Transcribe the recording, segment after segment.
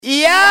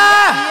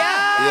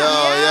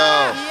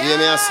hear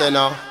me I say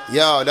now?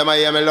 Yo, them I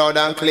hear me loud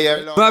and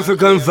clear.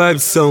 Afrikan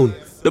Vybz sound.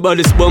 The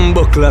body's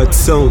bumbuckler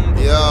sound.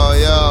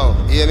 Yo,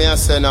 hear me I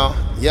say now?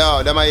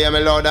 Yo, them I hear me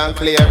loud and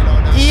clear.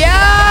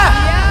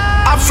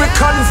 Yeah!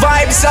 Afrikan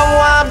Vybz I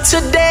want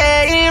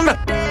today.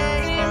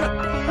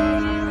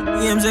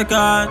 Games the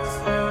cards.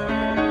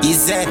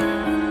 Easy.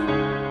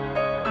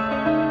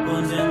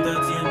 Guns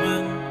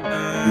entertainment.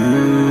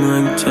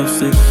 I'm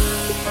chopstick.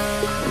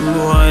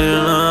 Boy,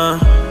 you know.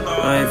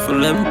 Rifle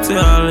them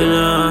tall, you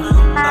know.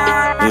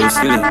 You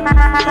see it?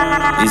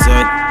 Is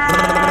it?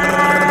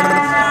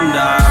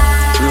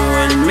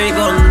 When me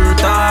gun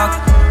talk,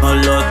 a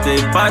lot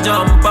of pa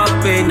jump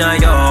up in a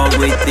yard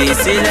with the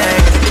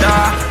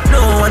selector.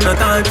 No one no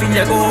time feel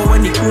like go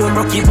when the chrome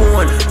rocky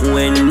bone.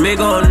 When me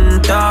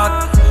gun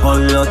talk, a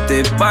lot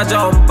of pa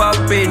jump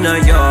up in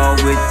a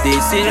yard with the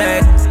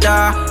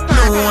selector.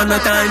 No one no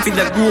time feel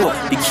like go,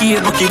 the key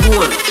rocky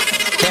bone.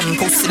 Them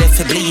pussy they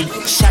fi bleed.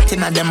 Shot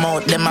inna them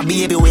out, them a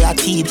baby way a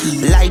teeth.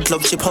 Light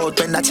love chip out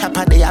when the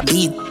chopper they a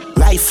beat.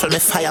 Rifle me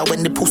fire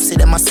when the pussy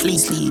them a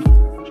sleep.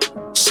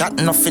 Shot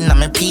nothing on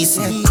my piece.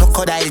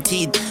 Crocodile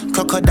teeth.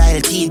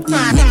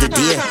 Never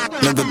dare,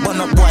 never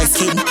burn up boy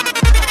skin.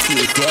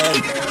 Till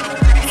dead.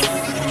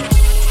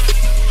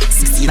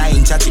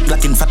 69 chachik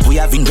black in fat we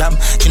have in gram.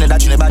 Chin that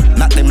chin bad,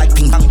 knock them like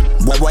ping pong.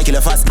 Boy kill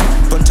a fast.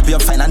 Punch up your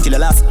fine until you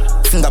laugh.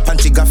 Finger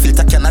punch it, got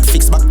filter cannot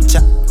fix back.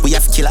 Cha. We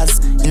have killers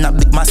in a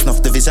big mass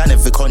enough division.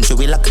 Every country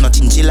we lack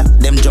nothing chiller.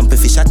 Them jump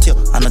if you shot you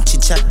and not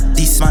chit chat.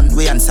 This man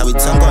we answer with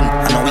some gun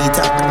and now we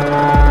talk.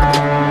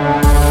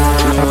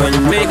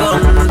 When me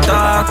gun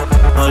talk,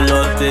 a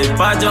lot of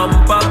pa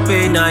jump up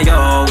in a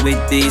yard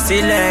with the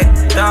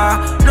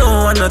selector.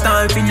 No one no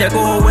time feel like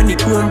go when the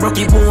chrome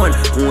rocky bone.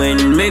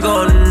 When me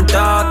gun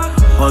talk,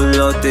 a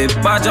lot of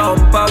pa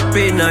jump up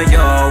in a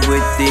yard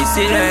with the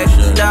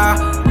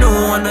selector. No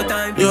one no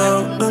time.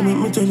 Yo, let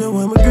me tell you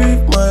why me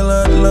grieve, my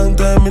lad. Long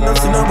time me not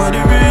see nobody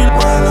real,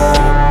 my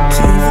lad.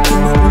 See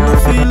everything but me not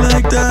feel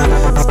like that.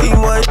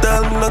 Skin white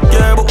tall, me not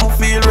care but me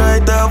feel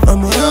right off.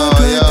 I'm a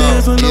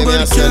days when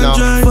nobody can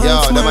drive.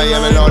 Yo, them I hear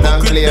me loud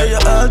and clear.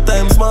 All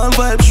time small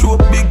vibe, show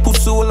up big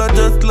pussy, all I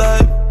just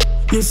life.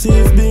 You see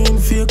if being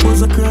fake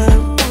was a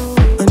crime.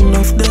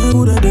 Enough there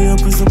woulda they a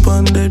prison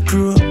upon death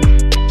row.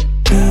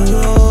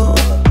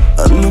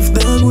 Yeah, enough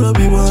there woulda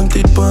be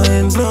wanted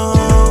pines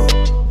now.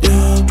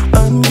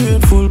 Yeah,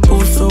 ungrateful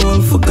post so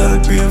all for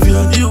God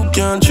graveyard. You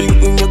can't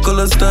drink when your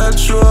color start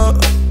show.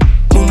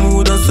 Mama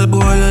woulda say boy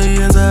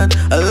your ears hot.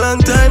 A long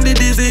time the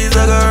disease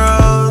I got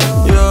around.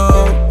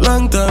 Yo,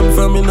 long time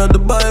from me not the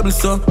Bible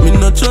so me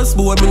not trust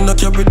boy, me not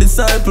carry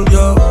disciple.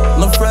 Yo,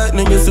 not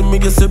frightening you see me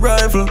get a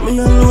rifle. Me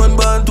alone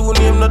born to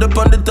name not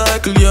upon the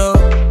title. Yo,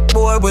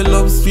 boy we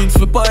love sweets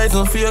for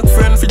poison. Fake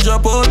friend for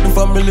drop out, my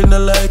family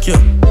not like you.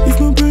 If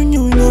me bring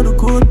you in the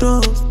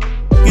courthouse,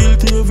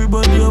 guilty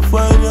everybody will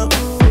find you.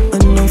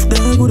 Enough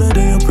there woulda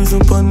they a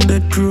prison upon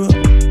death row.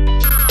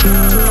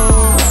 Yeah,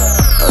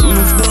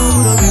 enough there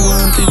woulda be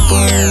wanted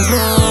pines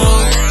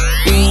now.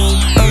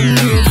 Yeah,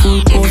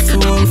 ungrateful post so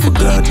all for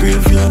God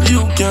graveyard.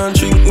 You can't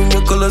drink when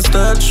your color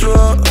start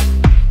show.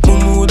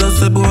 Mama woulda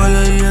say boy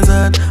your ears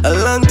hot. A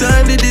long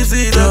time the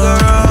disease I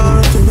got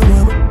around.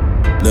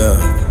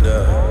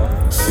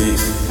 Yeah,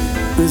 6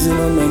 prison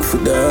I make for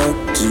that.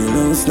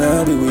 G-Long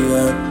snobby we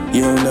got.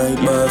 Yo night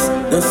boss,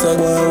 that's how I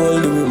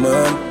hold the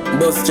remand.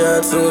 Bus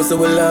chat so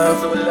we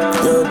laugh.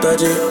 Yo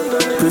touch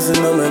it, prison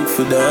I make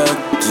for that.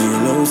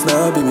 G-Long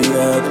snobby we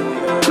got.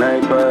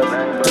 Night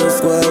boss,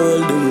 just why I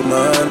hold the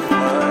remand.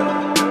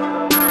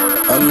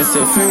 I'm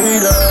say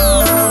freedom,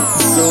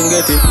 soon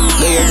get it.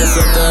 They just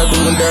a talk to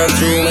my dog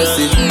through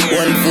message.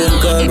 One phone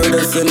call,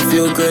 brother send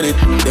few credit.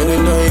 Then we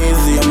know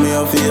easy, and me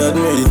have to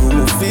admit it. Who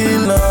me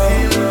feel now,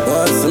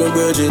 want some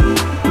budget.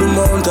 The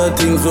amount of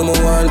things from me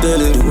want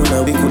telling.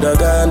 We coulda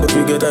gone, but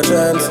we get a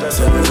chance.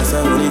 So we just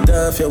a hold it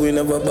off, yeah we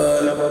never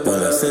ball.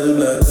 Wanna sell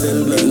black.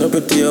 No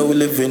pretty how we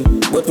living,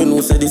 but we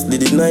know say this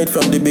did it night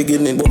from the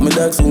beginning. But my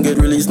dog soon get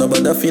released now,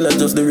 but I feel like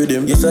just the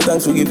rhythm. Yes, I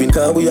thanks for giving,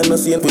 cause we are not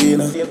seeing for you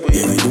now.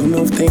 Yeah, we do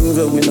enough things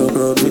that we know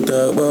proud we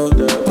talk about.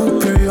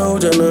 But pre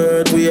out on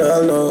earth we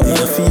all know.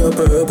 Yeah, for your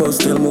purpose,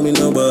 tell me we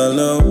no ball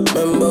now.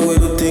 Remember we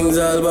do things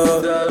all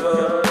about.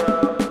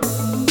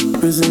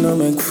 Prison I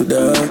make for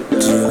that.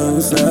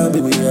 G-Long snobby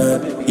we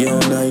had. Yo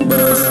night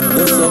boss,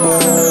 that's a boy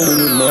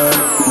holding man.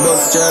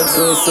 Bus chat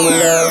so we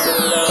laugh.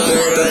 Yo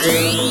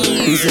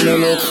touching, prison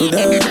I make for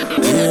that.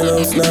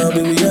 G-Long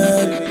snobby we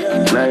had.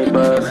 Night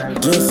boss,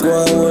 just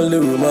one hold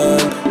the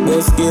man.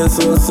 Bus case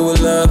so we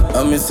laugh.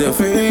 I miss your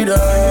freedom,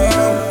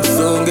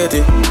 soon get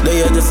it. They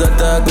are just a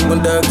talk to my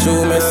dog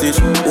through message.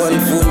 One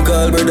phone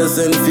call, brother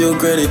send few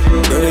credit.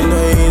 Then it no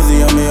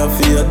easy, I may have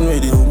to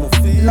admit it.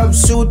 Love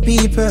shoot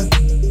people.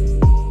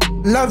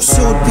 Love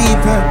shoot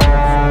people.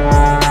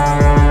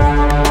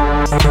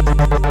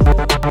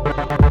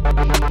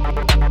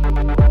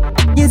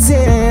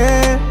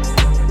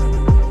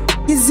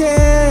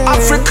 Yeah.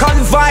 Afrikan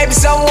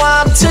Vybz I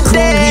want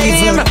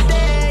today.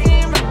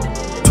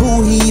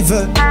 Too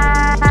evil.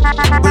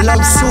 We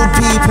love shoot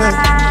people.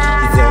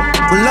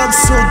 We love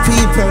shoot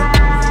people.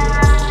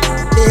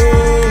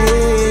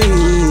 Yeah.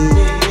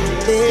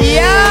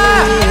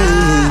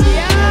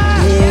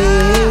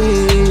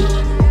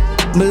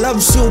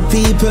 love shoot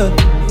people.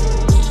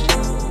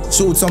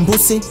 Shoot some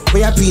pussy.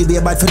 We are pay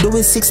bad for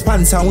doing 6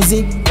 pants and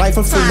Uzi.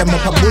 Rifle fill them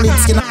up a bullet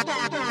skin.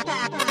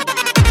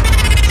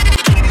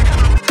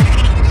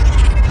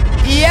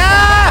 Yo,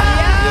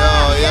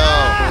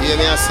 hear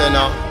me a say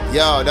now.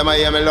 Yo, them a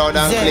hear me loud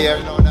and clear.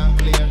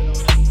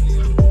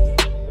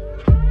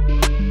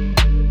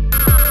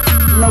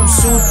 Love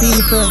shoot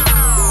people.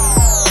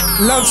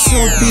 Love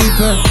shoot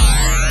people.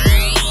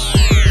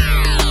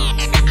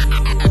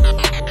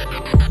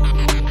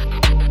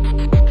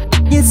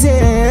 Is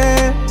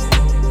there?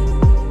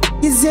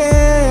 Is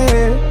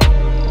there?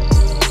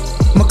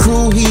 My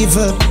crew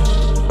heaver,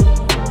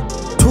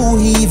 two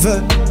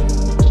heaver.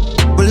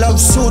 We love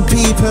shoot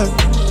people.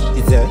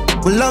 Is there?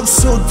 We love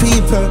shoot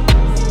people.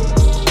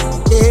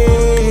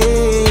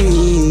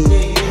 Hey,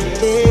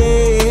 hey,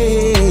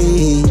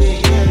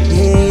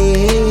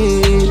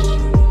 hey.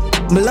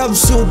 We love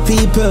shoot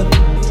people.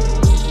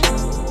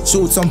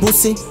 Shoot some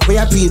pussy. We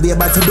are pay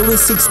bad for doing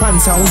 6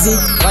 pants and Uzi.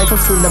 Rifle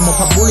fill them up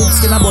a bullet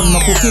skin a bun no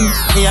cooking.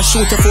 Me a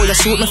shoot before you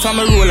shoot me from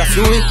a roll of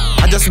fury.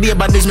 I just be a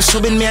bandage me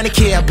shoving me and the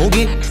K a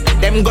boogie.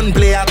 Them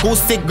gunplay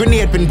acoustic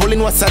grenade pin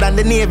pulling what's than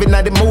the navy.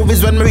 Now the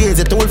movies when me raise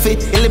it all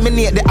fit.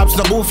 Eliminate the apps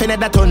no goofy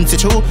that turns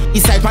it true.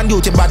 East side pan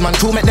duty bad man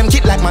crew make them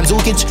kick like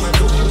Manzukic.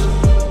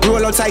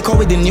 Roll out psycho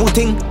with the new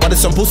thing. But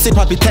some pussy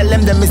poppy tell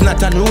them is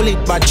not unruly.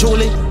 But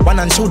truly, one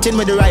and shooting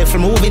with the rifle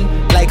moving.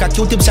 Like a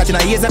Q-tip shot in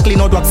a ears a clean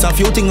out wax and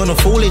few thing on a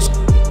foolish.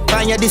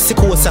 Find ya this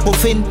course a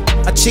puffin.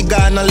 A chiga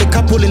and a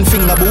liquor pulling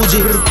finger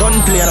bougie.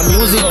 Gunplay and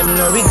music. Them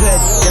no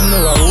regret, them no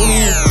a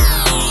homie.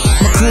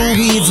 My crew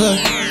heaver,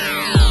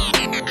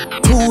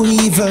 two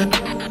heaver.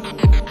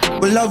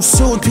 We love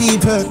shoot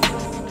people.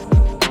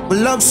 We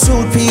love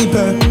shoot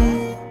people.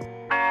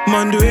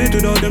 Man do it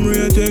without them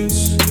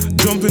ratings.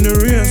 Jump in the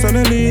race and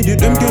I lead it.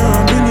 Them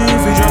can't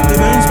believe we drop the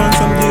Benz man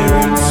some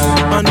clearance.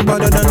 And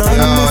better than all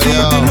the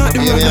feet, they not the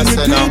one that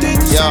repeat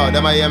it. Yo,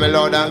 them a hear me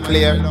loud and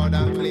clear.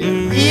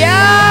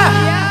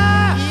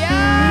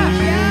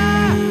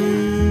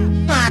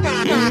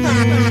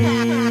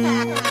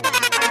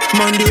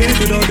 Man do it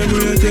without them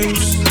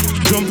ratings.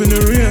 Jump in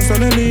the race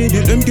and I lead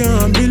it. Them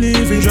can't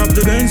believe we drop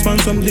the Benz man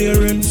some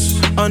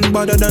clearance. And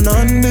better than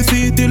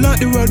undefeated, like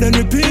the word and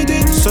repeat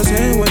it. So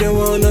say what they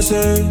wanna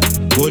say.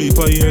 Holy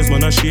for years,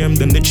 man, ashamed,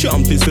 then the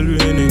champ is still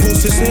reigning.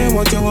 Pussy say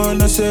what you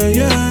wanna say,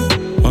 yeah.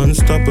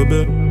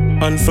 Unstoppable,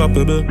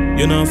 unflappable.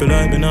 You know feel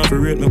like me, not for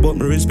rate me, but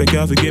me respect you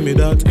have to give me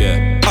that.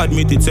 Yeah.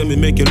 Admit it, say me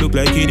make you look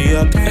like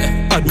idiot.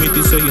 Admit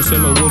it, say you say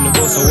me wouldn't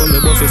boss, I want me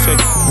boss, I say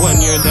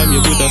 1 year time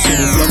you could have seen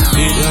me flop.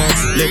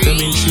 Idiots, let them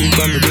intrigue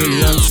on me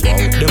brilliance.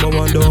 Them I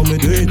wonder how me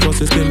do it,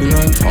 cause it's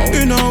stimulant.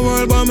 In a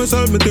world by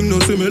myself, me think no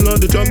similar.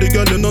 The champ, the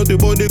girl, the naughty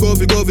boy, they go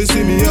see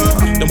me,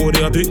 yeah. Them boy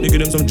they a picnic,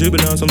 give them some dribble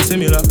and some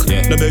similar.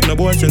 No beg no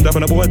boy, send up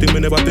and a boy think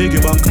me never pay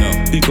you back.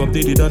 Pick up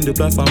did it on the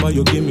platform,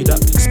 you give me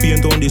that. Spain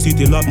town the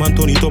city lock, man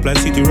turn it up like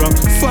city rock.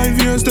 5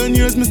 years, 10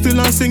 years, me still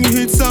a sing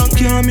hit song.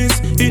 Can't miss,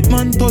 hit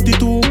man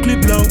 32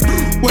 clip long.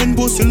 When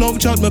pussy love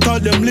chat, me call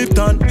them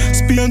Lipton.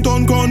 Spain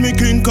town crown me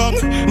King Kong.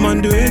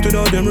 Man do it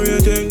without them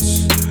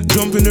ratings.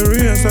 Jump in the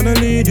race and I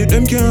lead it.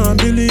 Them can't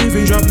believe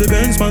it. Drop the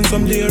Benz man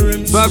some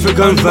lyrics.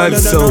 Afrikan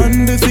Vybz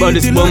sound. About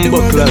this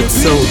bumbo clad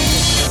sound.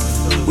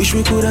 Wish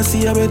we coulda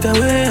see a better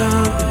way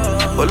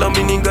out. All of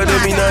me nigga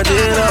them in a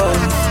jail.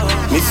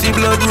 Me see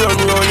blood run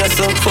round ya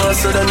so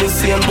faster than the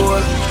same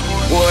boy.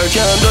 War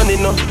can't done it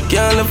no.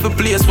 Can't left the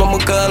place when me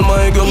call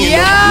my gun.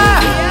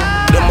 Yeah.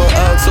 Them a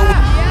ask so.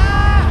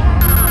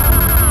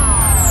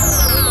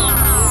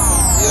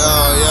 Yo,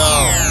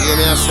 hear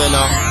me a say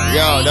now.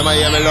 Yo, them a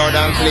hear me loud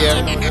and clear.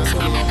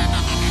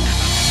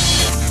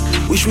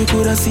 Wish we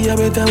coulda see a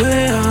better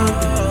way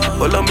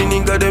out. All of me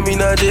nigga them in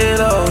a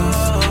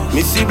jailhouse.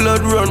 Me see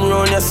blood run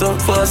round ya so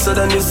faster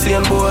than the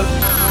same boy.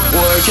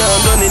 War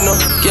can't done it no.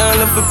 Can't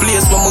left the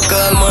place when me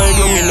call my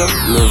gun, you know.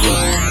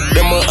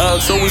 Them a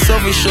ask so we so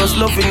vicious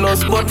loving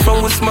us, but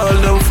from we small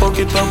them fuck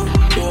it up.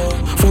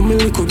 From me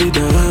we could be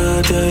the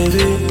heart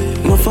heavy.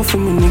 No for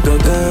me nigga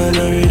gone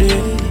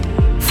already.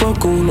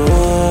 Fuck who no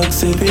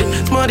accept it.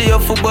 Smarty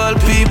up football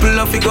people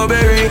off go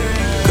bury.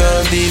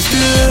 Cause these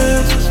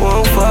tears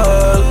won't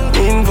fall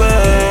in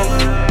vain.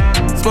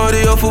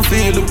 Smarty up who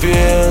feel the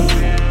pain.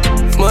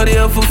 Smarty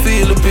up who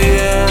feel the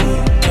pain.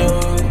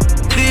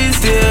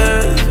 These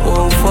tears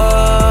won't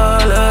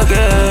fall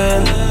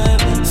again.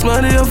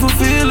 Smarty up who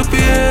feel the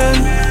pain.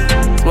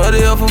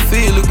 Smarty up who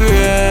feel the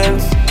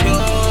grains.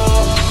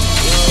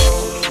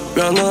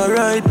 Wrong or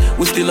right,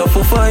 we still have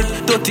to fight.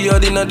 30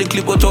 hard in the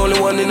clip, but only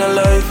one in a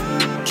life.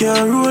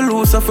 Can't roll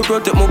loose, I fi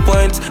protect my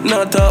points.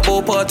 Not talk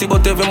about party,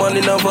 but every man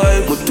in a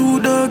vibe. My 2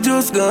 dogs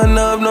just gone,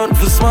 have nothing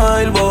to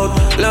smile about.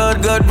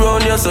 Lord God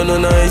brown, you're so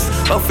nice.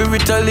 I fi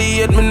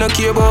retaliate, me no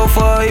care about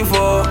 5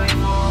 or.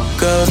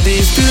 Cause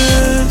these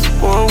tears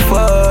won't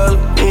fall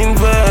in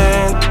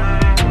vain.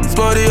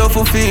 Smarty up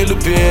to feel the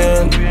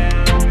pain.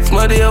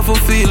 Smarty up to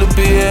feel the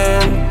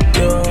pain.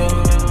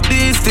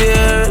 These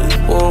tears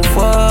won't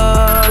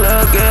fall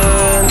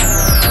again.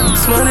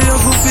 Smarty up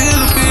to feel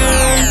the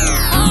pain.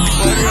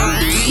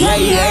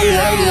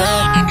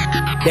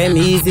 Yeah. Them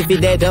easy fi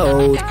dead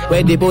out.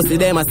 Where the pussy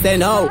them a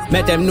send out.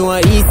 Make them know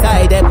east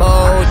side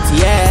about.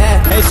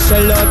 Yeah,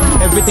 echelon.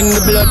 Everything the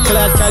blood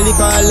clot. Cali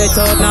call let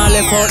out. Now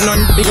left out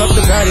none. Big up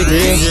the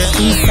prodigy.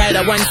 East side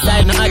a one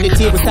side. No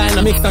additive style.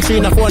 No mix. No 3,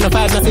 no 4, no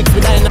 5, no 6.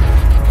 We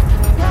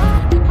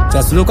die.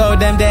 Just look out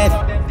them dead.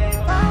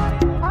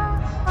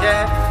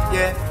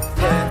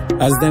 Yeah.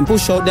 As them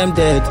push out them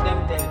dead.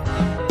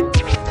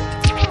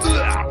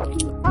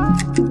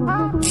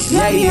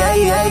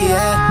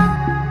 Yeah.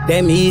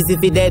 Them easy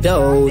fi dead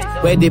out.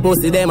 Where the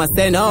pussy them a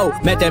send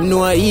out. Make them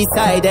know east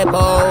side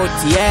about.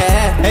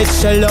 Yeah,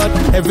 echelon.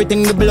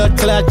 Everything the blood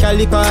clot.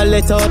 Cali call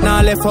let out.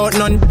 Now left out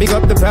none. Big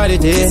up the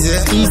prodigy.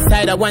 East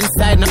side a one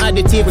side. No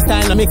additive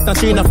style. No mix. No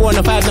 3, no 4,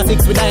 no 5, no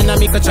 6. We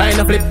dynamic. No try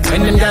no flip.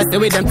 When them guys stay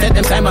with them set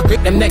them time. I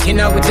grip them neck in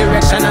out with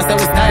direction. I say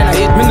we style of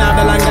it. Me now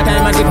the longer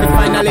time I give the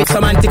finally.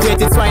 Some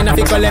antiquated swine. I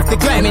think I left the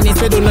grime. And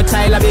we do no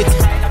child of it.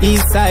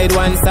 East side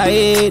one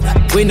side.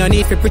 We no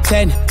need to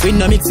pretend. We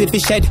no mix it fi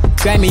shed.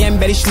 Grimy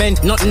embellishment.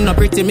 Nothing no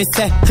pretty me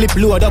say. Clip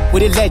load up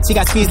with the lead. She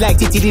got squeeze like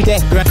TTD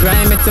dead.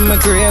 Grime it to my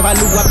grave. I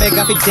look up beg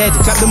off it dead.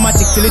 Clap the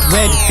matic till it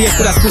red. Face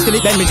could have squeeze till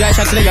it bend. Me dry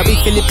shot till a big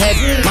Philip head.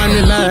 Man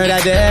we murder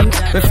them.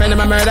 My friend of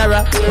my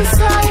murderer.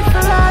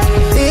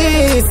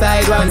 East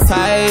side one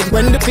side.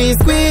 When the piece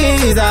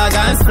squeeze all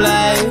guns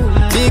fly.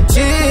 Big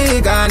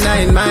chick on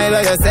 9 mile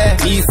what you say.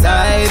 East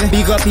side.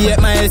 Big up 8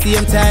 miles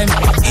same time.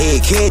 Hey,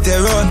 Kate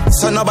run.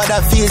 So nobody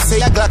feel say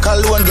a Glock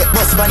alone get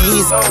bust by the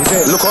east.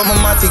 Look how my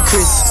matic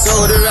Chris.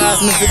 So the ras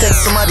me fi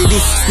text somebody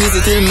this. Squeeze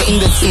it till me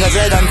index finger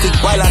dread and thick.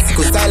 While I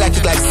sickle style I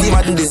kick like steam.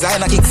 I do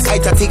designer kicks.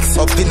 Sight a ticks.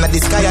 Up in the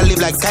sky I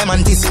live like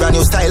Simon Tis. Brand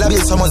new style I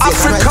build someone's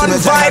Afrikan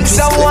Vybz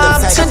I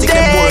want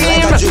today.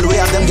 Like a jewel we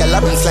have them get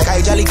labins like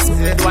hydraulics.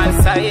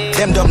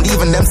 Them dumb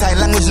even them sign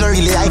language no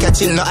really like a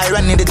chin. No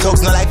iron in the talks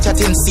no like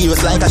chatting.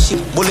 Serious like a ship.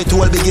 Bullet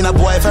hole begin a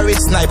boy for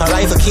rich sniper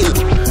rifle kill.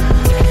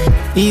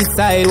 East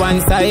side, one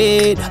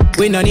side.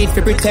 We no need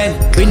to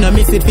pretend. We no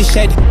mix it fi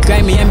shed.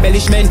 Grimy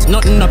embellishment.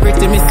 Nothing no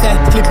pretty me say.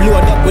 Clip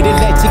load up with the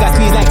lead. She got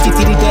squeeze like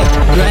TTD dead.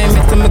 Grime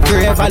it to my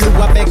grave. I look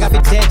up beg off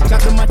it dead.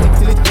 Clap the matic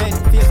till it red.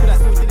 Face could have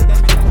squeeze till it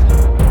dead.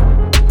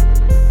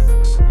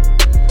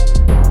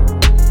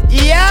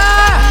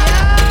 Yeah.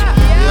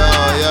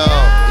 Yo.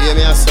 Hear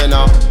me a say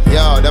now.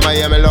 Yo, them a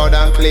hear me loud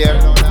and clear.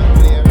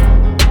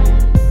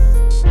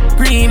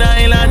 Green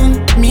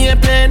Island, me a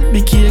pen,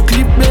 BK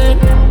clip man,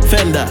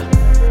 Fender,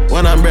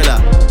 one umbrella.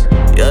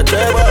 Yeah,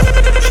 driver.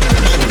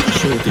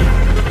 Shoot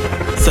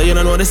it. So you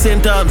don't know the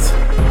sentence.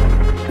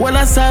 Well,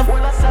 I serve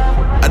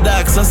a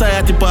dark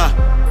society pa.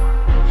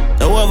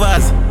 The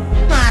overs.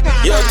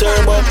 Yo,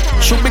 turbo.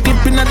 Shoot me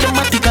clipping at the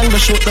matic and go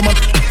shoot them up.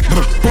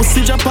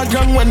 Pussy jump a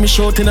ground when me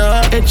shooting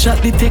her.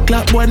 Headshot the take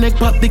like boy neck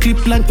pop the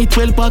clip long. It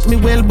well pack me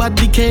well bad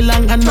decay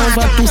long. And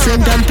over to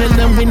send and tell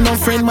them we no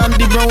friend man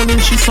the browning.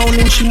 She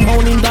sounding, she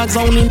moaning, dogs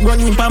owning.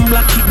 Running pan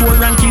black, keep door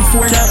and kill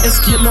 4. Can't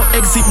escape no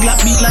exit, black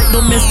beat like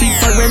domestic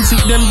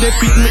forensic. Them they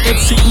pick me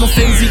exit, no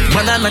frenzy.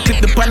 Banana clip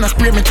the pan and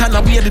spray me tan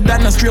away the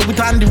dana straight with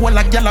Andy one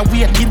like gyal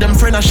away. Give them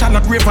friend a shot a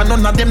grave and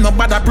none of them no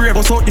bad a brave.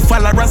 Bust out the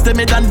followers, them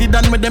head and the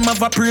done with them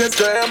have a praise.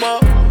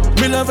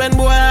 Me love and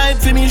boy hide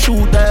for me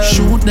shoot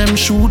them.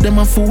 Shoot them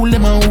a fool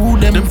them a who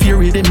them. Them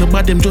fear it them no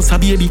bad them just a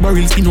baby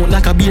barrel spin out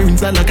like a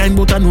bearings. All a kind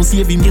but I no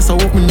saving. Yes I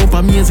open up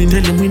amazing.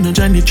 Tell them we no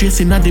Johnny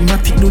tracing at the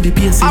matic do the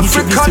pacing.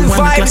 Afrikan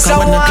Vybz I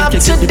want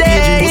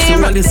today.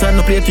 So all this are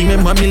no plating.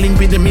 Remember me link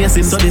with the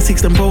mason. So the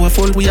 6 them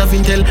powerful we have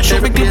intel. Show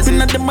me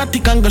clipping at the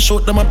matic and go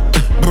shoot them up.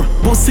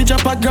 Pussy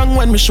jump a ground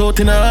when me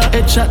shooting her.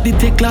 Headshot the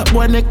take like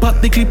boy neck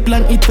pop the clip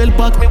long. It well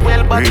pack me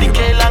well bad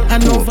decay long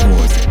and over.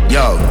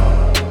 Yo.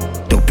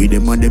 Dopey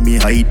them and them me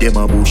hide them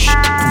a bush.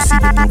 Pussy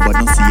them number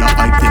no see a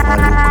hype them a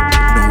look.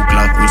 No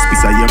Glock risk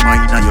beside your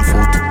mind and your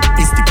foot.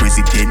 It's the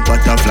president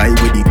butterfly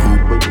with the coup.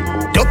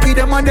 Dopey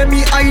them and them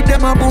me hide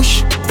them a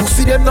bush.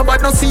 Pussy them number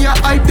no see a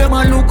hype them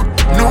a look.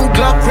 No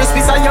Glock risk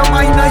beside your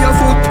mind and your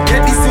foot.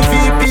 Yeah this is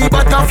VP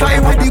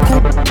butterfly with the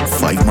coup.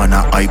 5 man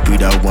a hype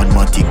with a 1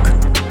 matic.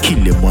 Kill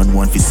them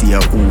 1-1 fi see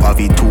a who have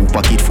it 2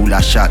 pocket full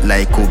of shot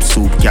like cup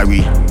soup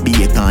carry.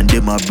 Beat on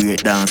them a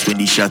break dance when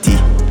the shotty.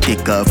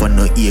 Take off on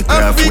no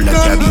aircraft full of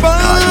cabby.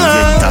 All the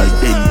rental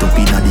bent up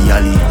inna the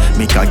alley.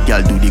 Make a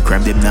gal do the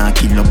crime, them nah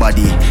kill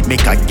nobody.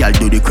 Make a gal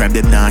do the crime,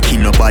 them nah kill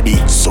nobody.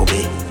 So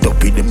me,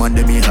 dopey them and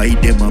them me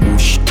hide them a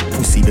bush.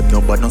 Pussy them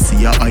number no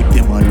see a hype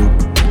them a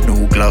look.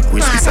 No Glock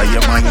risk beside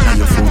your mind and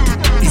your foot.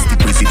 It's the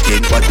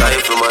president but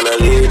rifle man a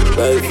lead,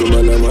 rifle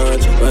man a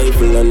march.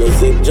 Rifle and no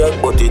zip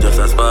jack but it just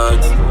a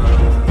sparks.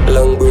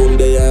 Long broom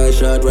they are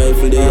short,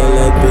 rifle they are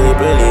like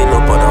people lean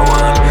up on a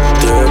wall.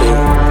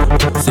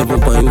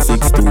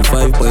 7.62,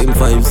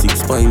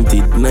 5.56, point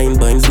it 9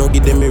 binds, now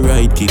give them a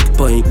right kick.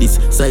 Point this,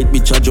 side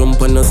bitch a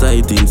jump on the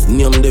sightings.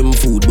 Name them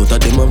food, but a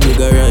them have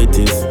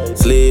nigeritis.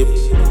 Sleep,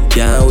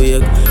 can't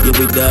wake. You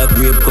with dark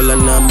grape color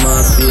and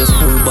mass face.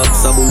 Full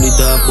box a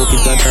bullet off,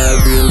 bucket at all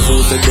green.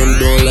 So say them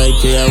don't like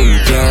care, who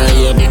can't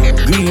hear.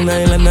 Green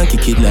Island and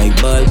kick it like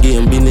ball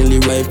game. Binelli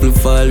rifle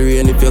fall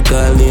rain if you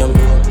call name.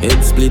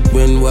 Head split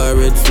when war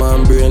red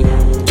swan brain.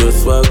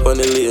 Just walk on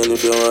the lane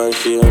if you want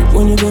shame.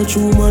 When you go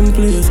through man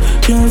place,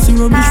 can't see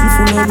rubbish we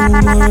full of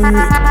woman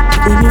rate.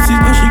 When you see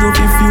her, she go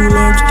fi feel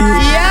like steak.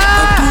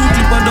 A two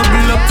clip and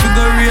double up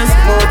figure race.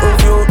 Out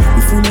of you,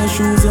 we full of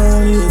shoes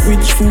and lace.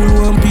 Rich fool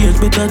one page,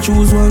 better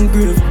choose one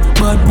grave.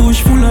 Bad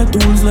bush full of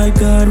tools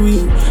like hard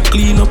wheel.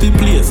 Clean up the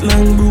place,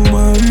 long broom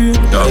and rape.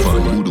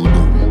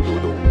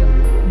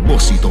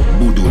 Boss it up,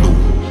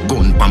 boodoodoo.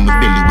 Gun pa my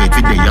belly, wait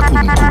for day I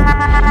couldn't cool.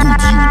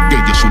 Good you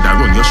dead, you shoulda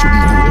run, you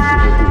shouldn't go.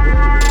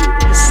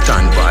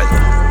 Stand by.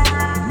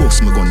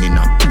 Boss me gun in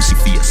a pussy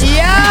face.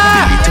 Yeah. Big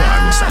belly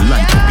Taurus, I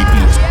light up the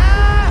place.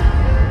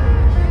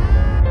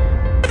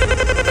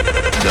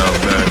 Yo,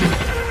 baby.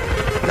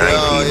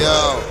 Yo,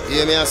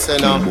 hear me a say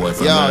now.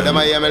 Yo, them a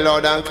hear me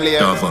loud and clear.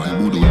 Davan,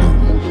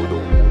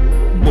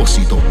 boodoodoo. Boss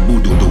it up,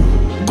 boodoodoo.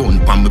 Gun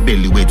pa my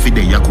belly, wait for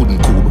day I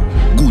couldn't cool.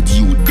 Good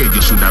you dead,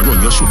 you shoulda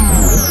run, you shouldn't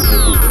go.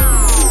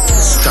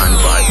 Stand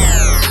by.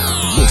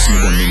 Boss me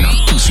gun in a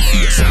pussy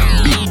face.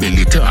 Big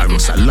belly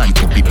Taurus, I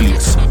light up the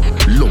place.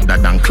 Louder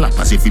than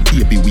clappers every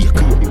baby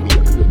wake.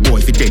 Boy,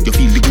 if you dead, you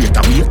feel the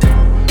greater weight.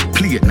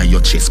 Play it na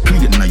your chest, play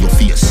it na your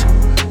face.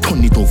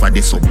 Turn it over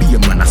there so be a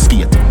man a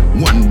skate.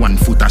 1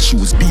 foot of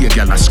shoes, be a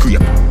gal a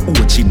scrape.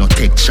 Ochi no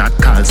take shot,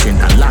 call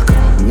send a lock.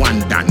 One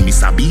dan,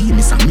 Miss a B,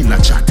 Miss a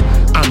Miller chat.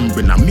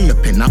 Umbrella, me a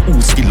pen, a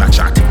who still a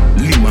chat.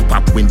 Lima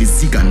pop when the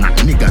zigga knock,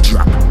 nigga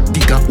drop.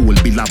 Digga hole,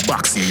 bill a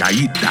box, yeah, I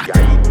eat that.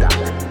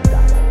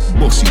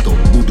 Boss it up,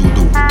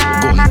 boodoodoo.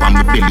 Gun pa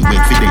my belly,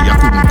 wait for day, I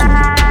couldn't cool.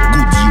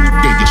 Good you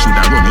dead, you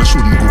shoulda run, you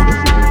shouldn't go.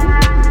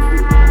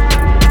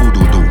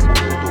 Boodoodoo.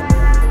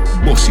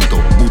 Boss it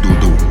up,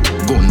 boodoodoo.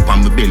 Gun pa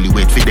my belly,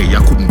 wait for day, I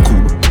couldn't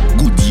cool.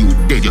 Good you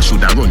dead, you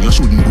shoulda run, you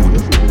shouldn't go.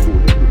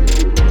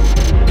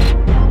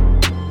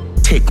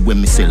 Take when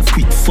myself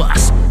quick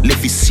fast.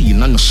 Left it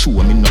seen and no show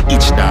me no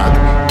itch dog.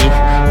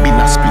 Bill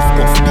a spliff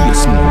puff, be a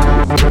smoke.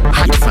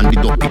 Hide from the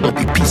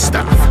dopey pissed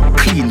off.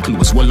 Clean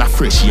clothes, wall a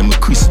fresh, yeah me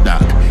Chris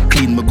dog.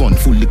 Clean my gun,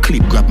 full the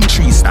clip, grab my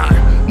 3-star.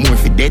 More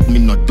if it dead, me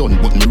not done,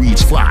 but me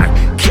reach far.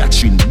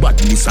 Catching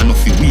badness and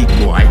off weak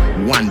boy.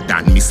 One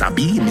dan, Miss a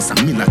B, Miss a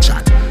Miller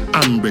chat.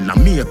 Umbrella,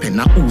 me a pen,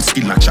 a who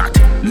still a chat.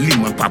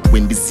 Lima pop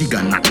when the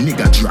zigga knock,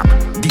 nigga drop.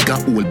 Digga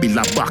hole, bill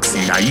a box,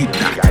 yeah I eat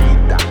that.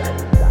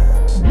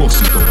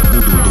 Boss it up,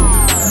 boodoodoo.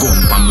 Gun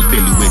pa my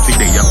belly, wait for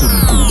day I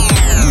couldn't cool.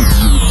 Good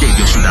you dead,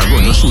 you shoulda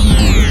run, you shouldn't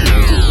go.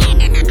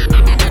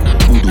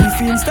 Boodoodoo. If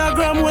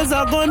Instagram was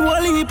a gun,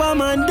 wall heap a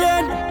man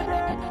dead.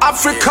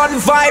 Afrikan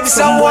Vybz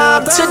and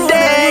warm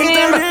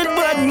today.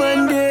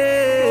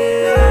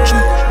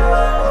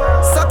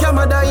 Suck your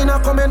mother in a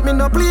comment, me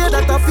no play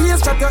that a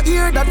face chat. Your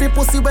ear that me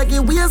pussy waggy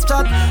waist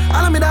chat.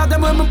 All of me dog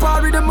them when me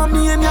party them a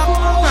maniac.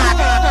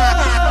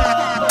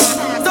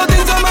 So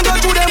things come and go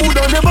through them who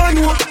don't never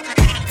know.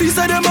 He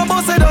said them a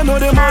boss, I don't know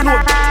them a know.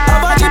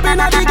 Have a chip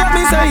in a dig up,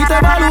 me say it a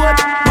ballot.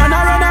 Man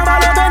a run a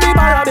ball out any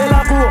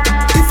barabella go.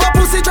 If a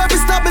pussy try to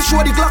stop me,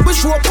 show the clock me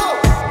show.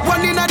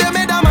 One in a them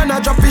head a man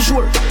a drop his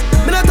show.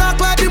 Me not talk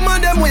like the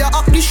man them way a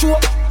up the show.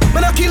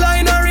 Me not killer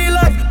in a real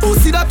life.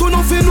 Pussy that you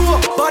no fi know.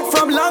 But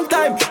from long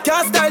time,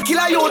 can't style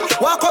killer youth.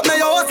 Walk up na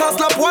your house and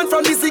slap one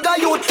from the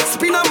cigar youth.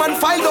 Spin a man,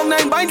 file down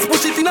 9 binds,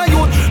 push it in a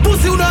youth.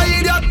 Pussy you no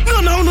idiot,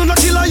 no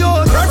killer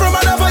youth. Right from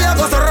a fire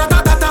goes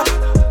ratatata.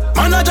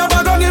 Man a jab a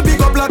gun, he pick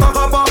up like a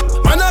copper.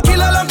 Man a kill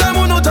a long time,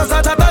 who no just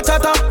a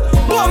chatta.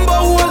 Bumbo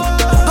hole,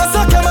 a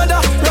suck your mother.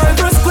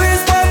 Rifle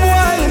squeeze, pop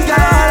wine,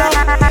 girl.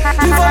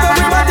 Live up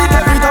everybody,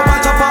 every top a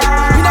chopper.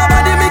 In a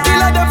body, me kill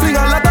a them fling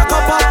a lot of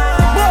copper.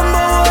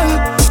 Bumbo hole,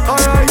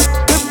 alright.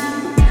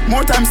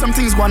 More time some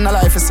things go on in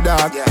life is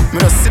dark. Me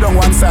just sit on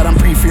one side and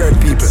pre-feared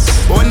people.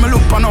 But when me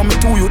look on how me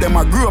two you, them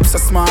I grew up so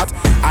smart.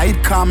 I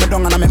calm me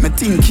down and I make me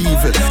think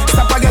evil.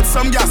 Stop I get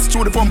some gas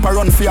through the pump and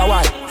run for a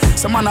while.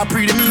 Some man a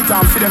pre the meat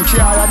and for them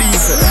car a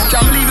diesel.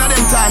 Can't believe that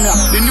them time yeah,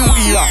 the new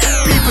era.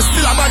 People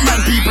still a bad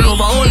man people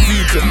over old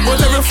vehicle. But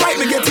every fight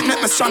me get it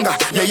make me stronger.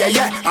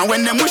 Yeah. And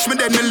when them wish me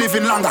dead me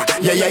living longer.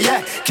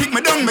 Yeah. Kick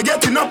me down me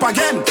getting up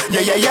again.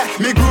 Yeah.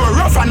 Me grow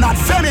rough and not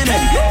feminine.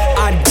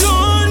 I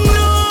don't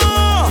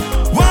know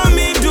what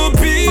me do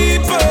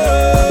people.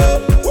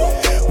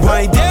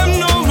 Why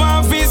them no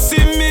want to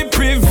see me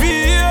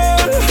prevail?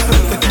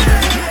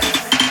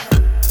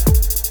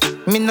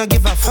 Me no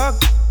give a fuck.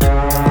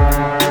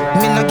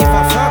 Me no give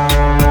a fuck.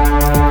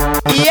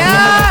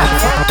 Yeah.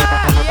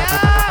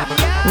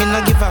 Me no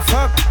give a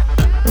fuck.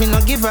 Me no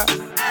give a.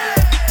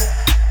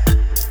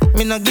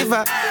 Me no give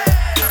a.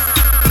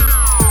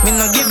 Me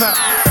no give a.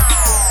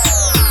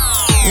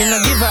 Me no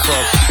give a.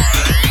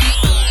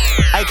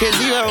 I can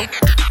 0,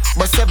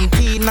 but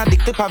 17 at the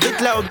clip of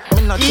it loud.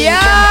 Me no think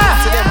them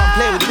to them and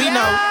play with we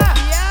now.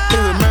 We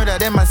will murder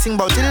them and sing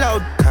about it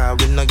loud. Cause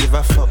we no give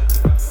a fuck.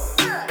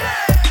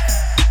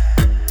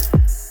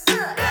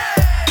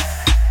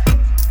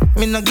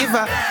 Me no give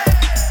a.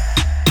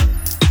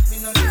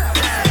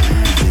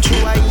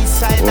 True I east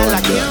side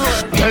like you.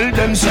 Tell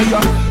them say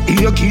ya,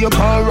 here keep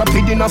on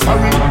rapid in a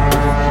furry.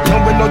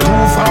 Now we not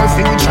too far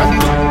for each other.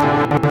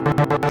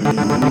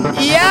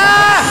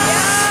 Yeah.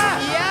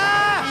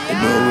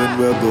 Now when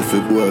we go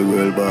for boy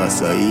world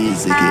boss,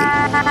 easy kill.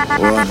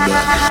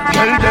 Wonder.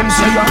 Tell them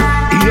say ya,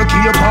 here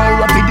keep all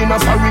rapid in a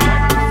hurry.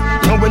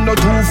 Now when not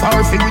too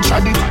far for we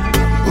trad it.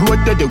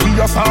 Road the we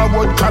a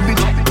forward grab it.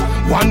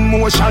 One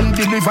motion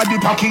deliver the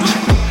package.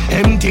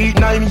 Empty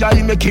 9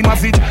 y'all make him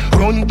have it.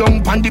 Run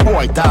down pan the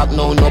boy talk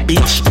no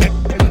bitch.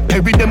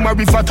 Bury them a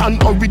river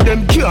and hurry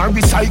them. Can't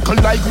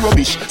recycle like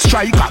rubbish.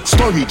 Striker,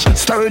 storage,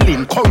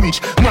 sterling,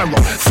 courage.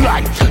 Narrow,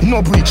 fly,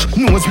 no bridge.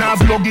 Nose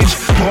nav luggage.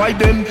 Boy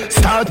them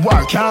start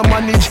war, can't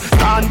manage.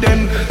 Can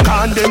them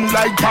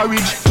like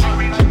porridge.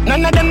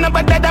 None of them no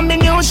better than me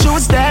new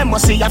shoes them.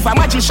 Must see if a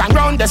magician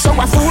round there, so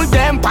I fool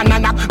them.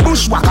 Panana,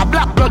 bushwhacker,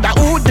 black brother,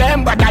 who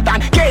them better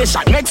than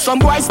K-shot. Make some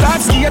boys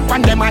start skate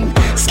pan them man.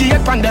 Skate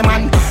pan them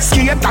man.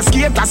 Skate pan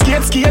them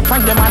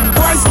man.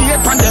 Boy skate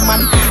pan them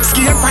man.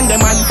 Skate pan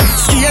them man.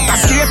 Skate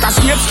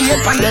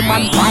pan them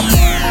man.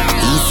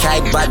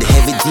 Eastside bad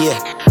heavy dear.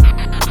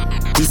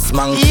 This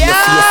man to your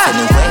face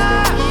anyway.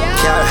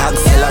 Car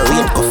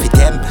accelerate, coffee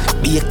them.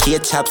 Be a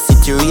K-chop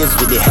city race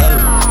with the hell.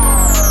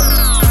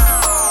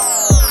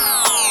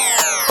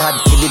 Bad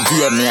kill the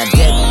deer, me a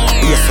dead.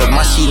 Be a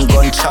submachine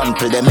gun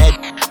trample them head.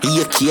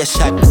 Be a K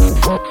shot.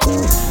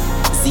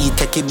 See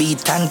take a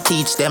beat and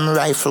teach them.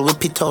 Rifle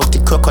whip it out the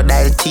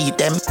crocodile teeth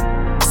them.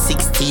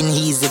 16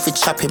 he's if we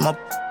chop him up.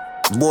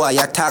 Boy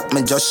attack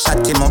me just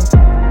shot him up.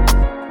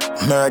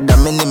 Murder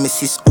me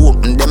nemesis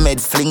open them head.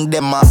 Fling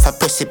them off a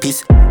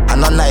precipice.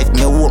 And a knife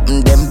me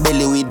open them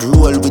belly with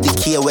roll with the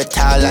K wet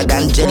taller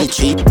than jelly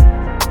tree.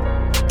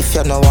 If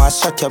you no want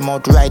shut your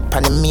mouth right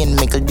pan the main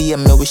make a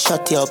DM me we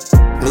shut you up.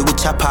 Me we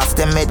chop off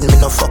them head, me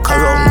no fuck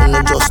around. Me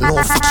no just know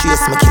fi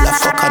chase me kill a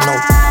fucker now.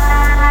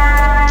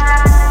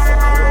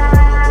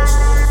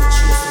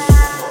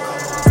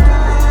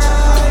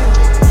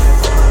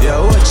 Yeah,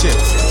 watch it.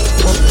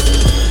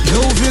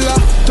 New villa,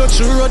 touch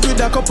the road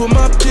with a couple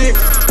map kick,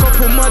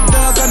 couple mad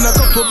dog and a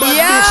couple bad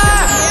bitch.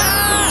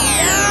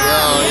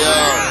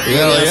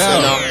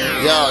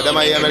 Yo, them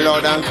I hear me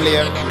loud and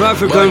clear.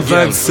 Afrikan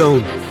Vybz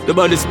sound. The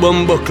body's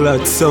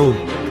bumbuckler sound.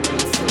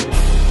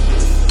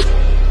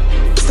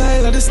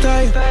 Style of the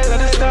style, style of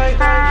the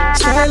style,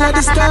 style of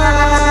the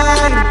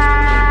style.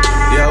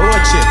 Yeah,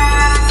 watch it.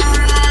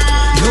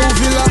 New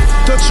villa,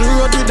 touch the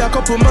road with a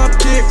couple map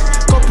kick,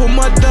 couple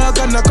mad dog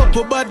and a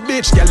couple bad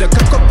bitch. Girl, you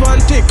cock up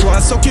and take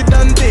one, suck it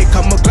and take.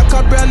 I'm a clock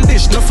a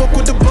brandish, no fuck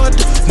with the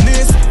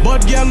badness.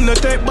 Bad gang no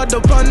take bad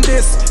up on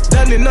this.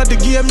 Then in the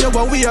game, yeah,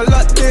 but we a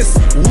lot this.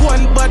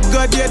 One bad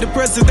god, yeah, the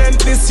president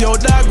this. Yo,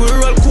 dog, we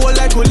roll cool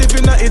like we live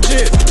in a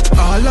Egypt.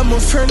 All of my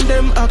friend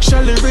them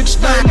actually rich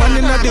diamond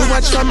in the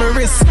watch from my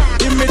wrist.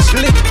 Image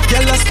lick,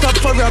 girl, I stop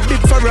for a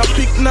bit, for a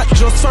pick, not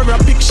just for a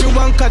pick. She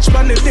want catch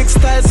pan the dick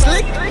style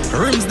slick.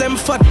 Rims them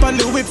fat pan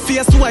the whip,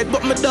 face white,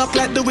 but me dark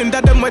like the wind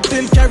that them wet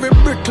in. Carry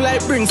brick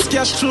like brings,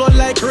 cash flow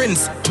like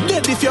rinse.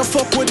 Dead if you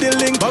fuck with the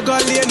link, bug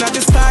all in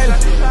the style.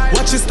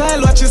 Watch your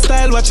style, watch your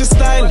style, watch your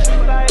style.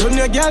 Turn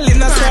your girl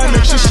in a style,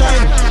 make she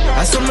shine.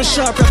 I saw me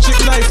sharp, a chick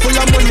knife full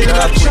of money,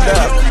 like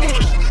China.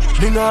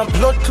 Me nah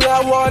blood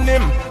clot warn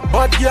him.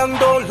 Bad young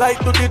don't like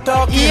to the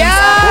talking.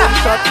 One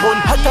shot,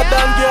 one hotter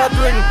than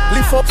gathering.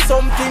 Lift up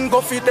something,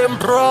 go feed them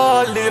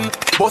brawling.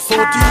 Bust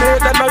out the head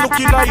and a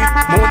looking at it.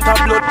 Mount a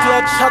blood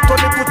clot shot on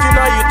the put in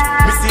a it.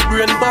 Me see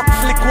brain back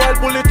flick while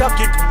bullet a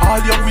kick. All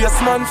your waste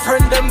man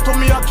friend them to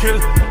me a kill.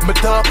 Me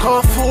talk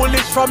all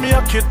foolish from me a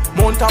kid.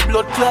 Mount a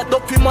blood clot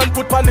dopey man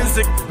put pan his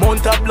zick.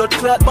 Mount a blood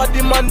clot body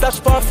man dash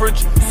for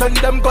fridge. Send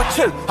them go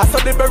chill, I saw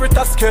the berry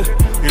to skill.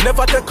 You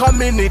never take a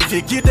minute,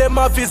 you give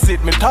them a visit.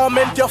 Me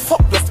torment your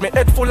fuck, just me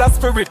head full of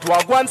spirit.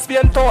 Wagwan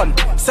Spain town,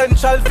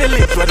 Central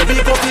Village. When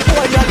we go to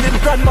boy and him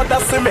grandmother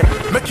see me.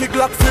 Make it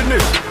Glock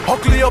finish,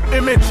 ugly up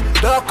image.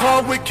 Dark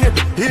or wicked,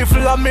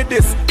 evil and me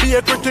this. Be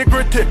a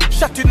gritty,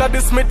 shot in a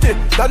this smithy.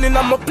 Down in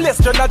a my place,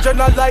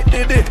 journal like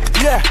Diddy.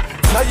 Yeah,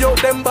 now yo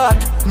them bad,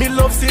 me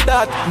love see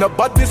that. No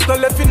badness no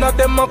left in a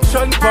them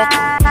action pack.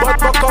 But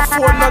back a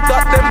phone, not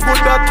that them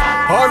good at.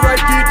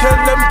 R.I.P. tell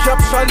them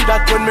caption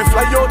that. When me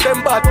fly out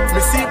them bad,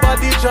 me see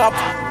body job.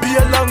 Be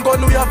a long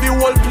gun, we have the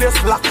whole place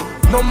locked.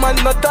 No man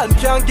no done,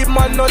 can't give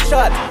man no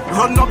shot.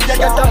 Run up, you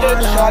get a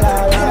headshot.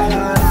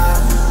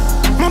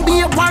 Me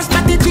be a war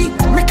strategy.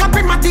 Make a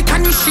pragmatic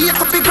and you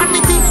shake up the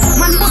gravity.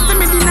 Man bust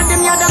me in a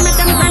them yard and make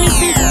them granny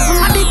see.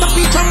 Somebody to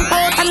be jump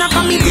out and a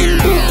committing.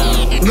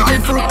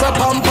 Rifle clap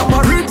and pop a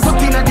rip.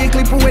 Suck in a the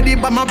clip where the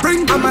bomber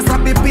bring. I'm a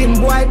sappy pin,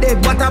 boy dead,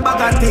 what a bag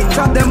of thing.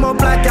 Chop them up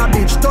like a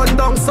bitch, turn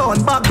down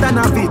son, back than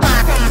a bitch.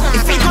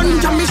 If he gun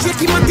jam me shake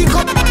him and tick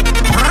up.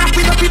 Wrap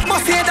it up, it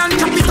bust head and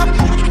chop it up.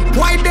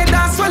 Why dead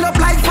and swell up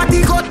like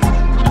fatty gut?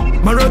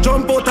 Maro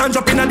jump out and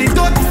drop in a the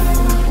gut.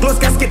 Close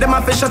casket, them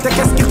a fish and take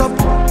casket up.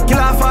 Kill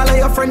off all of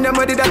your friend, them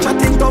ready to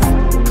chatting tough.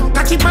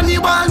 Catch it on the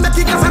wall, make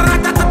it as a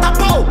rat-a-ta-ta,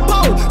 pow,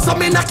 pow. So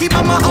me knock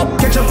him up,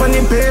 catch up on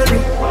him berry.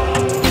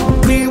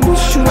 Me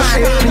wish you a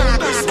sherry.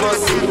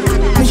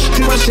 Wish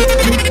you a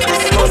sherry.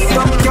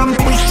 Stop camp,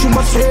 wish you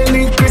a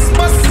sherry.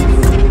 Christmas.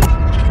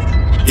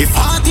 If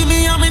party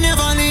me, I may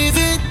never leave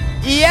it.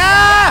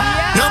 Yeah.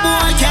 No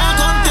boy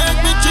can't come take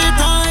me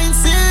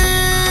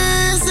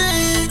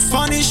 3.66.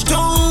 Spanish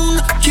town,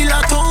 killer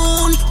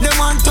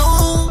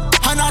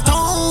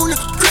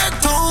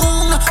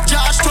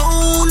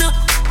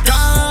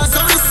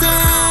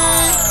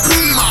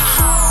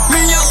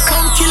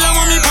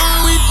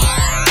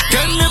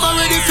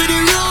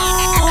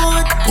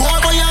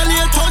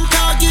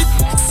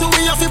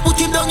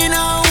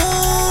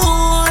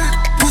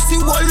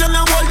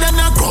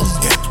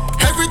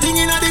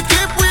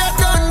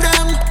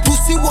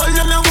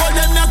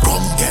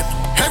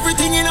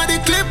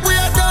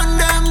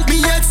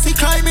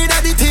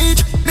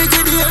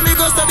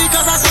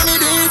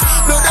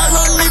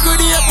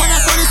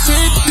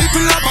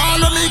People are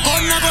ball on me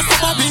gun, never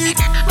stop a beat.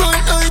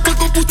 Right night, I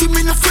go put him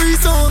in the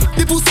freezer.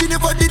 The pussy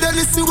never did a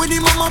listen when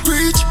him mama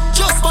preach.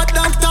 Just bad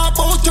dog talk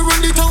about to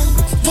run the town.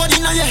 What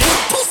in your head,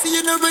 pussy,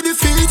 you not ready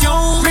for it, yo.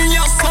 Me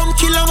have some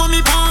killer when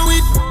me power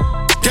with.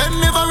 Them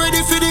never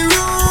ready for the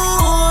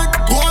road.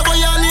 Go over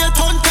your late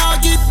on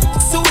target.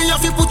 So we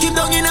have to put him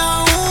down in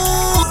our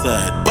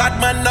hood.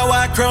 Bad man now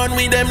I crown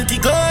with empty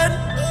gun.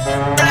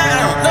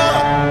 No.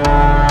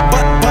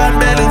 But pan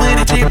belly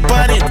with the chip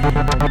on it.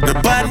 The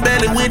pan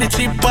belly with the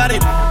chip on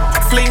it.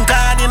 Fling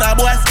on in a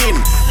boy skin.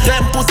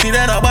 Them pussy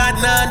then a bad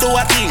now do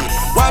a thing.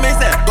 What me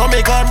say? Go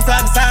make guns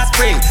and start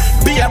spring.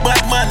 Be a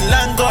bad man,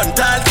 long gun,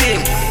 tall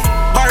thing.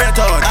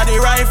 Baraton, and the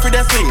rifle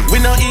the swing. We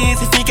no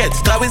easy tickets,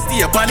 cause we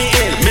stay upon the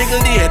hill.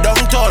 Middle day,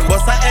 downtown,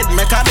 bust a head,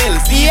 make a mill.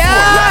 C4,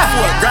 Rock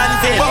 4, Grand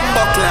Vale,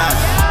 Bumbo Class.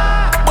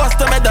 Bust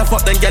the meda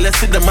fuck, then girl, you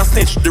see them a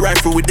snitch. The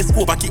rifle with the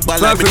scope, I keep ball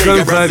like me take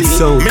a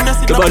Brazil. Me no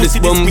see no pussy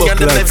this, me and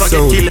them never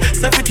get killed.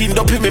 17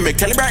 don't pay me, make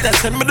calibrate that,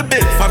 send me the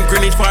bill. From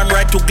Greenwich Farm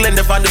right to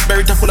Glendevon, the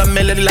berry full of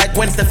melody like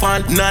Gwen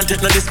Stefan. Nah,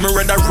 take no this, me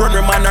rather run,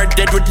 man are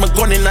dead with my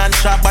gun in hand.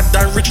 Sharp, but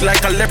done rich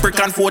like a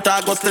leprechaun. 4th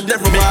August, the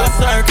devil. Me got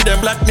circle,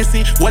 them black me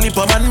see. One hip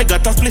man, me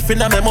got a spliff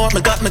in a me mouth,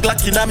 me got me Glock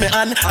in a me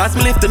hand. As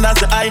me lifting as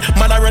the eye,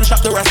 man I run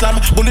shot to a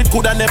slam. Bullet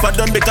coulda never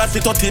done because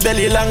it 30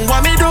 belly long.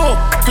 What me do?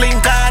 Clean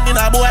card in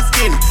a boy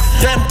skin.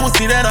 Them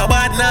pussy then a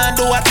bad now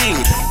do a thing.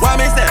 What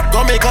me say?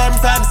 Go make guns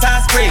from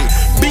South Spring.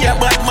 Be a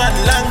bad man,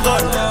 long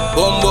gun.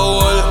 Bumbo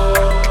wall.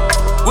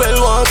 Well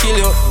want kill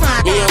you.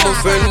 Me and my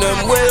friend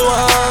them well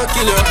want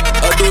kill you.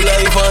 I do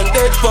life and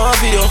dead for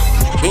video.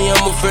 Me and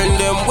my friend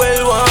them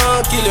well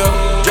want kill you.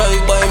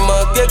 Drive by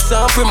my gex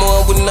and primo.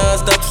 I would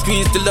not stop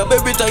squeeze till the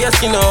baby tie your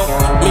skin out.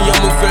 Me and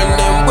my friend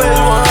them well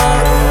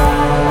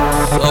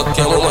want.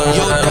 Okay, woman.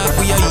 Yo, dog,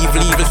 we are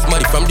evil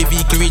smarty. From the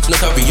vehicle reach not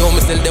hurry. Yo,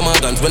 me sell them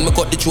organs. When me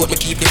cut the throat, me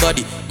keep the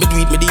body. Me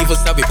do it, me the evil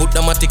savvy. Put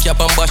them a tick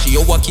up and bash.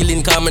 Yo, what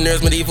killing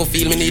commoners, me the evil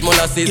feel me need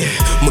molasses.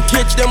 Me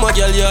catch them a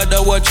girl, yeah,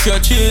 that watch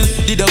catches.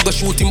 Did I go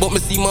shoot him, but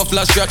me see my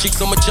flash tragic,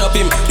 so me chop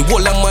him. The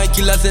whole of my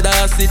killer said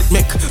acid.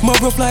 Make my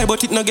bro fly,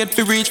 but it no get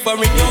to reach for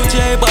me. Yo,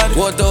 J-Bad.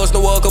 What else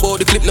no walk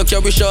about the clip, no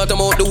carry shot. I'm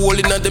out the hole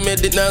in the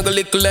med, it now go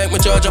lick like me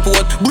charge a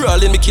port.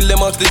 Brawling, me kill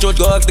them, ask the judge,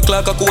 go ask the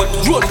clock a court.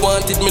 Run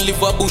wanted, me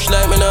live a bush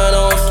like me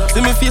nah.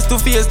 See me face to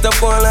face, the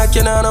phone like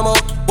you know I'm out.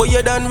 But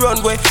you done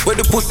run where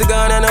the pussy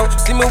gone now.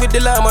 See me with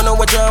the llama now,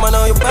 what drama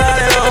now, you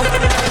bad now.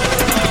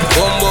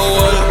 Bumbo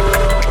wall,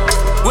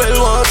 well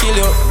want kill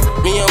you.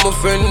 Me and my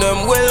friend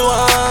them well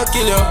want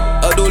kill you.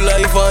 I do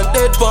life and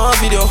dead for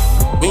video.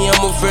 Me and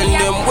my friend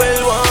them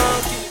well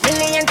want kill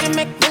you. Million to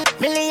make,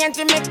 million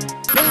to make,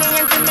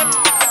 million to make.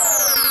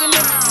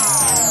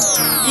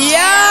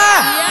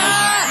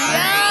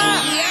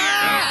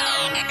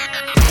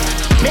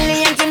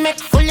 Million to make,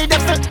 fully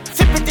double.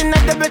 Flip it in a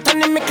double, turn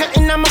the mickle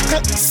in a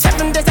muckle.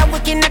 7 days a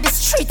week in the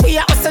street, we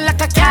a hustle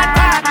like a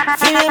cat.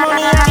 Feeling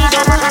money in the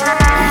jungle.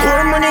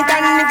 More money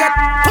than you got.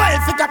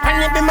 12 figure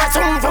pan it be my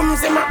zoom from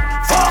zimmer.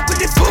 Fuck with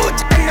the food,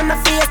 and I'm a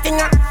face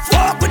stinger.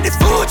 Fuck with the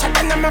food,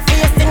 and I'm a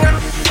face stinger.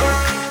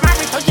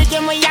 Married to the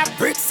game, we have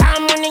bricks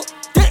and money.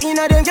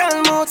 Taking a the girl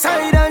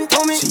outside and to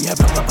me. She a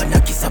broke up and a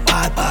kiss a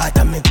bad part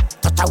of me.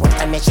 Touch a one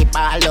time, she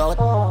ball out.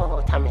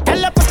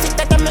 Tell her pussy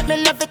that I make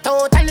me love it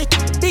totally.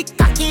 Big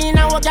cocky in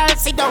our girl,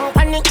 sit down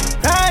panic.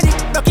 Ready,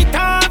 look it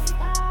off.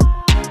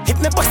 Hit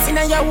me pussy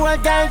now your whole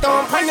girl,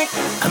 don't panic.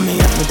 I mean,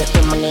 have me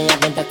dirty money,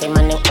 have me dirty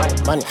money.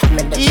 Money, have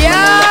me dirty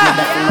money, have me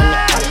dirty money.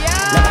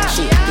 Never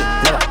shake it,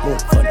 never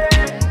move on.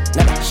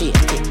 Never shake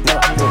it,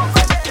 never move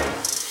on.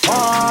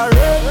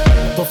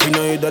 Alright. Tough in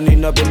your head and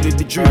in a belly,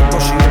 the drink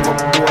pushing up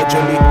to a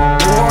jelly.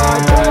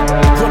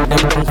 Run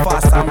them down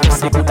fast and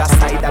press it to the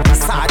side and the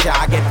sergeant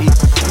I get it.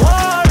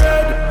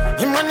 Alright.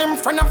 Him and him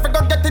friend and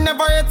figure get it,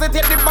 never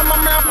hesitate, the bomb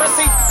and me a press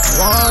it.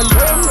 Run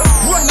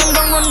them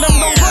down, run them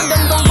down, run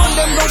them down, run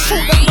them down,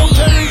 shoot them down,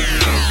 jelly.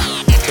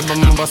 The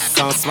bomb bust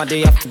sounds, my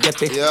day have to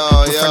get it. Yo,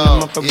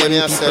 hear me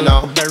a say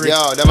now.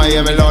 Yo, them I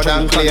hear me loud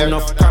and clear.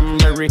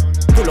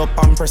 Pull up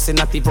and press it,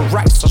 not even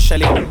right, so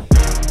shelly.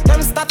 Them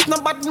stats no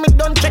bad, me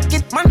don't check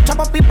it. Man, chop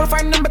up people,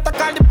 find them better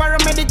call the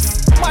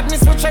paramedics.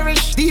 Badness we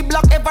cherish,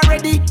 D-block ever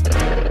ready.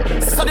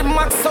 So the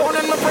max sound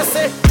and me press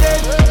it.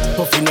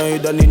 Puff in a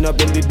head and in a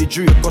belly, the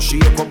drink go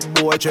shake up,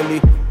 boy jelly.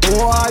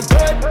 Boy,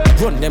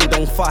 run them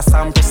down fast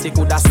and press it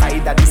to the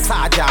side of the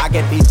sergeant I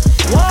get it.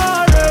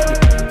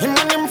 Him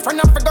and him friend,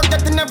 I forgot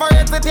that they never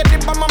hesitate,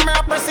 the bomb and me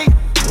a press it.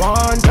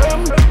 Run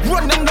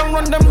them down,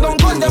 run them down,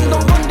 run them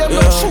down, run them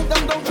down, shoot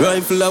them down.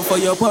 Rifle up for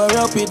your power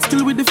rapid.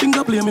 Still with the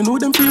finger play, me know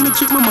them feel me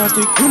check my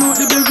matic. You know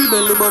the berry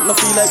belly, but no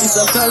feel like it's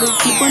alcoholic.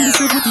 Clip on the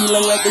 17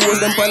 long like the rose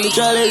them pan the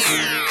chalice.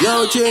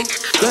 Yo, ching,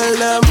 tell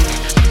them,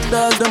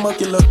 dogs them a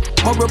killer.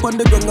 Mob up on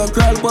the gun and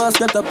crawl past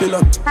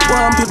caterpillar.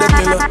 Warm to the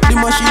killer. The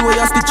machine where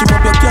you stitch him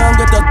up, you can't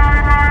get that.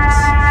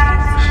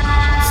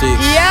 6.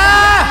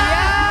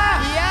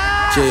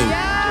 Ching.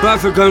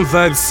 Afrikan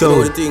Vybz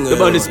sound. The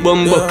body's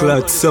bumbo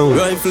clock sound.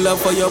 Rifle up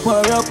for your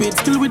power rapid.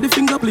 Still with the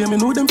finger play, me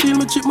know them feel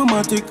me chip my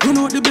matic. You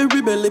know the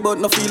berry belly, but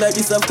no feel like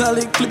it's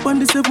alcoholic. Clip on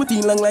the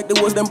 17 long like the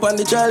rose them pan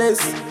the chalice.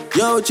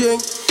 Yo, ching,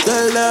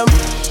 tell them,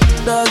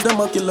 Dogs them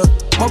a killer.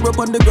 Mob up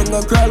on the gun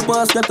and crawl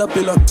past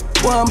caterpillar.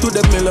 Warm to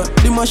the miller.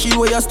 The machine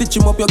where you stitch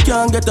him up, you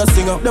can't get a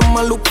singer. Them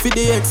a look for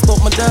the X,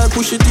 but my dog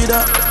push it to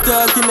that.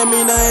 Talking them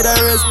in a head, I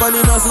race pan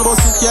in hustle, but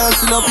you can't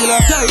see no pillar.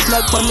 Tight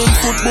like panning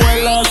football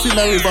lost in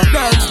a river.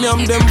 Dogs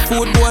name them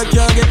food, boy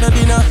can't get no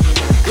dinner.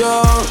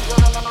 Yo,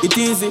 it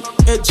easy.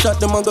 Headshot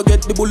them and go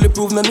get the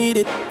bulletproof, no need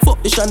it.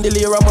 Fuck the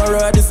chandelier, I'm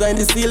a design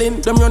the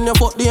ceiling. Them run your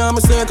fuck the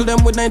army, circle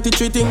them with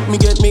 93 thing. Me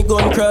get me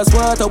gun cross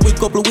water with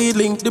couple weed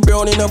link. The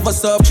browning of a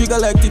soft trigger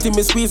like titty,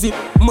 me squeeze it.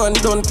 Man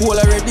done cool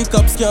already,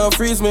 cops can't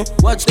freeze me.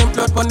 Watch them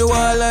plot on the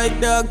wall like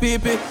dog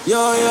peepee.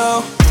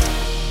 Yo,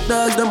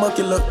 dogs them a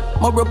killer.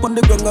 Mob up on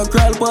the gun and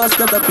crawl past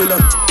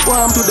caterpillar.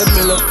 Warm to the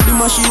miller. The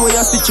machine where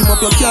you stitch him up,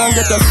 you can't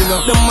get a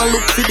singer. Them a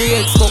look for the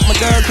X, but my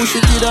dog push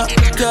it to that.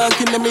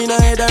 Talking them in a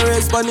head, I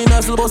race pan in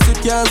hustle, but you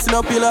can't see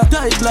no pillar.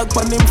 Tight black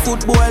pan him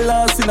football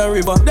lost in a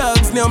river.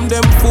 Dogs name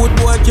them food,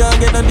 boy can't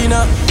get no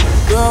dinner.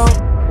 Yo.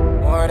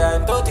 More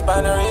than 30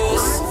 on the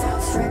wrist.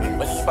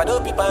 But if I do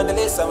people on the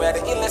list, so we are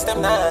the illness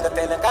them now. Got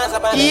 10 cars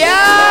up on the list.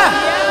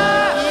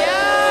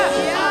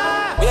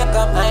 Wake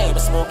up high, but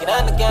smoking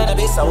on the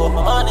cannabis. I woke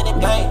my morning in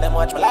blind, them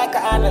watch me like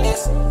an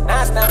analyst.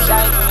 Now stop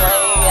shining,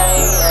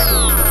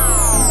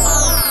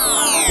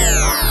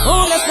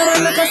 Oh, let's go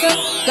on the cussor.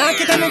 Can't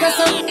get a nigga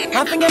son.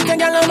 I forget to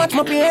get how much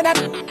more pay that.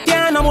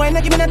 Yeah, no boy,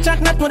 no give me the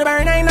chat, not to the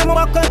burn, I ain't no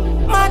buckle.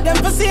 Mad them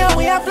for see how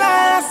we have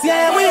flash.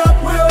 Yeah, we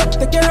up.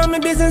 Take care of my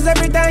business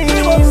every time.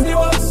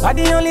 Are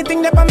the only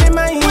thing that on my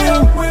mind.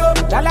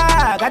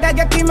 Dala, gotta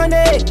get the money.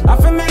 I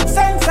feel make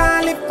sense,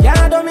 I live,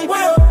 yeah, do me.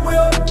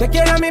 Take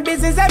care of my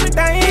business every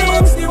time.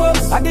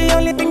 Are the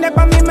only thing that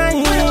on my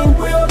mind.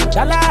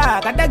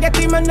 Dala, gotta get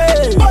the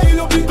money.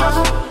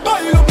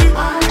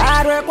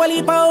 Hard work,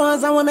 quality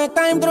powers, and we make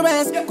time to the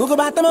best. Google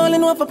back them all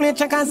in one for play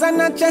checkers and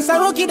not chess. I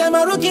rookie them,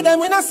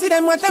 we not see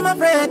them, watch them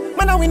afraid.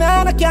 Man, I win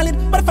out, I call it,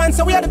 but the fans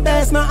say we are the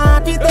best. No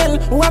hard to tell,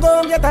 who I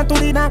go get to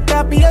the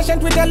doctor.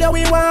 Patient, we tell you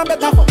we want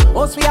better.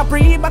 Us we are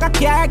free, but I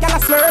care, got a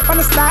slurp on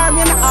the star.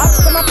 Me and the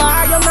ops to my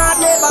bar, you're not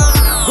labor.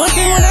 Good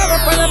thing whenever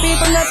for the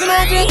people that's in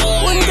our dream.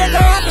 Wouldn't get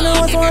caught in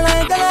a so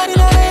like that, you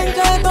know they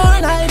enjoy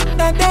don't like,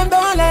 that them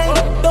don't like.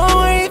 Don't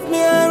worry if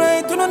me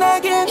alright, you know that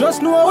again.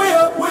 Just know we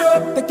up.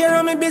 Take care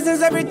of my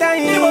business every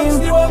time.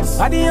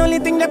 Are the only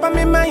thing that on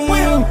my mind.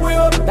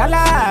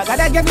 Dala,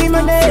 gotta get me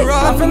money.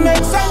 I feel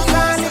make sense,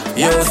 man.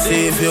 Yo,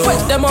 save you.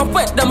 Wet them up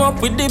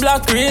with the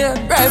black rain.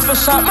 Rifle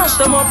shot, mash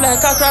them up like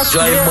a crash.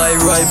 Drive by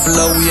rifle,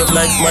 a wave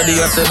like smaddy,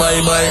 I say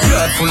bye bye.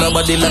 Heart full of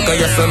body like a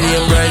yasa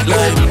name bright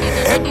light.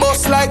 Head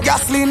bust like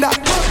gasoline that.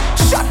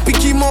 Shot pick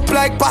him up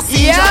like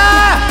passenger.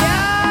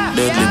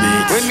 Deadly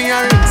beats. When me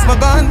a rinse my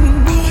gun,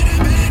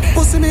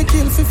 pussy me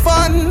kill for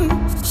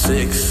fun.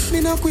 6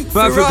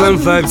 Afrikan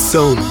Vybz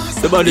sound.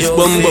 The body's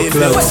bumbo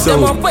cloud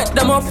sound. Wet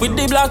them up with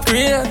the black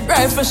rain.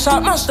 Rifle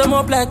shot, mash them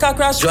up like a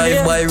crash.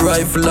 Drive by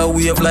rifle, a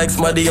wave like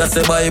smaddy, I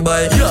say bye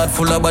bye. Heart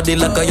full of body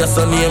like a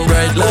yasa name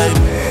bright light.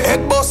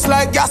 Head bust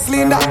like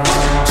gasoline that.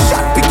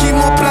 Shot pick him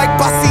up like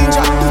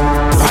passenger.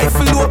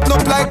 Rifle open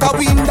up like a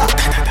window.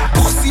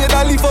 Pussy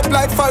that live up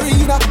like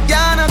Farina.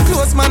 Yeah, no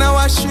close man, I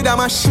wash with a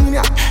machine.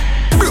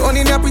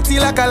 Running up pretty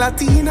like a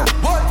Latina.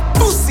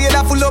 Pussy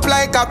that full up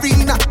like a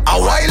arena. A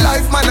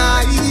wildlife man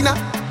a hyena.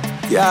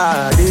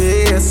 Yeah,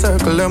 they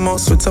circle them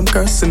out with some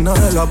cursing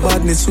all. Our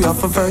badness we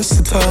have a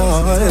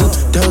versatile.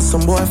 Tell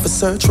some boy for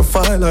search for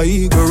file. A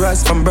eagle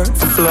rise from bird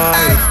for fly.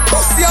 Hey,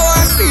 pussy how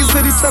I see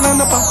so the sun on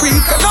the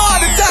paprika. No all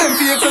the time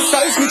for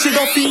exercise me chick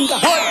a finger.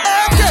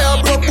 Okay, I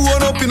broke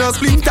bone up in a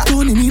splinter.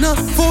 Don't need no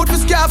food for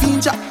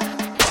scavenger.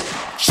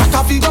 Shut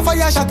a figure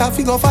fire, shut a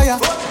figure fire.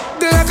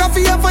 They like a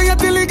fire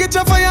till you get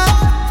your fire.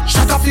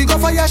 Shut a figure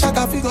fire, shut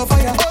a figure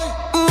fire.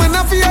 When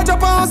I feel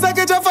jump on, I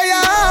get your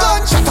fire.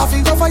 Shut a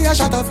figure fire,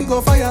 shut a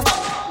figure fire.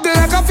 They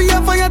like a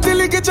fire till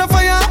you get your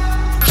fire.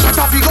 Shut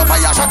a figure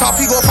fire, shut a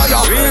figure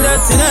fire. Read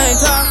that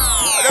tonight,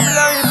 them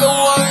life I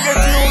want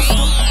get used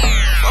to.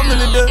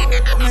 Family dead,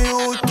 me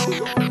used to.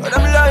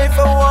 Them life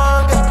I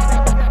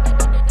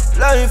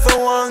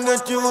want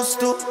get used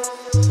to.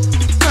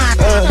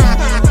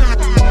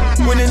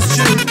 Winning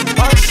street,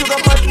 all sugar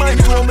bad mind,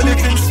 home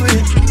living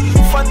sweet.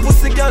 Fat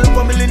pussy girl,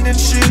 family linen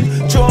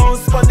sheet.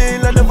 Jones,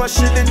 Panela, never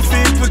shilling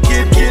feet. We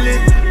keep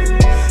killing.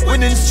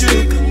 Winning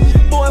streak.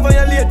 Boy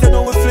violate, you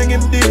know we fling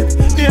him deep.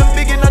 Name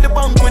big in the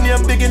bank, when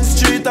name big in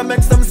street. I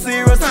make some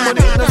serious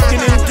money, no skin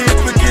him deep.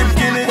 We keep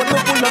killing. But no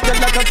pull up,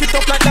 like a kit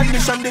up like that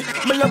mission day.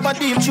 Me love a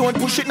deep, she won't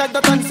push it like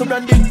that and so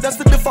brandy. That's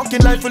the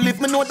fucking life we live,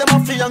 me know them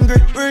have to hungry.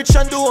 Rich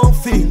and do one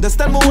thing, that's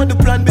time me want the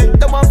plan B.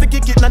 Them want to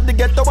kick it, not to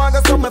get the one,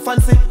 got some me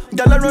fancy.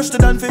 Girl a rush to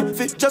dance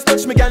fit, just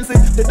touch me can see.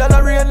 The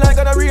dollar rain like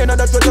a rain, and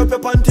that's what up your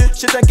panty.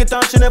 She take it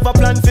on, she never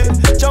plan fit.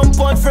 Jump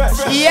on fresh,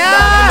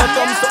 yeah.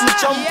 Me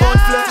jump on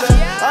flesh.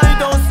 I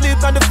don't sleep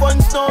and the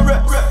funds don't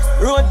rest.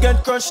 Road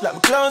get crushed like my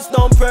clowns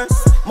don't press.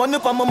 Money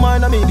up on my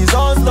mind, I mean these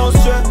arms don't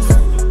stress.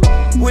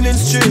 Winning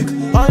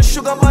streak, all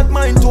sugar bad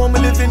mind, to me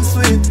living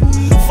sweet.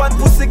 Fat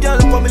pussy girl,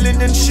 family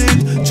linen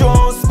sheet.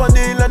 Jones,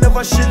 Panela,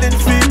 never shilling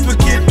feet. We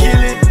keep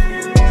killing.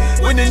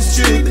 Winning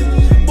streak.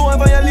 Boy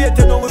violate,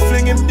 you know we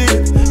fling him deep.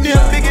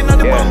 Name big in the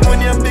bank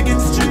when you're big in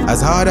street. As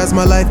hard as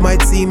my life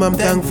might seem, I'm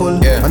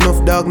thankful.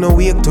 Enough dog no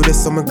wake to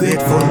this, so I'm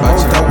grateful.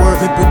 Out that work,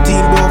 me put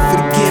in bro for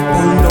the gate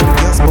pull. Now the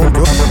gas pump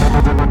bro.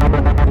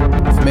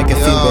 Make you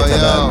feel better,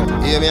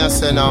 dog. Hear me I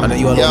say now. I know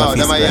you all yo,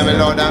 them I hear me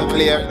loud and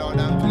clear.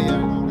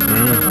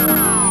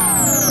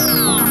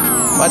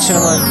 Watch you,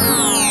 man.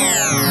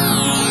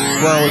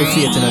 Go on with the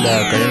faith in the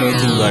dark, cause you know you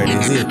think God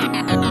is it.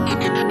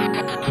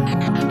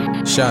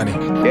 Shani.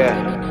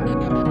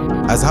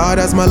 As hard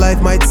as my life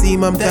might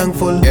seem, I'm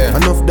thankful.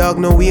 Enough dog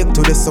no wake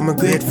to this, so I'm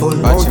grateful.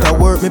 Out that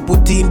work, me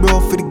put in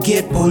bro for the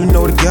gate pull.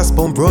 Now the gas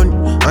pump run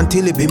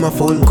until it be my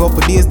full.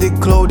 Couple days they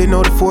cloudy,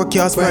 now the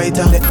forecast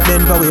brighter.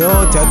 Then by we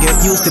out, I get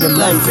used to them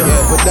life.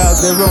 But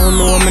dogs they round,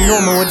 know me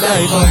would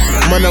die for.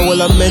 Man, I will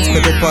amends,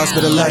 make it pass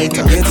with a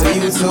lighter. Get to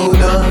you, so hold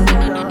on,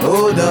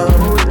 hold on,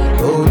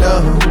 hold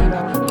on.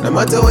 No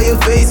matter what your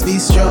face, be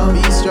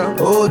strong,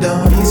 hold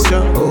on,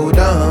 hold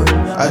on.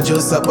 I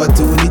just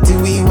opportunity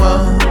we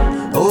want.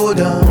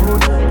 Hold on,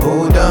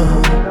 hold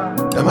on.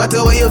 No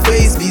matter what your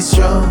face, be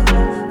strong.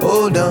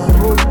 Hold on,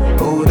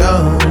 hold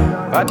on.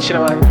 Watch it,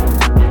 man.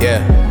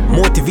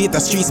 Motivator,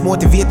 streets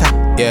motivator.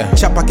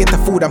 Chopper get the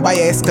food and buy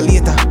a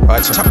escalator.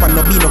 Chopper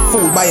no be no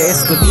fool, buy a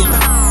escalator.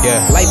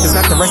 Life is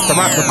not a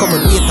restaurant, become a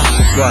waiter.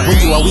 When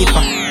you are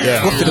waiter,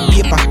 go for the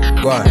paper.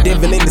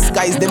 Devil in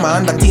disguise, them a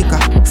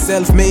undertaker.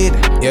 Self-made,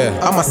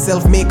 I'm a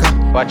self-maker.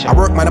 I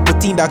work man, I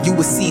put in that you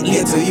will see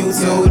later. You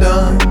hold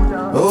on,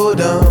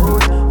 hold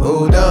on,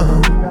 hold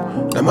on.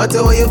 No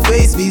matter what your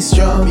face, be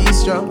strong,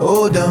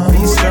 hold on,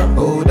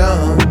 hold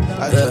on.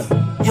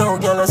 Yo,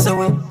 girl, I say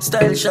we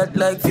style shot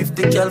like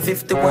 50 gal,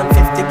 51, 50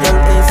 gal,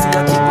 AC,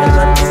 I kick me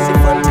land in the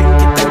fan,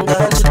 pinky tanga,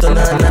 and she turn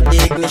on at the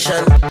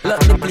ignition.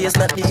 Lock the place,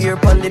 not the ear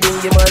pan, the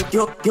bingy man.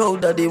 Yo,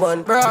 daddy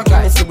one, bro,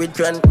 give me see with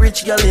grand.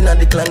 Rich gal in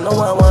the clan, no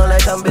one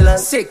like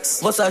ambulance.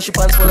 6, bust her she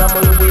pants full of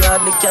money, we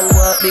hardly can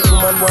walk. Big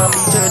woman want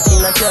be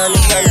 13, I can't.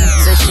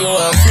 Say she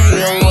want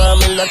freedom, want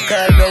me lock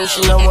her down,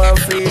 she no want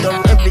freedom.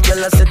 Every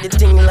gal I said the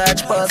thing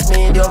large past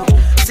medium.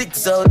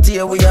 6 out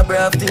here, we are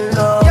brave till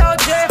now. Yo,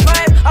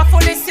 J5, I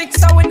fully 6,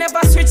 so we never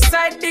switch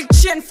side. Big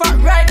chin, fat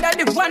ride, that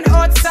the one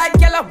outside.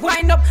 Girl, I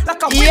wind up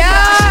like a window. She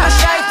a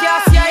shy,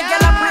 can't see I.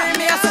 Girl, I bring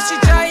me, so she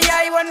dry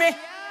eye when me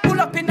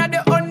pull up in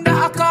the under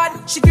accord.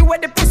 She give away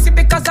the pussy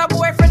because her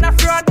boyfriend a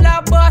fraud.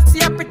 La boss,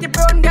 see a pretty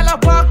brown girl, I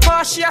walk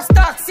past. She a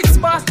start 6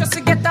 bars just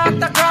to get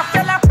autograph.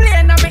 Girl, I play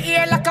in my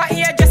ear like a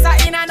ear just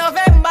in a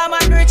November.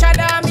 Man, richer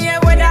than me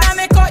with her. I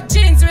make cut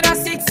jeans with a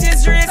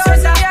 6's wrist. So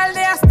the girl,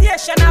 they a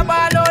station, a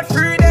ball out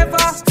free.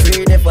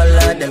 Free never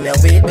lad, them ya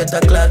weight better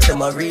clocks.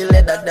 Them a real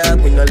leather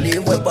dog, we no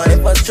leave weapon.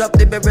 If I strap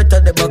the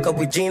beretta, the back up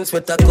with jeans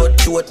with a cut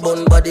short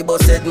bun body,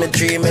 but said me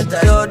dream it.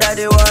 Yo,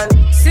 daddy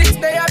one 6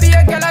 day I be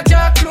a girl a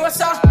jaw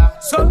closer.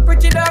 Some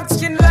pretty dark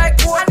skin like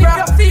cobra. And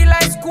if you feel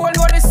like cold,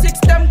 what the 6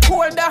 them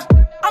colder.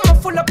 I'm a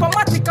full up a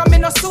matic, I'm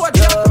in a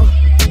soldier.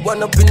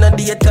 One up in a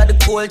date, got the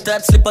cold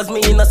top. Slippers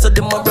me in a so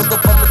them a broke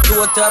up on my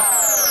toe top.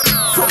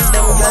 Fuck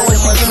them girl, when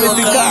she give me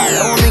the car,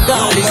 oh my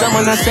God, this a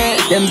man I say.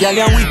 Them girl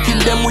are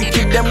wicked, them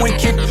wicked, them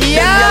wicked. Them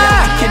girl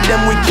are wicked,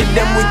 them wicked,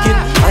 them wicked.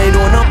 I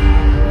don't know.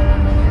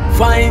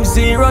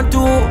 502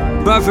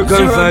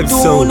 Afrikan Vybz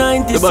sound.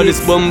 About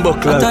this bumbo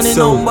clad sound. The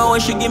number when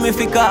she give me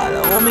fi call,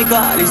 oh my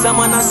God, this a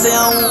man I say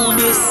who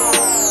this.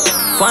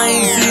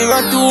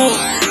 502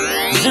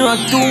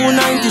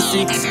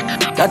 0296.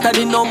 That a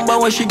the number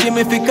when she give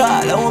me fi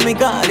call. Oh my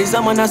God, this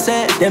a man I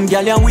say. Them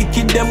gyal are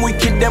wicked, them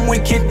wicked, them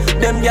wicked.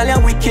 Them gyal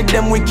are wicked,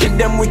 them wicked,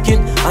 them wicked.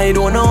 I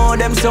don't know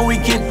them so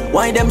wicked,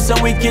 why them so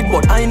wicked,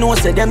 but I know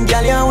say them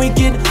gyal are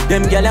wicked.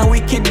 Them gyal are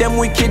wicked, them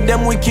wicked,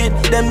 them wicked.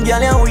 Them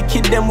gyal are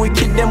wicked, them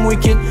wicked, them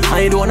wicked.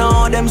 I don't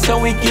know them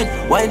so wicked,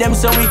 why them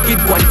so wicked.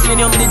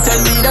 Continue to tell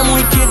me them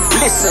wicked.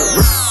 Listen.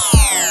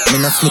 Me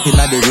not slipping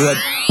at the road.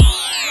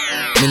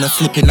 Me not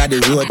slipping at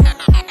the road.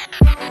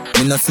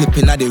 Me not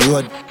slipping at the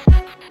road.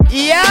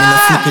 Me not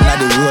slipping at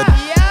the road.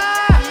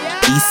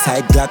 East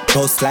side black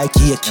post like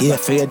AK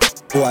afraid.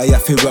 Boy, I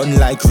feel run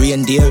like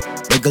reindeer.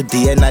 Nigga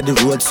day in the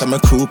road, summer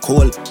crew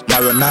cold.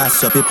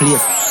 Maronas up a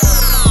place.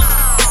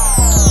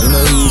 You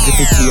know easy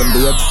for team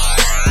babe.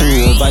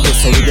 Two over there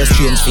so with a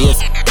strange face.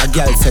 A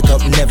girl set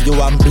up never you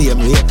want blame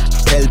me.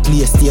 Tell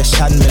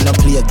PlayStation me no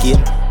play a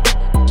game.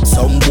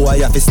 Some boy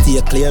have to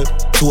stay clear.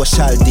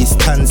 Social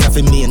distance have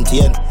to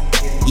maintain.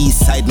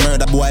 East side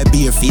murder boy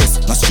bare face.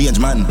 No strange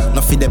man,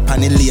 no fit the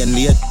pan in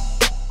lane.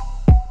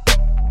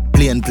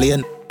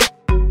 Plain.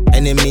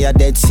 Enemy are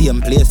dead,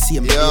 same place.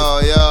 Yo,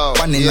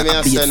 one in hear me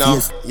a beat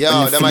face.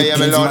 Yo, them I hear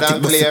me loud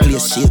and clear.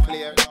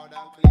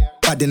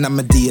 Bad in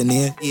my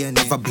DNA.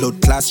 Have a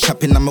blood class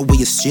chopping on my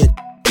waist straight.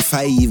 If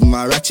I even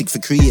my ratchet for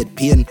create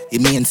pain,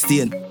 it mean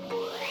stain.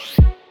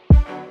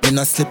 Me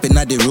not slipping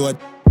at the road.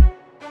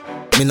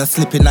 Me not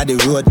slipping at the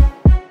road.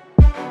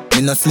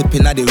 Me not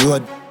slipping at the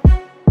road.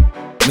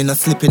 Me not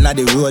slipping at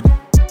the road.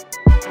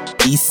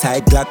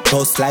 Eastside Glock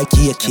close like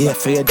AK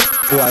afraid.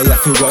 Boy, I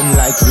feel run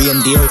like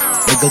reindeer.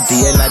 Nigga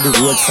day in the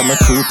road, some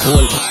crew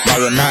cold. Now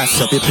you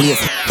mash up your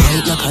place.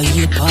 Right like a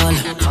hate ball.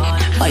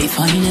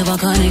 Wi-Fi never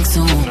connect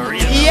so.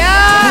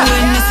 Yeah.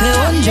 When me say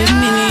 $100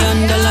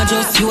 million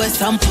just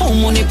US and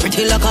pound money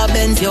pretty like a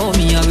Benz, yo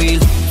me a real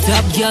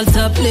top girl,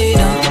 top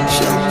leader.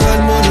 Shotgun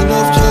money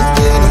enough just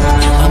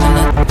I'm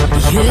not,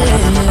 yeah.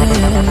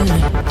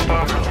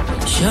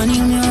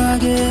 Shining mirror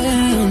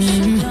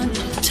again.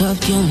 Top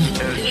girl.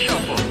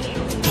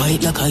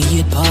 White like a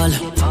hate ball.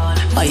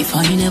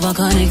 Wi-Fi never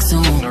connect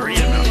so.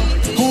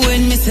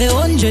 When me say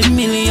 $100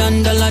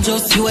 million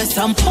just US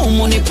and pound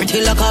money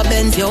pretty like a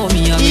Benz, yo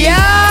me a real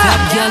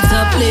top girl,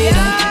 top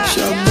leader.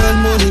 Shotgun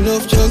money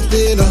enough just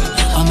dinner.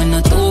 I'm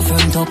not over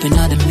and top in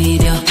the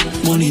media.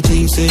 Money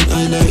things ain't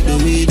I like the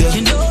media.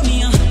 You know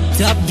me,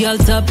 top girl,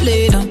 top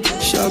leader.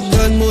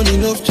 Shotgun money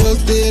enough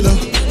just dinner.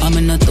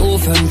 I'm not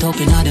over and top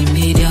in the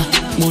media.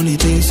 Money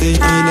things ain't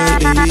I like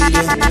the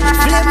media.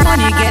 Flip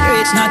money, get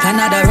rich, not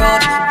another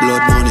road.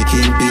 Blood money,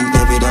 king pink,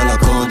 every dollar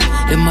count.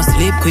 They must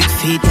sleep quick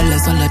feet, tell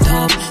us on the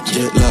top.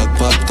 Jet lag,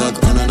 pop tag,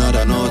 on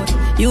another note.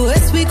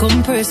 US we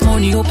compress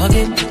money up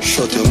again.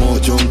 Shut your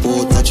mouth, jump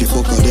out, watch you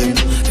fuck them.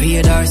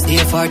 Radar stay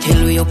far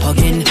till we up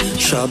again.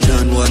 Sharp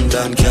done, one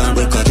done, can't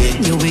break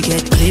again. You will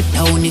get clipped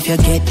down if you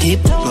get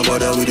tipped. No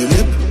bother with the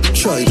lip,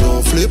 try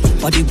don't flip.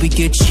 Body we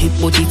get cheap,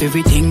 but if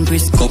everything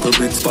brisk. Couple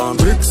bricks, palm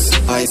bricks,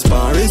 ice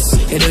palm wrist.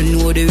 You don't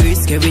know the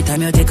risk every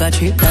time you take a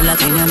trip. Dollar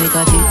can you make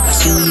a tip, I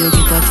see you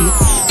get a tip.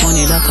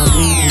 Money like a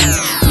green pins.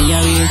 Me a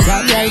real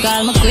top girl,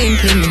 call my queen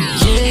pin.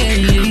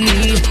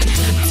 Yeah,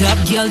 top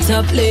girl,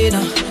 top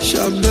leader.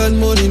 Shotgun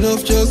money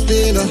enough just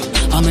dinner.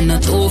 I'm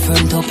not over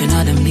and top in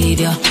the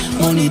media.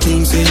 Money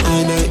things ain't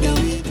I like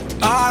the media.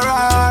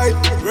 Alright,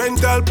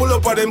 rental pull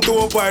up at them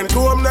 2 point.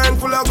 Chrome 9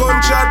 full of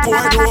gunshot, boy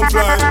don't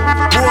fly.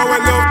 Boy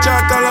when love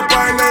chat all up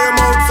in them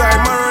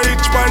outside. Man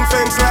rich pan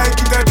fence like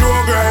it a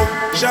Joe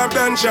grind. Sharp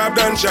done, sharp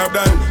done, sharp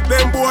done.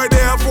 Them boy they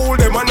a fool,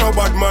 them a no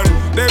bad man.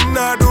 Them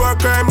not do a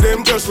crime,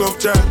 them just love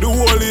chat. The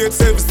whole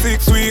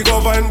 876 we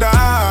govern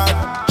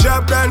that.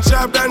 Sharp done,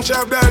 sharp done,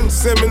 sharp done.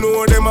 Say me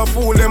know them a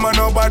fool, them a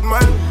no bad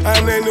man.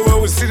 And anywhere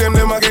we see them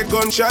a get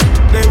gunshot.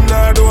 Them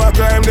not do a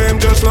crime,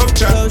 them just love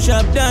chat. So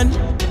sharp done.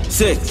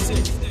 6.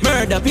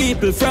 Murder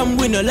people from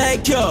we no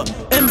like you.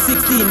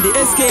 M16, the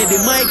SK, the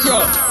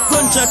micro.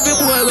 Gunshot for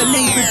boy we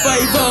link with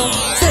 5-0.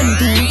 Send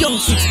 2 young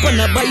 6 pan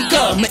a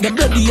biker. Make the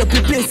bloody up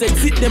the place,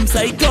 exit them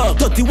psycho.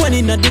 31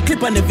 in the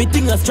clip and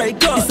everything a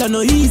strike out. It's a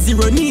no easy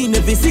run in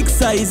every 6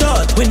 size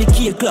out. When the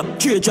key clap,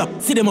 tear drop,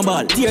 see them a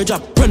ball, tear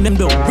drop. Run them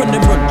down, run,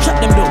 shot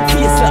them down.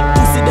 Face slap,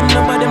 pussy them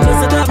number them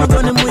does a top, we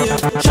run them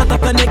wave. Shot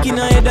up a neck in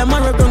a head, a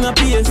man run a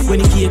pace. When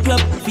the key clap,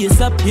 face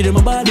slap, hear them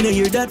a ball. You know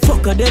hear that,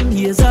 fuck a them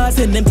ears hard.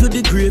 Send them to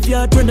the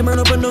graveyard, run them run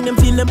up and down, them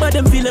feel them bad,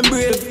 them feel them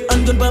brave.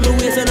 And gun by my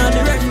waist and on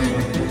the right.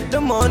 The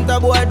month a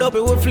boy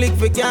dopey we flick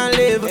we can't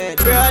live.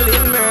 Girl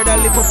in murder,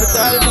 lift up it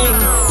all thing.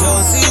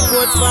 Yo,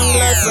 seafood,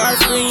 spanglers, all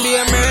spring be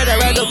a murder.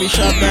 Right up his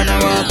shop and I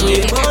walk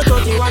with. About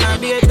 31 and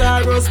be a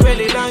tar, rose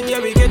belly long,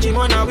 yeah, we get him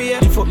on our way.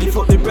 Lift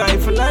up the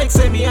rifle like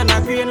semi and a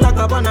green. Lock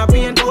up on a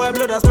paint, boy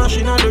blood a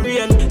splashing on the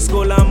rain.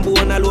 Skull and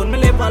bone alone, me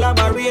lip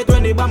elaborate.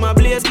 When the bomb a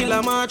blaze, kill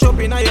a march up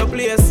in your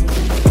place.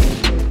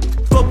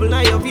 Couple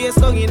na your face,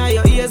 tongue in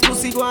your ears,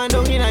 pussy go and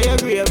down in your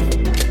grave.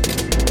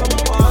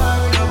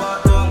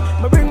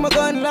 Me bring my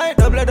gun like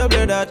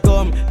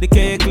double.com. The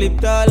K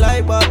clip all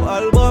like pop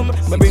album.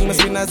 Me bring my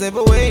spinners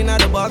everywhere in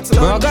the box.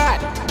 Oh God.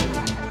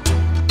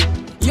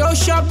 Yo,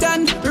 shop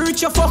done.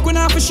 Rich your fuck when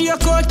I for share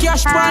code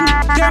cash pan.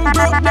 Them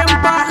broke them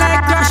part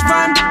like crash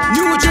van.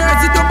 New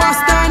Jersey to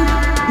Boston.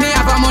 Me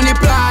have a money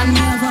plan.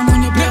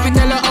 Let me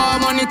tell you all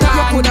money time.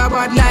 You coulda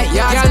bad like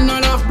ya. Y'all no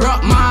love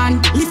broke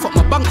man. Lift up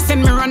my bank,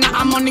 send me run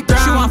a money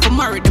ground. She want for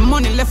marry the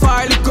money left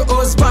her little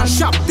husband.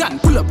 Shop done,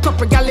 pull up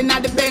couple gal in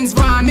the Benz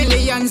van.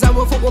 Millions of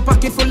football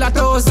pocket full of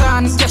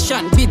thousands. Cash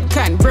and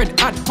Bitcoin, bread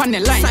hot pan the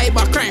line.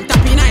 Cyber crime,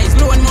 tapping eyes,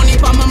 loan money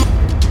for my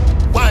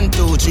 1,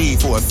 2, 3,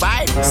 4,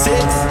 5, 6.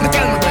 Me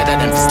tell my brother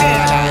them to stay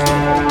alive.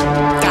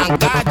 Thank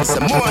God it's a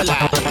more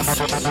life.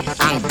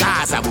 And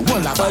Gaza we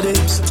will have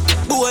bodies.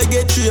 Boy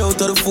get 3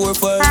 out of the 4,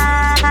 5.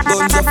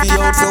 Guns off the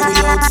out from we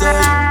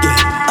outside.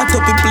 Yeah, I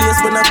top in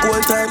place when I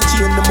cold time.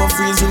 Chain them a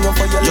freezing up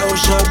for your low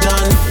shot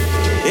done.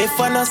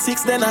 If I'm not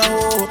 6 then I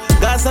hold.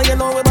 Gaza you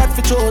know we bad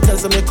for show. Tell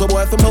some make a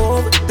boy from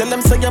home. Tell them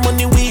say your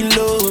money we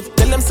love.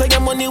 Tell them say your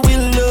money we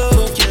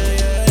love.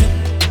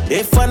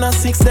 If I'm not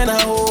 6 then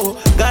I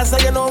hold. Gaza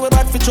you know we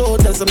bad for show.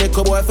 Tell some make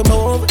a boy from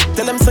home.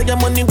 Tell them say your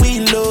money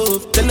we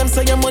love. Tell them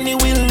say your money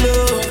we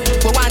love.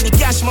 We want the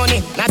cash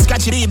money, not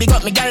scratch it. Big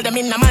up me girl them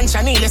in the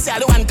mansion. They say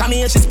I don't want come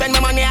here, she spend my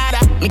money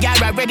harder. Me girl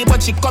right ready but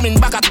she coming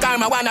back at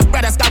karma. Want a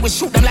brother start we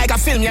shoot them like a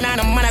film. You know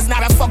no man is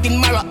not a fucking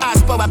marrow.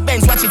 Ass power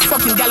Benz, watch it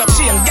fucking gallop.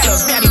 She and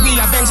gallows, they are the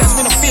real Avengers.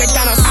 We no fear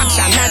Thanos.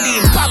 Action,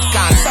 Nadine,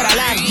 popcorn,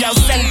 Sutherland. Yo,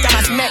 St.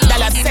 Thomas, Met,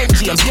 Dallas, St.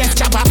 James. Yes,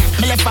 chopper.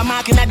 Me left a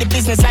mark in the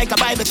business like a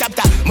Bible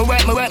chapter. Me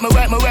work,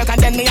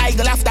 and then me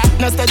idle after.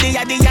 No study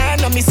at the yarn,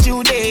 no me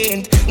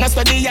student. No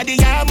study at the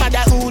yarn,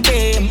 mother who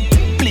them.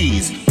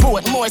 please.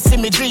 Put more see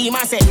me dream.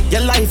 I say,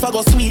 your life I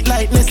go sweet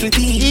like Nestle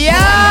tea.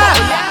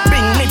 Yeah.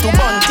 Bring me to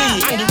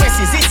Bunty, and the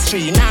rest is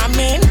history. Nah,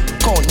 man,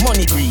 count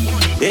money green.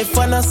 If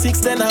I'm not 6,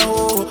 then I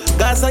hoe.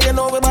 Gaza, you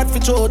know we bad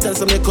for show. Tell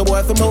some make a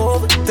boy for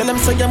move. Tell them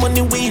say your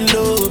money we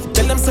love.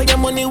 Tell them say your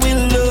money we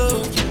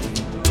love.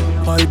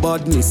 High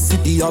badness,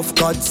 city of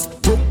gods.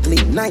 Brooklyn,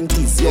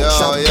 90s, yo,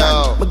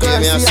 my girl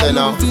me say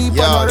now.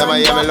 Yo, them I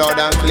hear me loud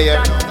and clear.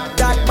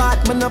 That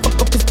bad man up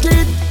the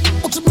street.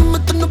 Watch me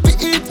turn up the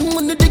eat.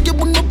 When the day you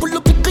wanna pull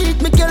up the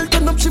cleat. My girl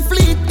turn up she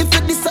fleet. If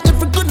you this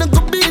every gonna go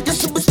beat. You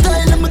should be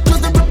style and me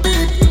close and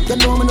repeat. You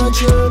know me not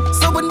sure.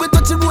 So when we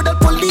touch the road at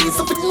police,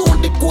 if it know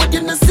the code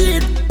you not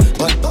see it.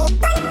 But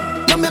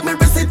now make me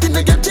press it in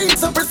your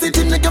jeans. I press it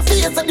in your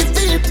face at the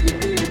feet.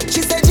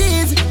 She said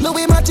jeez,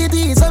 Louis match it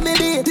is. So me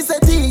did. This a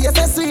tea, yes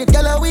a sweet.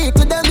 Girl a week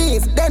with the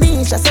knees.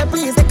 Denise, I said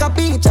please take a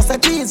peach. I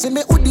said cheese. She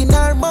me hood in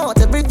her mouth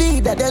every day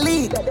that they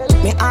leak.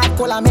 Me hard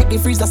cola make the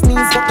freezer sneeze.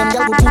 Fuck them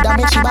girl who that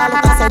make she ball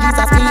up. I said this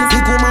a squeeze.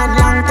 Big woman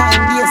long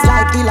time days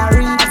like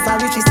Hillary.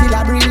 Sorry she still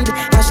a breed.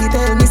 And she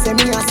tell me say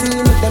me a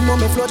scene. Them know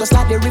me flow just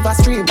like the river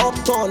stream.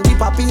 Uptown,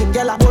 deep a pin.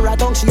 Girl a burra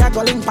tongue, she a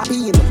go link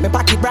papine. Me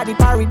pocket Brady,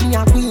 Parody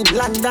and Queen.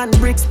 London,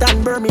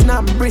 Brixton,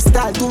 Birmingham,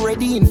 Bristol to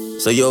Redeem.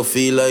 So you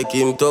feel like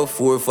him tough,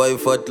 4 or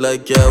 5 fat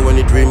like yeah when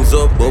it rims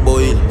up, Bobo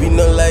Hill. We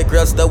not like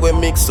Rasta we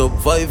mix up,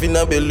 5 in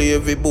a belly,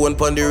 every bone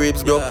pon the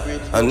ribs go.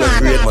 And not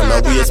great man,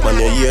 a waste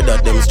man, you hear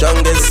that them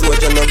strongest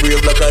soldier no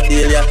brave like a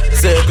Delia.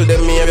 Circle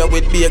them area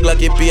with big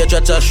like a pay,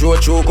 cha-cha show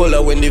true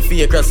color when the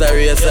fake cross a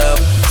race up.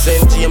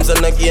 St. James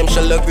and a game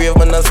shall a grave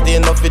man a stay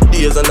enough for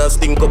days and a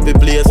stink up the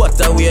place. What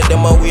a way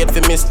them a wait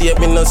for mistake,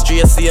 me no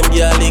straight same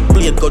girl like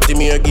plate, cut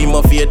him here give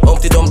my fate.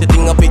 Humpty dumpty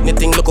thing a pick the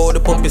thing, look how the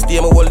pump is stay,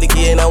 me hold the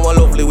gain and one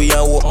lovely we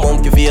and walk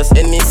monkey face.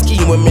 Any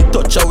scheme when me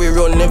touch how we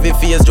run every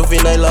face.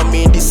 Juvenile and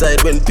me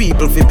decide when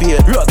people fi pay.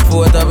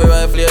 Rockford have a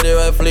rifle, the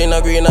rifle in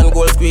a green and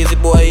gold. Squeeze it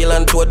boy hill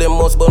and two of them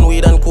must burn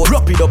weed and coke.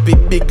 Wrap it up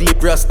big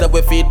lip rasta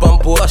we feed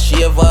pampo. A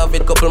shave have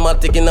it couple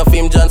matic in a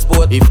film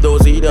transport. If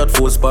those idiot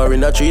fools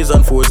sparring a trees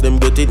and force them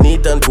get it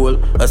neat and cool.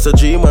 As a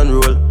dream and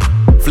roll.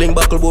 Fling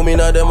buckle boom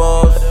in a them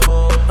house.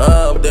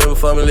 Half them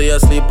family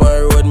asleep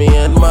on road, me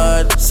and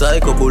mad.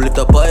 Psycho bullet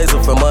a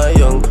poison from my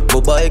young.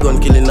 But bygone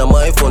killing a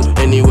my fun.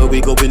 Anywhere we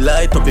go we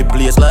light up a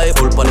place.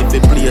 Life up on if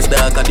it place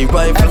dark at the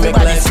rifle make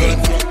life sing.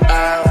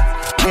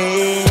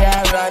 We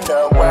are around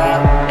the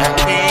world and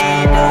we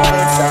know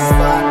it's a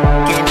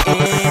fucking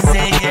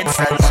easy, it's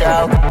a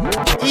joke.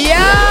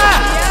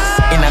 Yeah!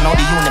 In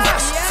another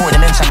universe,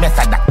 4-dimension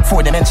method,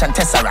 4-dimension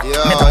tesseract.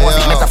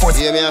 Metamorphic metaphors.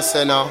 Hear me I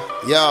say now.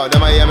 Yo,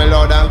 them I hear me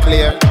loud and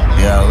clear.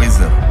 Yo,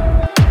 wisdom.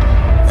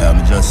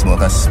 I'm just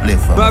smoke a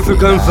spliff.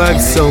 Afrikan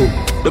Vybz sound.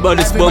 The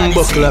body's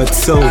bumbuckler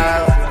sound.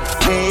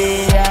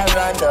 We are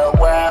around the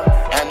world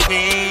and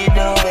we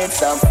know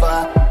it's a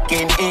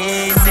fucking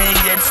easy,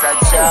 it's a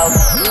joke.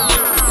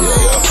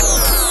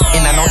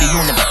 In another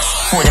universe,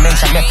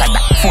 4-dimension method,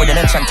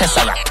 4-dimension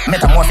tesseract.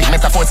 Metamorphic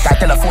metaphors,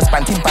 cartel of force,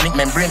 tympanic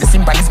membrane. The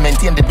sympathies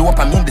maintain the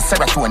dopamine, the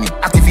serotonin.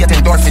 Activate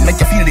endorphin, make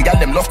you feel the gal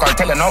them love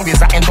cartel and always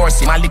I endorse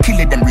him. All the kill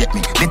it, them rate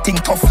me. They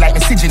think tough like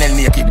me, signal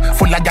naked.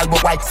 Full of gal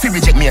but white, feel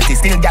reject me.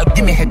 Still gal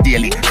give me head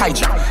daily.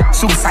 Hijack,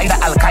 suicide,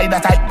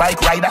 Al-Qaeda type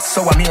bike rider,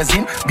 so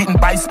amazing. Beaten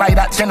by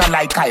spider, Jenna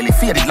like Kylie.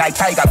 Faded like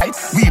tiger, right?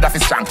 Weed off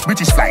his strong,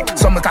 British flight.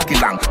 Some cocky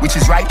long, which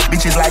is right,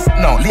 bitches like,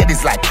 no,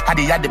 ladies like, how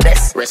they had the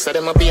best. Rest of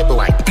them a baby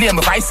white. Play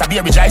my vice, a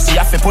baby dry, so you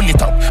have to pull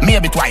it up.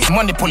 Maybe twice,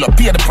 money pull up,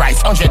 pay the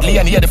price. 100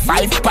 lane, hear the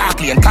 5,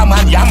 Parkley and come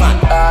on, yeah man.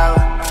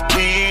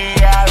 We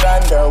are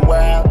around the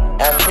world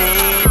and we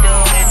do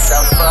it so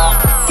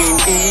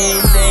fucking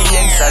easy,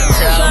 it's a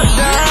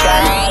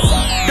joke.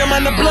 Them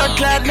on the blood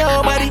clot,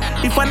 nobody.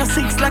 If I'm a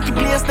 6 lucky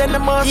place, then the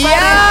most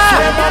Yeah!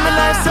 Swear by my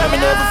life, so me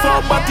never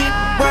fall body.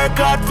 Work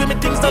hard for me,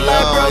 things the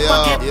life broke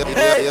pocket.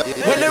 Hey,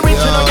 when the rich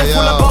and get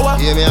full of power.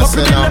 Hear me I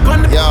say now.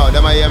 Yo,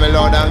 them I hear me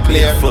loud and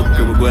clear.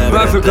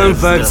 Afrikan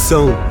Vybz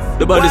sound.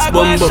 The body's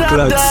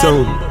bumbuckler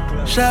sound.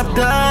 Shop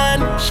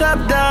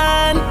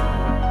done.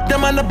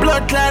 Them on the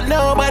blood clot,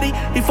 nobody.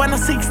 If I'm a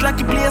 6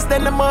 lucky place,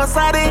 then the most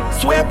are they.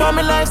 Swear by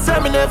my life, so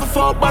me never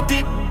fall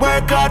body.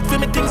 Work hard for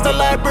me, things the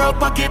life broke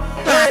pocket.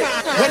 Hey,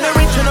 when the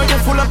rich and get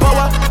full of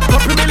power.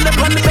 Couple million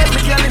on the bed, me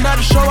girl in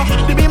the shower.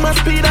 The beam my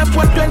speed up,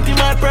 20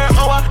 miles per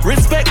hour.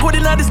 Respect good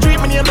in the street,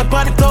 me name the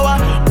party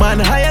tower. Man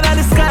higher than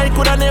the sky,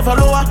 could I never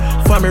lower.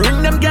 For me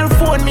ring them girl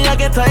phone, me I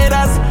get tired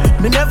as.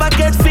 Me never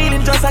catch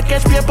feeling, just I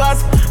catch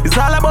papers. It's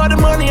all about the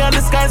money and the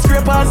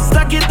skyscrapers.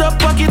 Stack it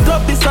up,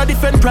 this a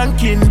different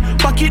pranking.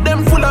 Pocket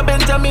them full of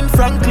Benjamin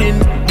Franklin.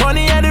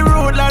 Money on the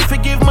road, Lord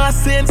forgive my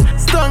sins.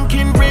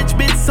 Stunking rich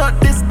bitch, suck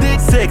this dick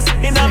 6.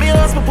 In a me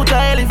house, me put a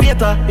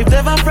elevator. If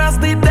never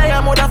frost it there, I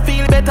woulda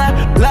feel better.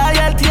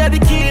 Loyalty are the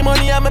key,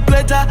 money I'm a the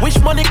pleasure. Wish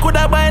money could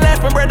have buy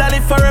life, my brother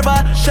live forever.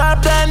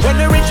 Sharp done, when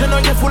the rich you know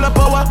you're full of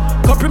power.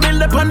 Couple mil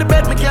up on the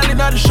bed, me girl in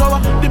the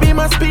shower. The beam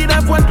and speed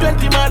of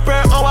 120 miles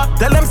per hour.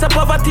 Tell them some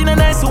poverty no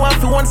nice, who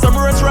want some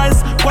Rolls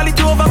Royce.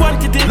 Quality over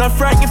quantity, not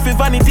frightened for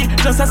vanity.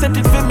 Just accept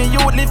it for me, you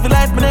would live the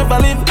life me never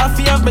live. I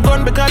feel have me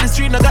gun because the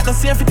street no got no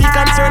safety.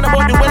 Concern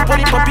about the well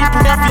poly for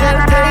people me I feel.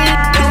 Hey,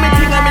 do me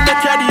thing, I'm in the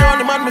car, the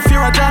only man me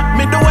fear a job.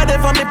 Me do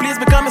whatever me please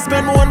because me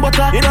spend my own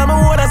butter. You know my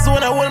own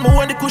zone, I hold my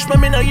own the kush,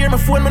 me no hear my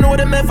phone, me know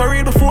them never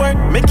read before.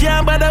 Me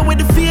can't bother with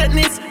the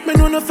fakeness. Me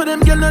know enough of them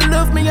girl don't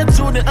love me, and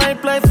through the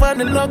hype life and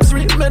the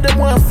luxury. Me them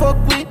want fuck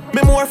with.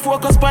 Me more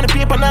focus on the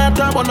paper, not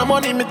talk on the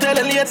money, me tell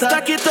you later.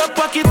 Stack it up,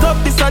 pack it up,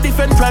 this a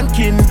different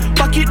ranking.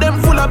 Pocket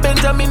them full of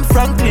Benjamin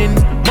Franklin.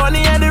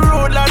 Money on the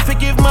road, Lord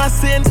forgive my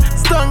sins.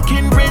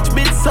 Stunking bridge,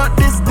 bit suck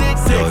this dick.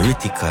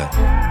 Theoretical.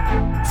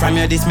 From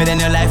your this, me then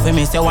your life with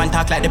me. Say one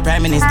talk like the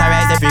Prime Minister,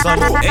 rise every gun.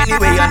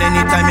 Anyway, and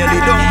anytime you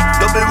lay down.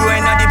 Double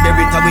wine at the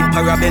berita with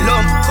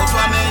parabellum.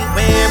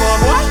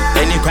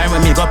 Any crime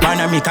when me go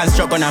partner, me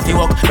construct on and fi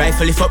walk.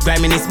 Rifle if up,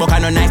 grime in his book, I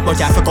no nice, but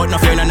you have to cut no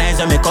fear, no knives.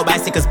 When me cut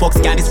bicycle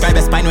spokes, can't describe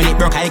a spine when it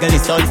broke, I eagle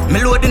his son.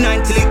 Me load the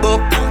 9 till it buck.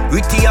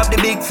 Ricky have the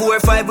big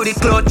 4-5 with the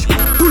clutch.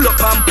 Pull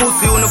up and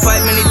pussy on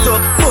 5 minutes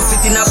up. Puss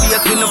it in a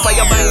face with no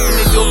fire bind to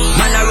me up.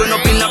 Man I run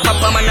up in a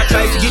copper, man I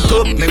try to get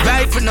up. Me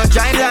rifle no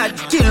giant lad.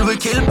 Kill we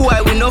kill boy,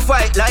 we no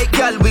fight like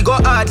gal. We go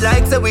hard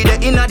like say we the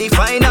inna the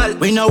final.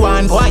 We no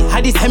one boy,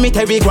 had this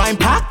cemetery grind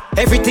pack.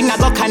 Everything I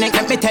go connect,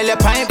 let me tell you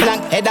point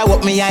blank. Head I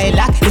walk me eye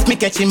lock, if me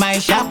catch in my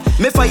shop.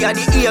 Me fire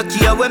the ear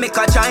key where me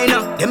catch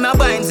China. Them a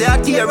binds they a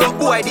tear up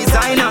boy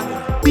designer.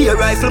 Be a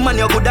rifle man,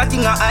 you good that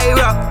thing a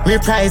Ira.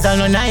 Reprisal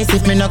no nice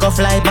if me no go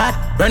fly back.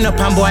 Run up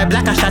and boy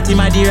black, I shot him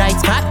at the right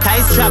spot.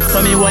 Tie strap so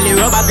me wally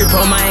rubber grip,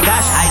 oh my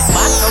gosh. High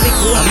spot so we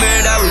cool. A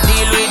murder we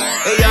deal with.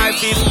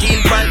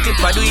 AR-15 panty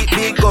pa do it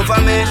big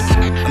government.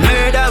 A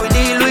murder we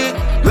deal with.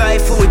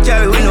 Rifle we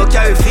carry, we no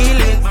carry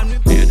feeling.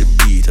 Hear the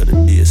beat and the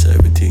bass,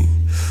 everything.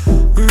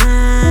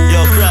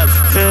 Yo, crab.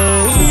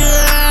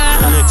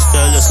 Next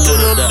time just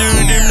stood up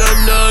doing him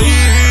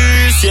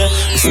nice, yeah.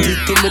 Stick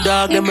to me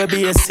dog, them a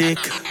basic.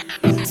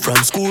 From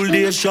school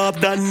days, sharp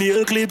than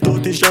nail clip.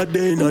 30 shot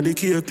day inna the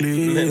cake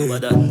clip.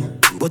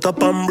 But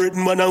up and bread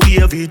man a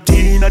wave it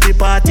in. At the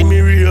party me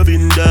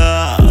raving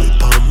da.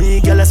 Palm me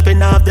girl I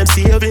spend half them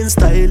saving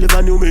style. If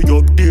I knew me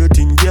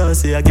updating, can't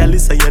say a girl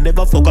is say you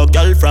never fuck a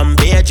girl from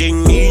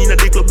Beijing. Inna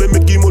the club they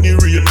make the money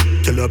real.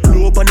 Girl I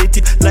blow up on it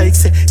like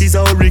say he's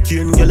a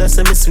hurricane. Girl I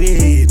say me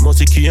sweet,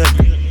 must you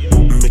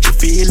make you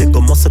feel like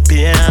a muscle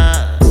pain.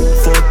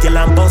 Fuck girl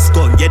and bust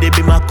gun, yeah they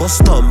be my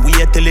custom.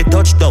 Wait till it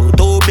touch down.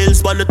 2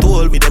 bills on the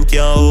toll, with them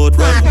can't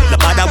outrun. No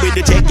matter with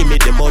the check, give me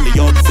the money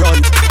up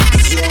front.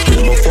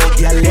 I'm a fuck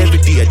girl every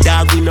day,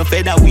 dog we no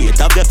featherweight.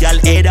 Have your girl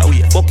head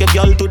away. Fuck your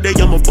girl today,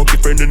 I'm a fuck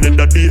your friend in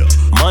the day.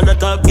 Man a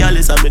top girl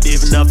is a me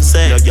even have to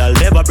say. Your girl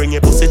never bring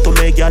your pussy to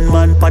me, girl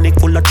man. Panic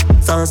full of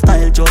tricks and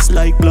style just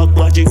like black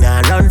magic.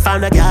 Nah run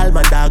from the girl,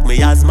 my dog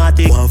me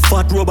asthmatic. One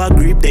fat rubber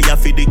grip, they a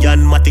feed the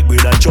gunmatic. When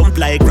I jump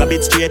like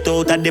rabbit straight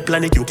out of the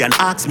planet. You can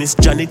ask Miss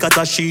Johnny,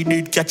 cause she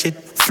did catch it.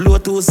 Flow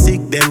too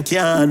sick, them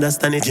can't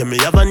understand it. Yeah, me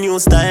have a new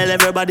style,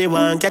 everybody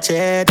want catch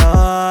it.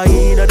 Oh,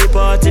 inna the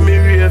party, me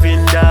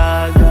raving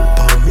dog.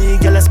 For me,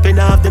 girl, I spend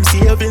half them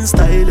saving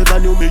style. If I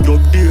knew me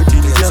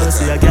updating, you can't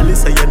say a girl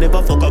is say you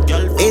never fuck a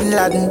girl. Bin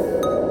Laden.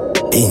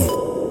 Bin.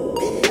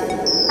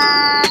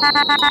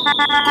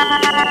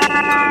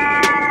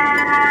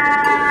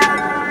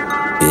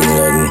 Bin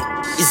Laden.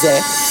 Is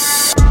there?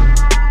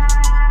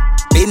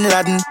 Bin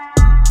Laden.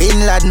 Bin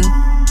Laden.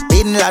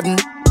 Bin Laden.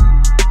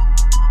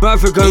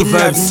 Afrikan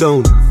Vybz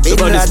sound.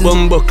 About this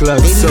bumbuckler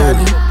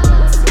sound.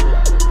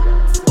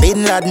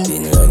 Bin Laden.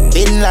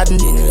 Bin Laden.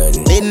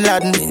 Bin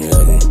Laden.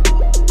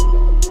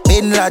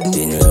 Bin Laden.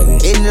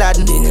 Bin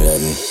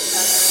Laden.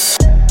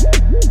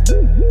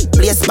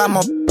 Place bam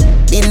up.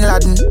 Bin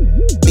Laden.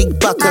 Big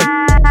buckle.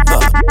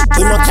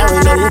 We no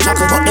carry no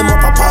chuckle, but them up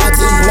a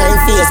party. 9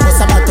 face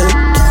plus a battle.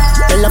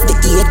 I love the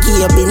AK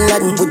Bin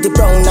Laden with the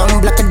brown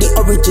and black of the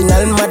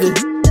original model.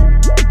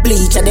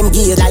 Bleach and them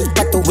gear like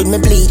tattoo with me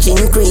bleaching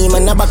cream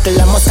and a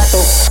buckle of Moscato.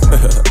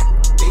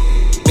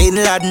 Bin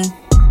Laden,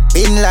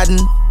 Bin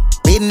Laden,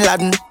 Bin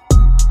Laden.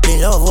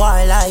 Me love war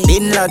like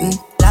Bin Laden,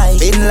 like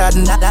Bin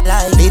Laden,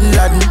 like Bin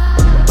Laden.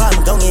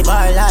 Bang down a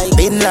bar like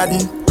Bin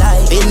Laden,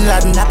 like Bin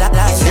Laden, like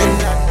Bin Laden.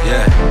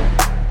 Yeah.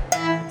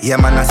 Yeah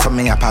man, I saw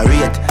me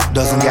operate.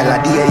 Doesn't get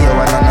a day, you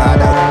want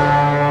another.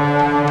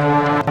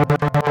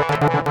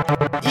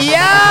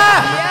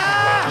 Yeah.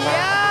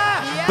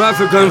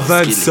 Afrikan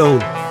Vybz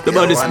sound. The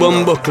body's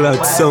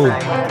bumbuckler sound.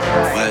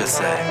 Well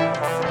side,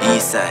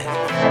 east side.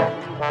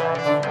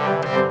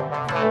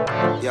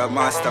 Yo,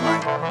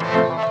 mastermind.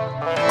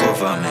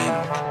 Government.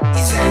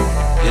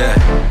 Yeah.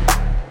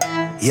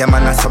 Yeah,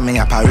 man, I saw me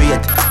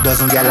operate.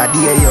 Doesn't get a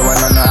day, you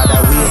want another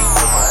way.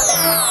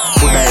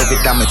 Food I heavy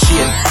than my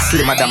chain.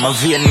 Slimmer than my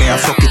vein, me I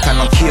fuck it and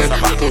no care.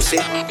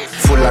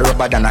 Full of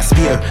rubber than a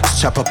spear.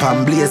 Strap up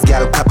and blaze,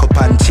 girl, cock up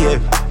and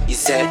cheer. He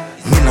said,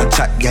 me no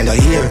chat, girl,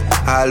 you hear.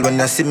 All when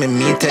you see me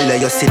tell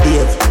you, you see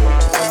Dave.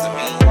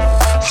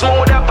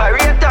 Smooth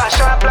operator.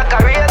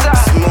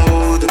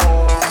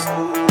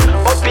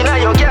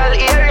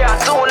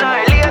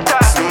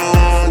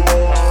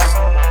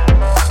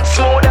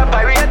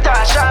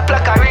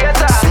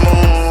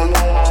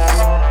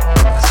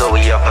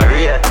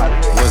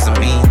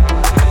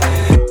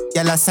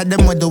 Y'all I said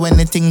them would do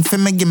anything for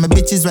me. Give me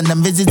bitches when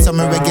them visit some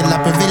regular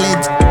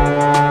privilege.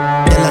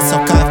 Y'all I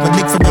suck off my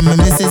dick for me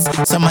misses.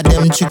 Some of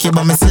them tricky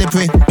but me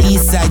slippery.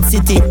 East side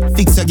city,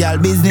 fix your girl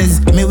business.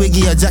 Me we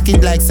give your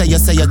jacket like say you're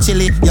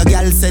chilly. Your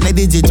girl send a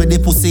digit with the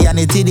pussy and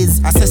the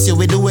titties. I says you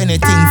will do anything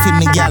for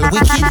me girl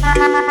wicked.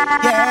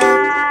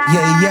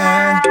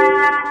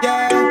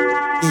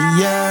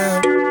 Yeah.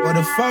 What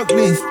the fuck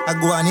this? I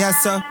go on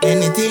yes sir.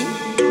 Anything?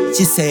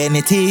 She say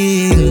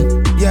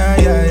anything.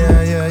 Yeah.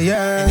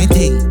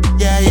 Anything?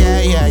 Yeah.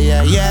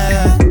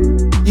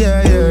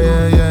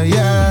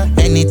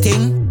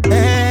 Anything?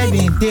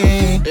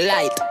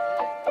 Light,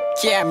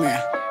 camera,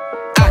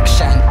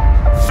 action,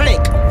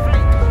 flick.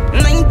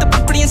 9 to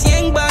the place,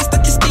 young boss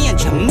touch the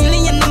stage. $1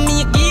 million on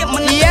me a game,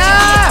 man.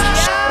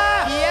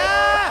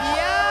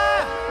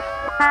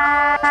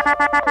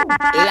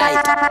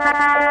 Light,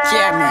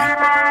 camera,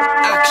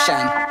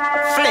 action,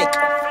 flick.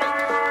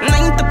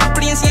 9 to the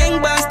place,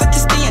 young boss touch the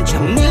stage.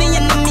 $1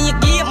 million on me a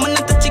game, man.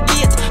 Touch the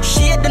gate.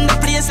 Shade in the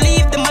place,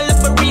 leave them all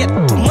liberate.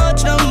 Too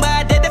much done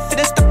bad, they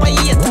finna stop a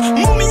hate.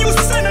 Mommy used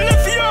to send a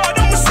left yard,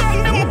 I'm a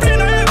song, them a play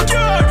no left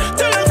yard.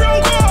 Tell them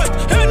from God,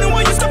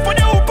 anyway you stop on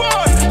the old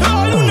part.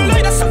 All who no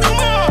like that suck them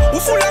all, who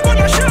full of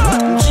gun and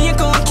shot. She ain't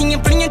going king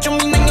and playing,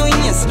 jump in on your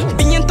ears.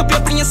 Being top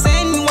your playing,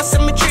 saying you a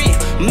cemetery.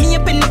 Me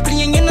up in the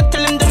playing, you not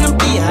tell them don't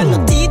be. I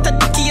no teeth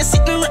at the key,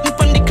 sitting right up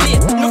on the clay.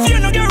 No fear,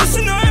 no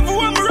garrison, no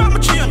everywhere me rock my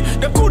chain.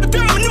 They could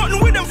tell me nothing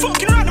with them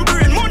fucking rotten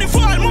brain. Money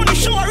fall, money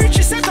show,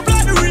 riches set up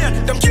like the rain.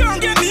 Them can't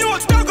get me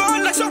out, start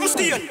going like something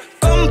stain.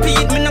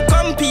 Compete, me no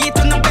compete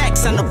on the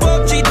backs and the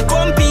PUBG to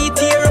compete.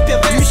 Tear up your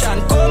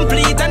vision,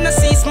 complete and I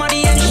see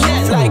smarty and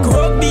shit. Like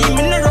rugby,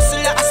 me no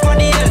rustle like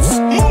somebody else.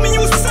 Mommy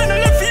used to send a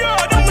left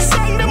yard, I'm a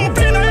song, them a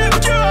play no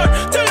left yard.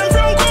 Tell them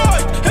from God,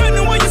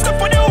 anyway you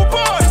stop on the old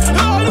part.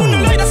 All who no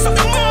like that suck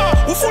them all,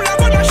 who full of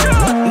gun and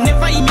shot.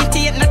 Never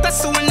imitate, not a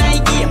soul I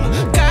game.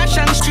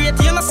 Caution straight,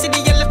 you no see the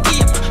yellow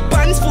tape.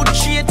 Pants foot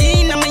straight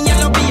in, I'm a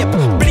yellow babe.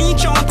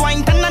 Bleach out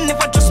white and I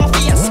never just my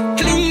face.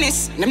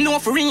 Cleanness, them know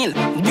for real.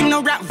 We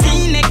no rap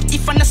V-neck,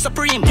 if I'm the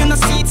supreme. You know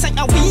see it's like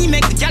a we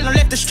make the gal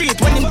left the street.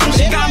 When them push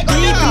it got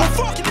deep.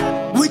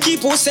 We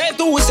keep ourselves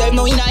to ourselves,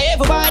 no in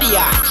everybody.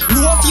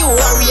 No of you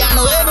worry, I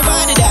know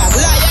everybody that.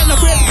 Lion no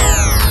friend.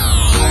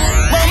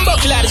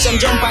 Bumbuckler, some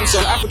jump and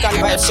son, Afrikan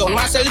Vybz son.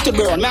 Master Little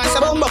Brown,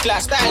 Master Bumbuckler,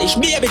 stylish,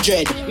 Baby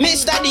Dread,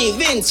 Mr. D,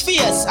 Vince,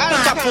 Fierce, Al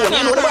Capone.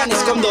 You know the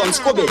bandits come down,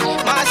 Scooby.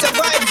 Master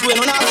Vybz, we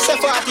don't have to say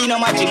 40 no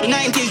magic.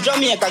 90s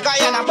Jamaica,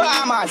 Guyana,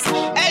 Bahamas,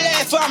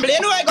 LA family,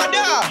 you know I got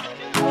there.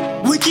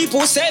 We keep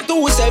ourselves to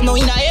ourselves, no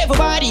in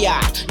everybody.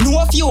 No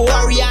of you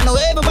worry, I know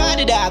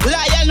everybody that.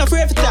 Lion no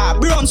afraid for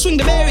that, Brown swing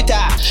the berry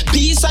top.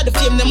 Piece of the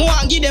fame, them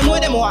want, give them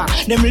what them want.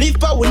 Them live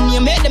for when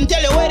you make them tell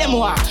you what them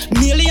want.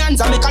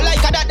 Millions, I make a like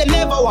that them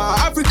never want.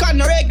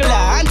 African no regular,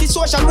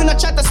 anti-social, we no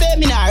chat a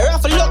seminar.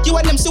 Raffle lucky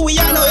when them see we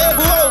are no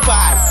ever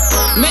over.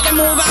 Make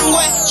them move and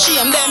go,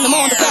 shame them, the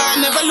amount of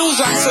time, never lose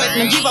one sweat.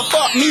 No give a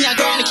fuck, me I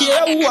gonna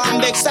care who I'm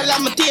big.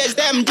 Salam, tears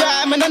them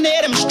dry, man I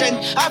need them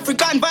strength.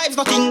 Afrikan Vybz,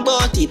 nothing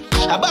but it.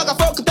 A bag of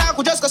fuck talk,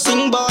 we just go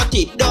sing about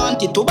it.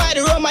 Don't it, to buy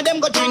the rum and them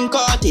go drink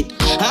out it.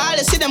 All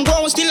they see them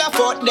go still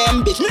afford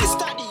them bitch.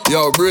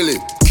 Yo, really,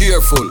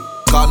 careful.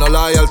 Cause no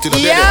loyalty no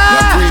dead.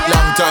 You breed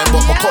long time,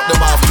 but me cut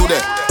them off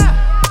today.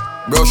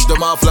 Brush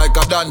them off like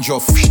a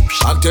dandruff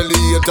and tell the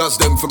haters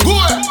them for go.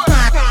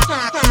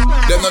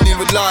 Them no deal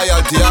with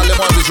loyalty, all them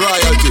want is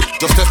royalty.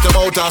 Just test them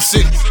out and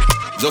see.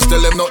 Just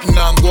tell them nothing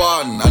and go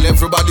on. And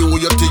everybody who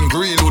you think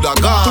real would have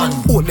gone.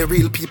 Only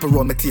real people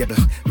round my table.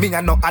 Me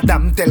and no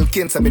Adam tell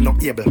Cain say me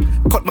not able.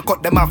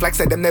 Cut them off like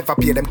say them never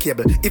pay them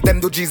cable. If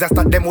them do Jesus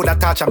that them woulda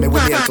torture me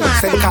with nail too.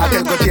 Send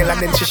cartel go jail and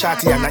then she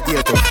shotty and a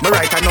ear too. Me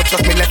right and not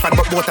trust me left hand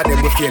but both of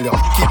them will fail you.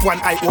 Keep one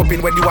eye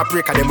open when you a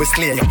breaker them will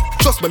slay you.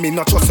 Trust me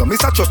not trust you. Me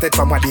say trusted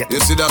from what day. You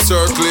see that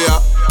circle here?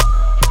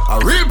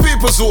 Real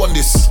people own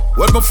this.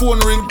 When my phone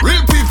ring,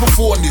 real people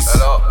phone this.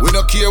 Hello. We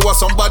don't care what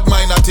some bad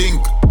mind I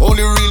think. Only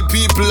real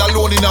people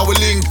alone in our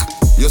link.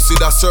 You see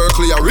that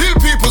circle here? Real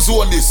people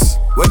own this.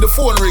 When the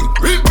phone ring,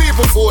 real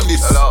people phone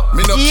this. Hello.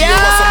 Me don't care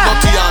what some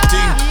dirty I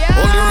think.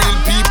 Only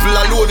real people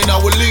alone in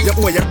our link.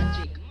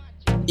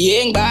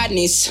 Young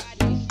badness,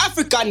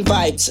 Afrikan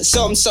Vybz.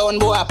 Some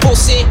sound boy a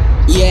pussy.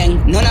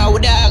 Young, none of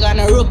our dog and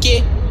a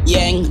rookie.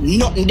 Yang,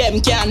 nothing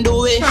them can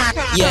do it.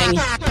 Yang,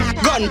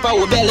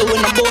 gunpowder belly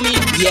when I boom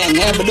it. Yang,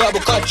 every double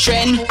cut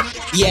trend.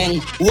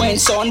 Yang, when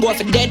sound boy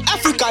for dead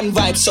Afrikan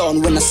Vybz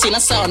sound. When I sing a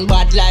sound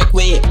bad like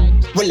way.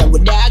 Well I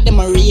would dog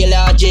them a real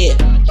RJ.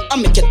 I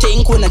make you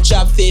think when I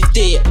chop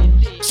 50.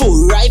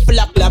 Full rifle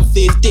a clap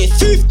 50.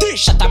 50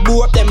 shot a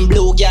blow up them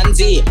blue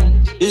ganzi.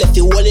 Left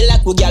you wally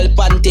like we gal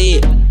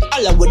panty.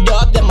 All I would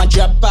dog them a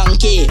drop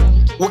panky.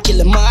 We kill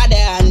the mother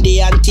and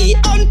the auntie.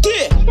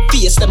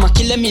 Face them a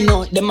kill me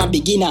no, them a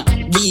beginner.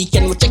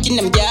 Weekend we checking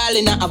them gal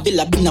in a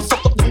villa. Been a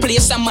fuck up the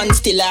place a man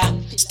still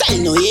a. Style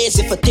no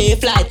easy for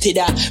take flight to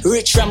the.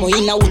 Rich Ramo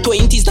in our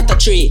 20s not a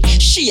tree.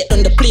 Shit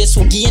on the place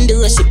we gain the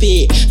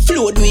recipe.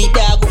 Float with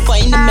dog we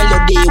find the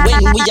melody.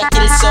 When we a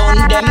kill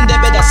sound them they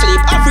better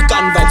sleep.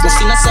 Afrikan Vybz no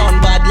sing a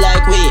sound bad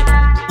like we.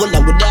 Well I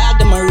would dog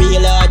them a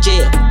real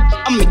RJ.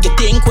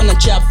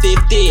 chop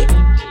 50.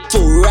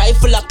 Full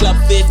rifle a clap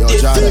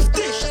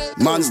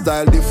 50. Man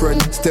style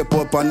different, step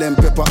up and them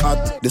pepper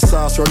hot. The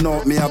sauce run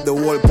out, me have the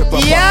whole pepper pot.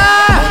 Money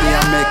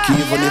I make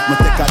even if me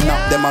take a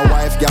nap. Then my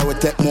wife girl will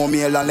take more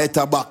meal and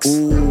letterbox.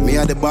 Me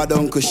a the bad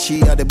uncle,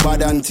 she a the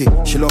bad auntie.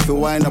 She love to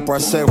wind up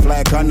herself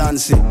like a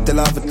Nancy. Tell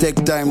her to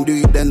take time, do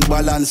it then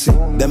balance it.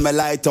 Then me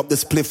light up the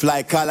spliff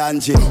like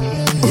Kalanji.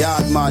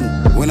 Yard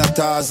man, win a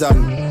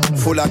Tarzan.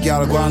 Full of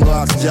girl, go and go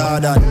ask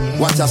Jordan.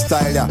 Watch a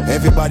style ya,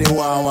 everybody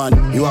want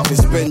one. You have to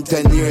spend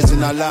 10 years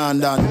in a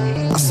London.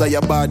 I say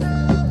you bad,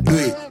 do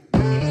it.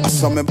 I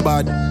saw me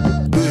bad,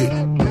 do it.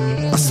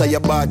 I say you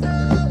bad,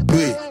 do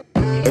it.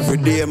 Every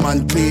day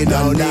man clean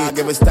and dog.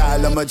 Every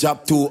style of my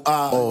job too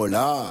hard. Oh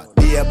Lord,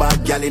 be a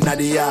bad gal in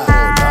the yard.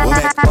 We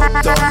make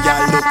uptown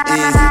gal look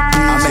easy.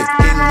 I make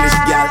English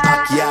gal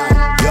act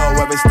yard.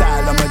 Yo, every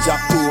style of my job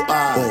too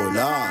hard. Oh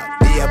Lord,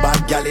 be a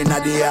bad gal in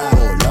the yard.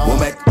 We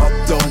make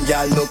uptown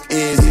gal look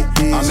easy.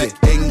 I make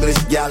English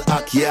gal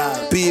act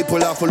yard. People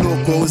have to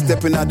look who's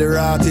stepping at the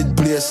rotted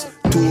place.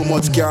 Too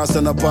much cars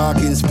on a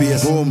parking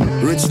space. Boom,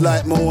 rich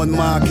like my own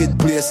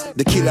marketplace.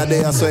 The killer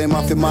there, so him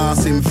have to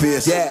mask him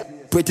face. Yeah,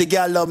 pretty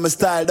girl love my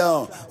style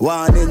down.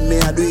 One in me,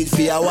 I do it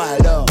for a while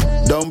down.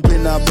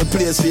 Dumpling up the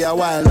place for a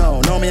while now.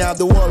 Now me have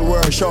the whole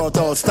world shout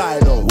out style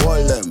down.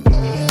 Hold them.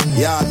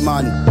 Yard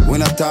man,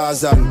 win a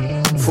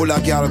Tarzan. Full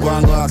of girl, go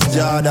and go ask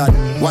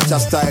Jordan. Watch a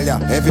style ya,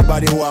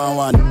 everybody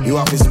want one. You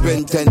have to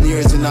spend 10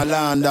 years in a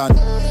London.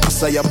 I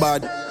say you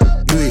bad,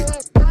 do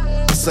it.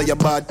 I say you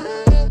bad,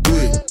 do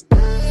it.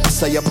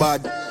 Say you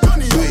bad.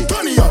 Turn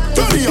it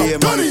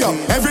up.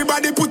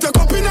 Everybody put a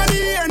cup in the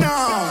air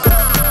now.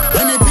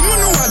 Anything you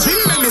know, a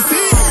drink, let me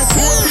see.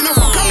 Smoking a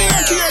fuck, me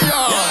a care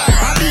ya.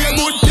 I be a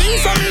good thing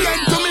from me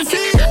leg to me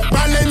feet.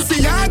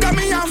 Balenciaga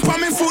me and for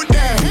me foot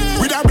there.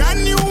 With a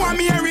brand new one,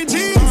 me every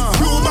jeans.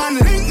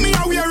 Cuban link me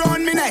a wear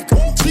on me neck.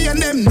 She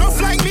and them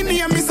nuff like me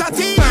name is a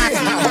T.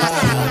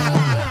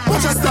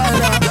 Watch a style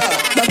ya.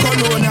 The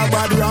cologne a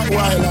bad rock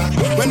wilder.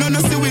 When I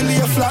see we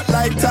lay flat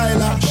like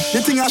Tyler. The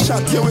thing I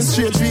shot you with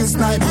straight real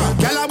sniper.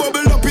 Girl a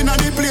bubble up in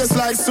the place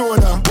like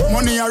soda.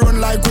 Money I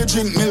run like we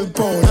drink milk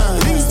powder.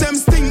 Things them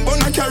stink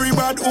but I carry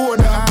bad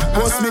odor.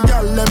 Most me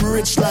girl them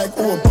rich like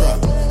Oprah.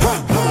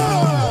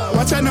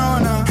 Watch a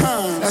nona.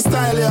 That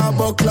style ya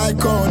buck like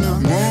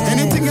corner.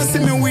 Anything you see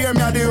me wear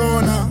me a the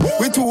owner.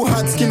 We too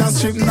hot skin and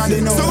strip na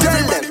the know. So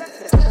everybody.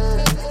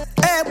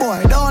 Hey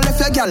boy, don't let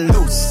your girl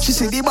loose. She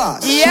see the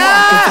boss. Yeah. She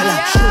want to feel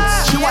like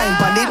shoes. She wine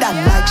pon the dan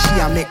like she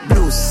a make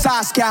blues.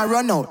 Sauce can't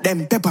run out,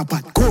 them pepper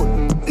pot good.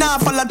 Now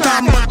follow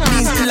time, but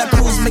me still a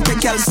cruise. Make a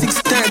girl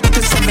 6:30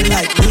 to 7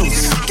 like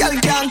blues. Girl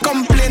can't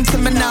complain to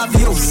me now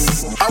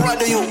views. How what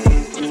do you?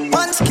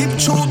 One skip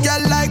through,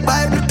 girl like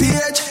Bible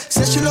page.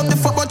 Say she love the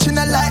fuck, but she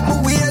not like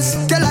my ways.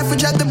 Tell her if we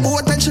drive the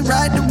boat and she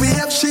ride the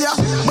wave. She a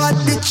bad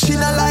bitch, she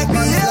not like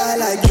me. Yeah,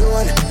 like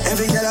Joan.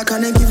 Every girl I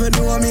can't give her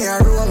do me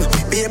a room.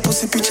 Be a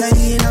pussy picture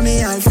in on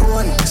me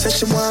iPhone. Say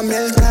she want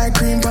milk like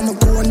cream from a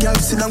cone. Girl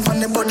sit down from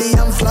the body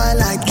and fly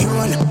like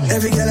Joan.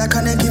 Every girl I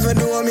can't give her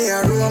do me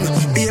a room.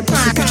 Be a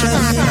pussy picture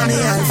in on me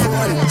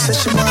iPhone. Say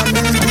she want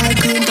milk like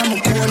cream from a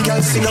cone.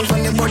 Girl sit down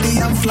from the body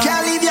and fly.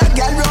 Can't leave your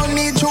girl round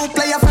me, true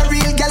player for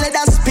real. Girl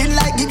that spin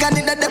like giga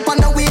in the dip on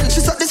the wheel.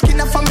 She suck the skin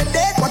up from me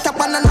dead. What up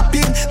on an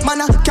appeal?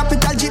 Man a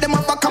capital G them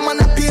up a come on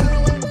appeal.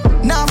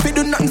 Now if you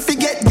do nothing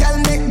forget, girl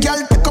make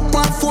girl pick up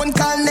her phone,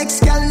 call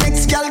next girl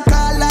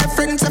call her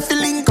friends if you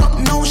link up.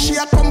 Now she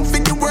a come for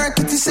the work,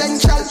 it's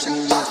essential.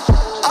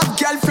 A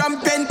girl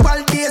from pen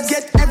pal days,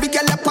 get every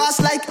girl a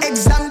pass like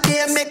exam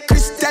day. Make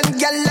Christian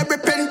girl a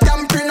repent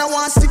and pray. Now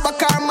want see a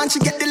car man, she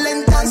get the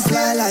length and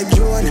fly like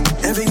Joan.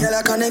 Every girl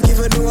I can't give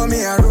her do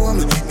me a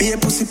room. Be a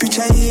pussy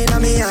picture in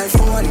on me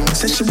iPhone.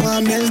 Say she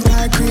want milk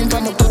like cream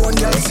from a cone.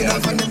 Girl sit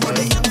down from the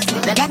body.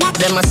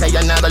 Them a say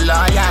you're not a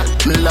liar.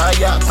 Me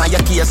lawyer, find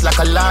your case like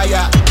a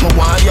liar. Me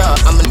warrior,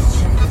 I'm a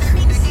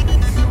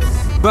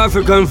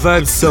Afrikan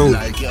Vybz sound.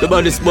 The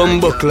baddest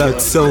bumbo clock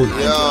sound.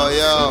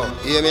 Yo,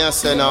 hear me a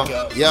say now.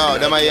 Yo,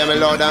 them a hear me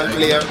loud and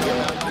clear.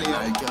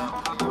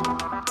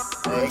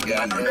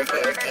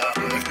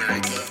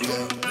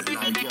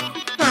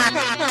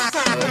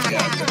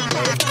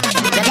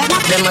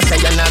 Them a say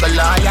you're not a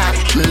liar.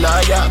 Me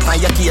lawyer,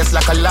 find your case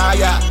like a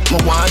liar. Me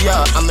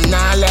warrior, I'm a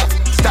nala.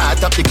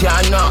 Start up the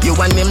car now, you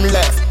and him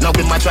left. Now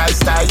we my try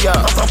style,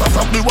 yeah. Fuck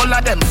the whole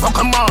of them, fuck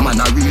them all. Man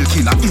a real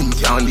killer, him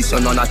can't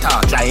listen on a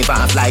talk. Drive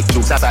off like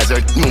jokes of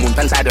hazard, new moon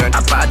and cider.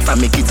 Apart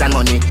from me kids and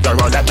money, you're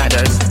all that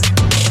matters.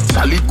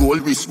 Solid gold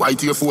wrist, white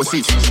Air Force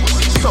it.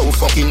 So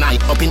fucking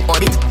night, up in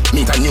orbit.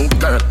 Meet a new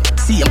girl,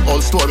 see him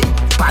old story.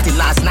 Party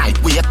last night,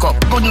 wake up,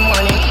 good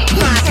morning.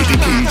 To the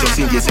key, just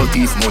in case you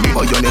thief money,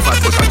 but you never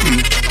touch a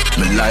key.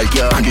 Me like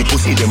ya, and the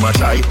pussy them a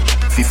try.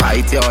 Fi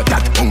fight ya,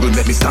 that hunger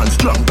make me stand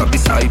strong up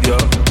beside ya.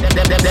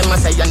 Them a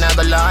say you're not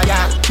a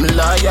liar. Me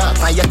lawyer,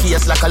 find your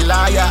case like a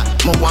liar.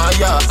 Me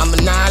warrior, I'm a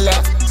nala.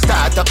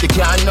 Start up the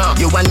car now,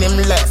 you and him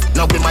left.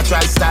 Now we my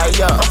try style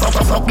ya.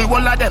 Fuck the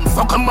whole of them,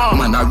 fuck them all.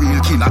 Man a real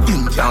killer,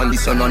 him can't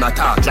listen on a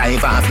talk.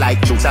 Drive off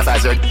like jokes of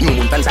hazard, new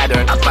moon and cider.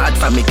 Apart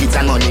from me kids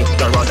and money,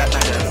 you're all that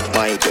matters.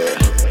 My girl,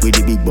 with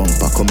the big big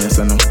bumper, come here,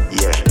 son.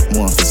 Yeah.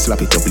 More to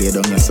slap it up, lay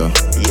down here, son.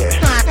 Yeah.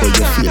 How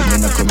you feel, me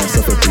not come here,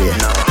 so for play.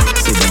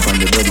 Sit down on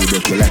the body,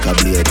 break you like a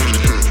blade.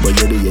 But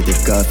you do you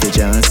take off your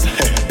chance.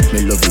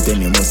 Me love it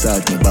when you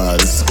massage me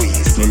balls.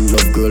 Me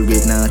love girl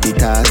with naughty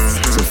thoughts.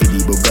 So for the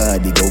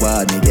Bugatti, go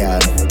hard, me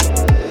girl.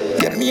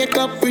 Your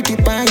makeup pretty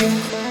pie.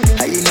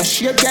 How you know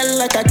shape girl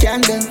like a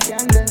candle.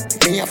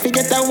 Me have to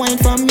get a wine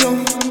from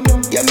you.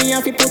 Yeah, me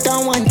have to put a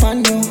wine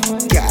from you.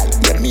 Girl,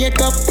 your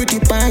makeup pretty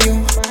pie.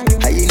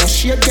 How you know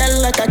shape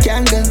girl like a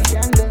candle.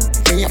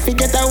 Me have to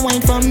get a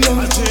wine from you.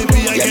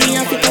 Yeah, me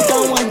have to put a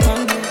wine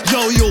from you.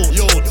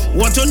 Yo,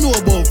 what you know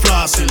about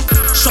flossing?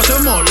 Shut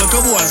them out like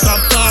a boy,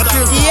 stop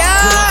talking. Yeah.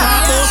 You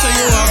talk about say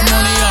you have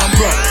money and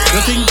bro.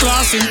 You think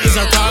flossing is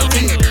a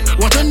talking?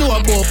 What you know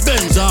about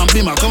Benz and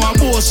Beamer? Come on,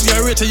 boss,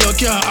 you're rich, you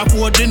can't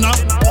afford dinner.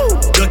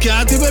 You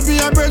can't even be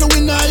a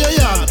breadwinner,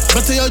 yeah.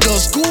 But you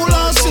just cool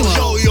and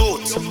simmer. Yo.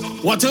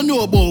 What you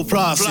know about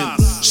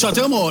flossing? Shut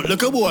them out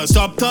like a boy,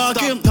 stop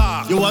talking.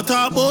 You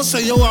talk about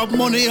say you have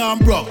money and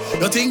bro.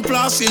 You think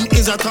flossing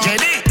is a talking?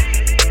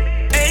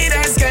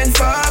 Haters can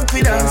fuck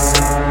with us.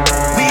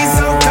 We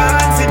so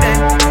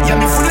confident. Yeah,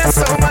 me full of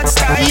so much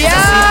time.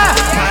 Yeah.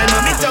 My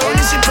mommy told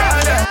me she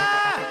proud of.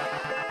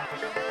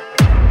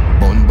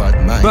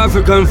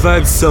 Afrikan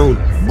Vybz sound.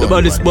 The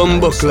body's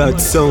bumbuckler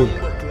sound.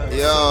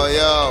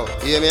 Yo,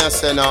 hear me a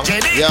say now.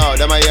 Yo,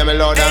 them I hear me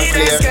loud and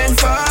clear. Haters can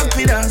fuck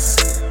with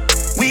us.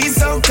 We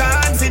so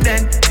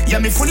confident. Yeah,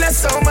 me full of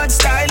so much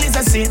style is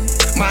a sin.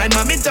 My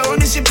mommy told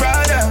me she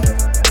proud of.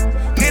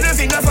 Middle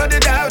finger for the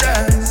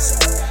doubters.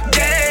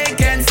 They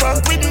can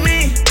fuck with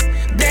me.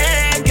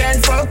 They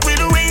can fuck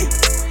with we.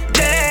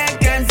 They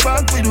can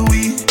fuck with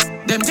we.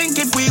 Them think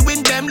if we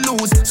win, them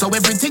lose. So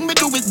everything we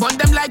do is burn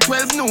them like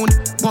 12 noon.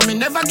 But me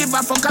never give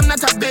a fuck, I'm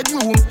not a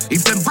bedroom.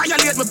 If them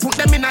violate, we put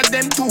them in a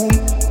them tomb.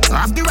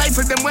 Have the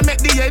rifle, them we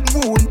make the head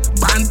wound.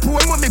 Band poor,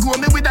 when me grow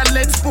me with a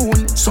lead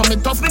spoon. So me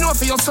tough, me know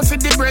for you, so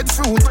for the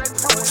breadfruit.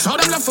 So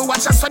them love to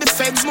watch us, so the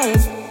feds move.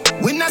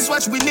 Winners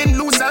watch winning,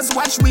 losers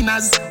watch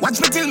winners. Watch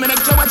me till me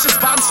make you watch the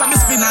sparks from the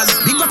spinners.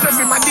 Big up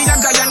everybody, a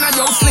guy and a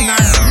yo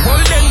slingers.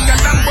 Hold them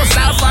girl and bust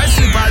off our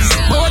slippers.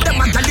 Both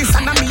them a gallus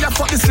and a me a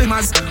fuck the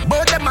slimmers.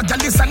 Both them a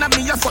gallus and a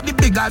me a fuck the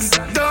biggers.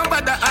 Don't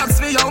bother ask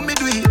me how me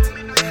do it.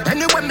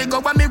 Anywhere me go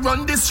when me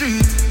run the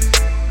street.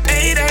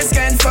 Haters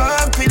can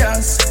fuck with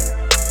us.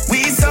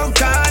 We so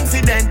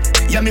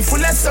confident. Yeah, me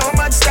full of so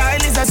much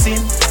style is a sin.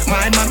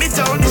 My mommy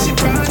told me she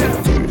proud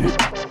of.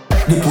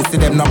 The pussy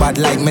them no bad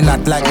like me,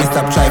 not like me.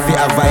 Stop try fi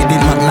avoid it.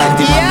 Mac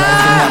 90 man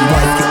rising and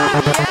boy.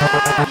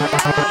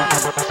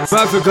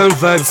 Afrikan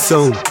Vybz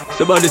sound.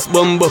 The body's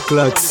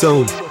bumbuckler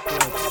sound.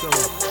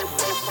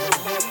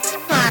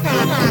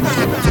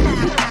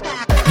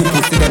 The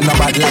pussy them no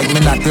bad like me,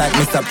 not like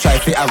me. Stop try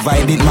fi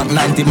avoid it. Mac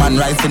 90 man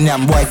rising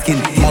and boy skin.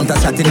 Mount a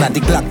shot in at the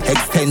Glock.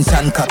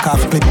 Extension cock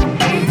off clip.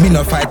 Me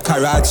no fight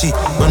Karachi.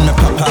 When me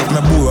pop off,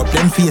 me bore up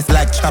them face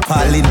like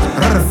Chapalin.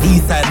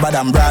 East side but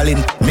I'm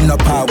brawling. Me no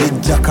power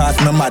with jackass.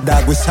 Me my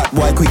dog with shot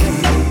boy quick.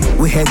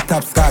 We head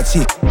top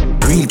scotchy.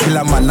 Real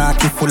killer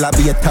manaki full of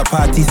beta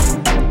parties.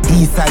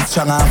 East side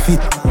strong and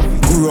fit.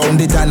 Go round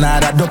it and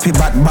a dopey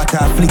bat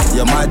butter flick.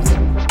 You mad?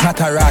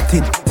 Not a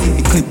ratted.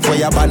 Clip for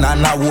your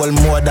banana wall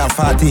more than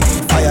 40.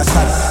 Fire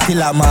shot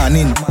till a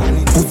morning.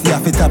 Pussy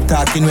off it top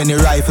talking when the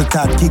rifle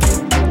top kick.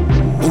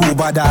 Who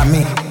bother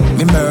me?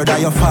 Me murder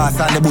your fast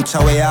and the butcher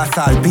where your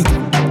assault pick.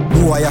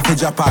 Boy, you fi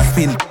drop a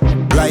spin.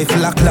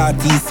 Rifle a clot,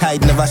 east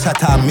side never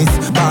shot or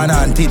miss. Born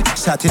hunted,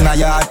 shot in a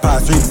yard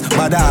past ribs.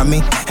 Bother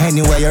me,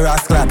 anywhere your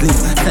ass clot live.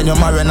 Send your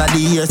marina the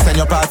ear, send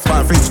your parts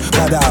for fridge.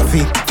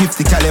 Gaddafi,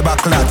 50 caliber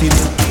clotted.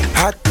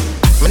 Hot,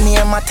 my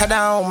name matter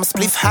down, my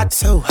spliff hot.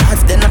 So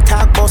hot, then I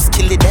talk about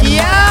skilly them.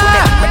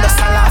 Yeah! Me just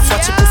a laugh,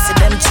 watch you pussy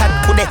them chat.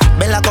 Could they?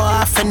 Bella go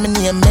off and me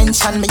name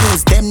mention. Me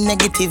use them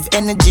negative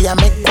energy. I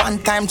make one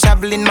time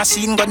traveling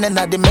machine gun in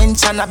a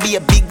dimension. I be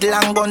a big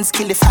long gun,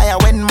 skilly fire.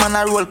 When man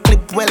a roll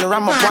clip, well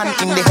ram up one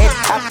in the head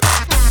top.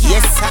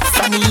 Yes,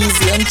 funny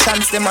easy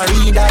entrance. Them a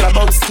read all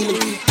about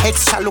skilly.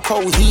 Extra look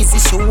how easy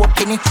she walk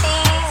in it.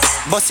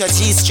 Bust your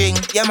G-string,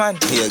 yeah man.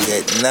 You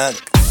get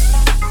knocked.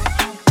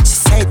 She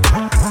said,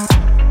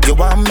 you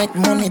want make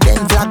money,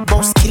 then black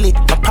boss kill it.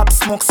 My pop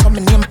smoke, so me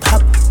name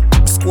pop.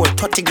 Score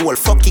 30 goal,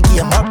 fuck your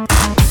game up.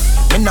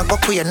 Me no go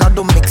queer, no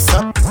do mix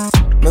up.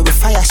 Me we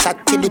fire shot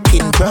till the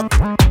pin broke.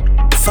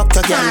 Fuck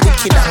your girl,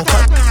 wicked and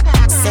cut.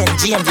 Send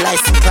James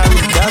license carry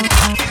dog.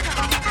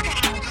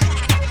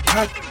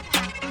 Hot.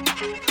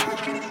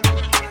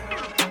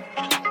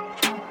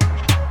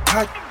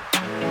 Hot.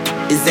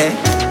 Is there?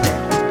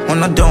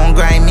 Wanna don't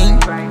grind me?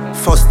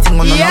 First thing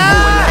on the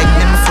bowl like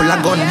them full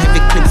of gun,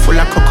 heavy clip full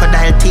of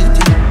crocodile teeth.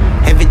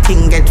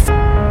 Everything get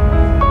from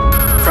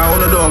on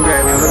the don't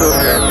grind me, on the don't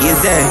grind me.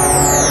 Is there?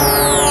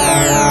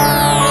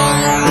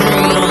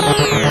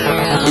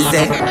 Is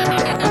there?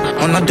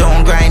 On the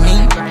don't grind me?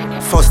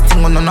 First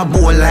thing on the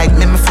bowl like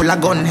them full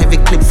of gun, heavy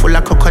clip full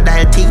of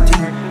crocodile teeth.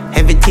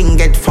 Everything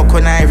get fuck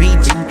when I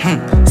reach.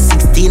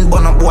 16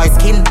 bun up boy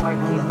skin.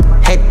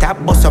 Head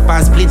tap, bust up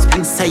and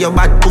split. Say your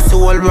bad pussy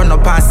all run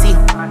up and see.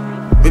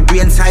 Me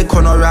brain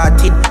psycho no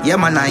rotted. Yeah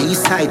man, on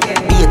east side.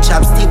 Be a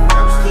chapstick.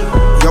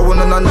 You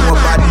wanna know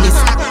badness.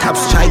 Top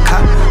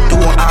striker.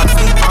 Don't ask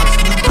me.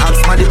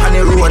 Ask me on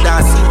the road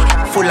and see.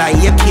 Full of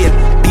AK.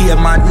 Be a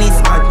madness.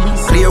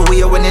 Clear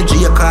way when the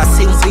J car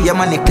sing. See your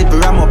man, the clip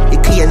ram up.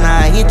 It clear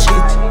now hit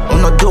shit.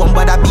 I'm not dumb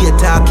but I be a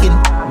talking.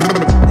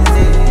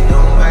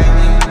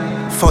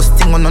 First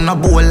thing on a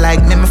bowl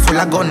like me full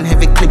of gun.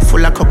 Heavy clip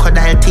full of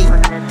crocodile teeth.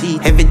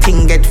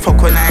 Everything get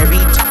fuck when I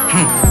reach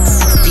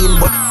 16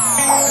 but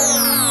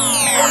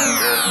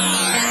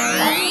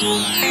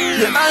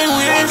yeah, I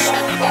wish.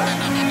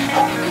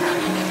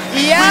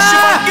 Yeah. Wish you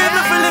forgive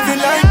me for living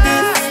like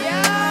this.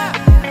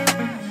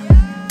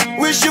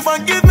 Wish you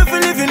forgive me for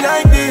living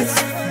like this.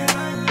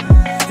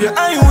 Yeah,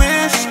 I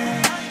wish.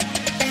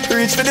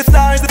 Reach for the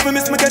stars if we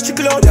miss me catch you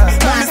cloud.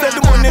 Mommy said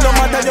the money no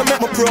matter you make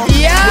me pro.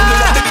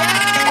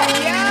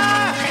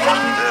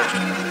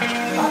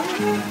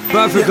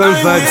 Afrikan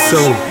Vybz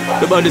sound.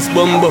 The body's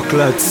bumbo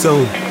clad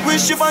sound.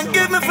 Wish you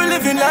forgive me for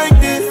living like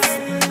this.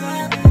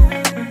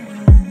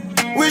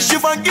 Wish you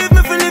forgive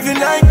me for living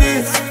like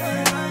this.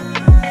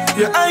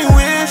 Yeah, I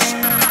wish.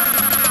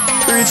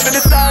 Reach for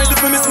the stars if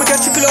we miss me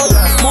catch you cloud.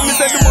 Mommy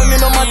said the money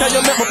no matter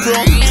you make me pro.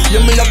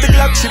 Yeah, me love the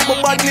Glock shit, my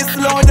badness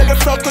loud. I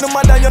got stuck to the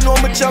mother, you know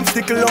me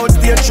chopstick loud.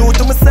 Stay true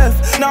to myself.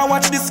 Now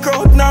watch this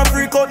crowd, now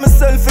freak out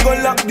myself. We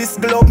gon' lock this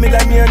glove, me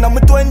like me in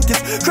my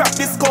 20s. Crack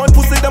this code,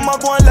 pussy them a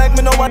go on like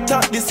me know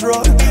attack this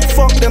road.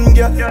 Fuck them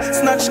girl,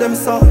 snatch them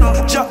soul.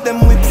 Drop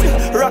them whips,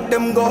 rock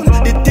them gold.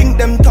 They think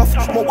them tough,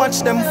 but watch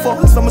them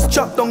fall. So I'ma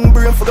chop down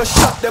brain for go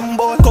shot them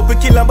ball. Couple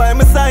killer by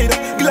my side,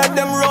 glad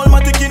them roll.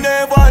 My ticky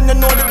never and you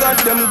know they got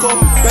them go.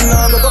 You know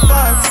I'm go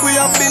far, we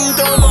have been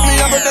told, but me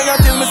have a day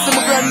until me see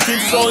my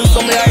grandkids soul. So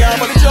me I am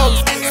for the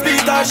drugs,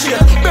 speed and shit.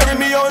 Bury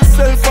me own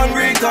self and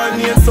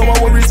reincarnate. So my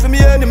worries for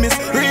me enemies,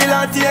 real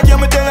and take. Yeah,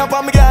 me day up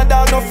and me get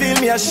dog, don't feel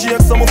me a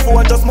shake. So my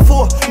phone just my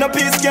phone, no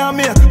peace can't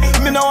make.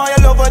 Me know I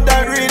love her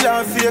that real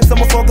and fake. So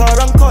my fuck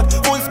her and cut,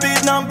 full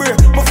speed and break.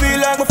 Me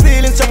feel like my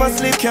feelings chop and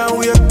sleep can't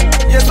wait.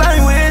 Yes I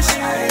wish.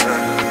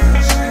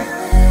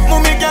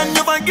 Mommy can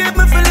you forgive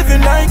me for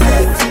living like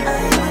this?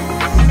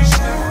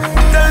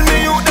 Tell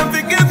me you don't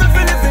forgive me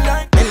for living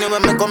like this.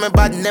 Anyway, me coming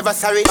bad, never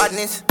sorry.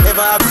 Badness,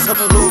 never have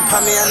something glue.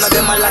 Pa me and not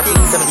them a lottie.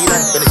 17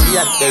 and 23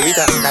 and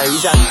Derita,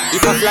 Narija.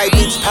 If I fly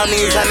pitch, pa me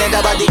is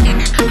another body.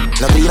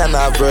 No clean and no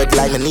have word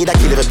like me need a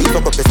killer. Beat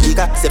fuck up the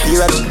speaker, say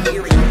period.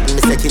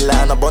 Me say killer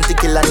and a bounty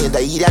killer need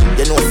a idiot.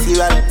 You know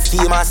serial,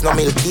 steamers, no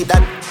milk, keep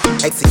that.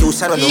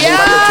 Execution when you move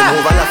and let you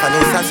move and laugh a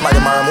nuisance. My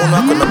Maramona,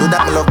 I couldn't do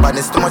that, me love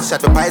badness. Too much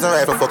shot for pies and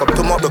rifle. Fuck up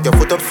too much, look your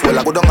foot up, fall.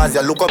 I go down as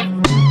you look up.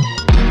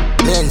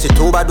 Me and she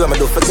too bad, when me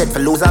do forget for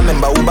lose. I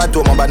remember who bad,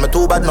 too bad, me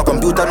too bad. No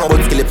computer, no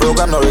but skill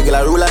program, no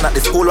regular ruler. Not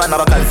the school one,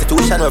 have a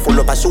constitution, we full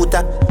up a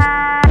shooter.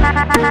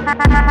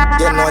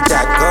 You know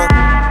that go.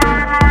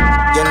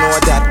 You know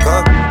that go.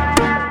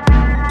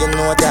 You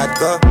know that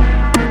go.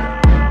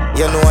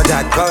 You know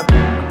that go.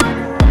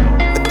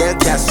 But they'll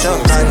cast show,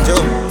 Anjo.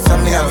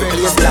 Some me have a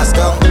place last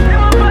go.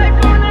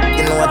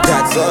 You know what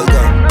that go,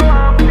 go.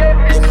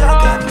 You know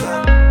that go.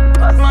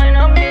 Cause mine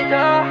a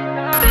meter.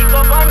 Pick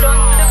up and down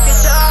with the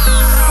picture.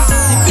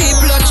 See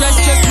people are just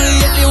me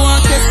yet they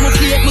want test my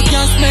fate. Me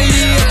can't smell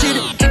the hatred.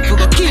 We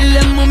go kill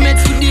them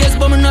moments for days,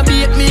 but me not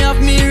beat me have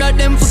mirror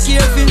them for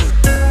careful.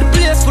 The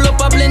place full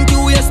up a plenty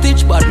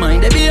wastage, bad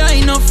mind they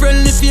behind no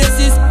friendly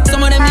faces.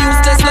 Some of them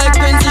useless like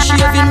pencil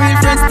shaving. Real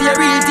friends stay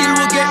real till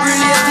we get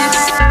related.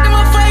 Them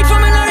a fight for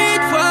me no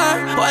read far.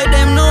 Why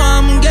them know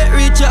I'm get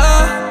richer?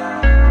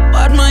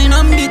 Bad mind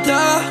I'm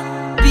bitter.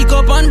 Pick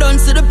up and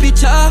dance to the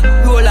picture.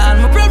 Roll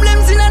on my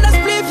problems in a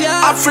split,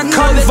 yeah.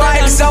 Afrikan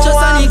Vybz, I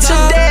want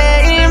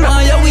today. Oh,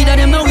 yeah, we that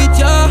them no with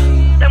ya.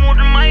 Them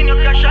wouldn't mind your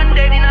cash and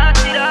dead in a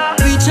cedar.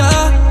 Richer,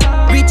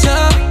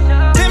 richer.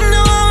 Them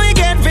know how we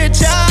get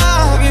richer.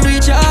 We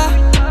richer,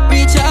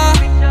 richer.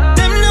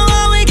 Them know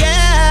how we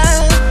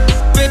get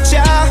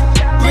richer,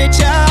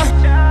 richer.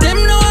 Them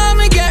know how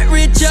we get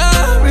richer.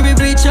 We be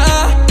richer,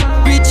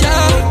 richer.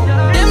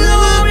 Them know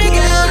how we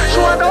get. She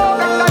want all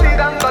gangali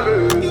gangali.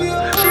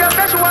 She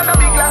said she want a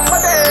big long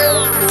body.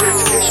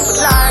 She said she would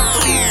like to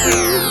be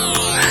free.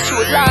 She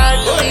would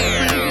like to be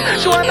free.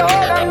 She want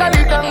all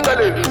gangali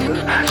gangali.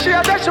 She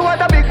said she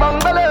want a big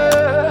bungalow.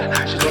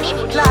 She said she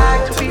would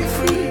like to be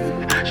free.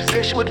 She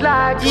said she would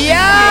like to be free.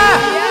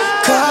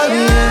 Call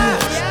me, yeah.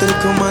 Tell the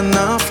come on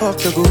now,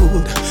 fuck you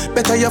good.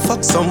 Better you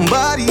fuck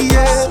somebody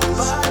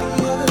else.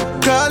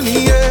 Call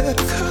me, yeah.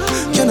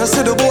 Can I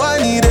say the boy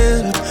need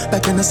it?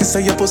 Like when I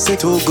say your pussy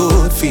too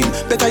good, feel.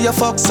 Better you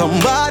fuck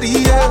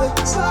somebody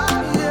else.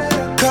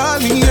 Call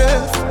me,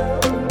 yeah.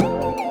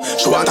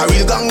 She want a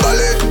real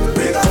gangbale.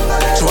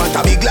 She want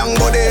a big long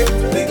body.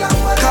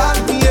 Call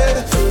me,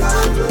 yeah.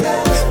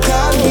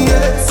 Call me,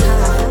 yeah.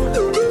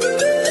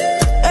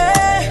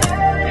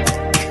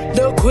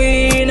 The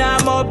queen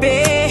of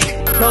Moby.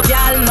 No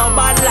girl, no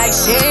bad like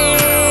she.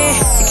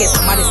 In case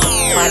somebody stop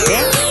my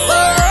day.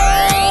 Oh,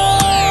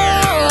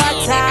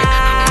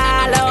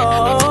 Atalo.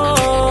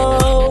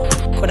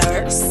 Could have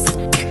worse.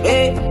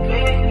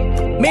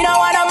 Me no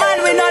want a man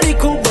with no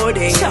little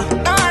body. No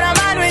want a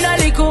man with no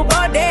little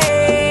body.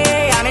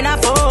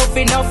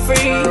 no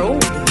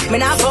free. Me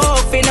not fuck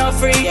for no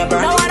free.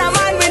 No want a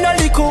man with no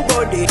little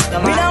body.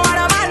 Me no want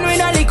a man with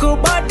no little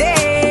body.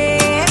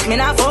 Me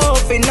not fuck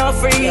for no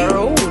free.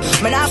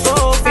 Me not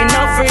fuck for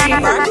no free.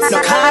 No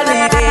call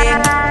me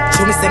then.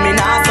 So me say me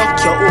not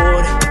fuck your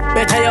old.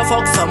 Better you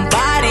fuck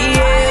somebody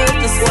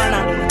else.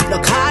 No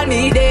call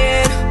me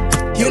then.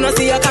 You know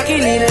see your cocky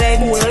need leg.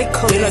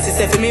 You know see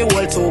say me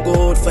world too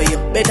good for you.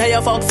 Better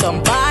you fuck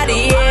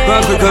somebody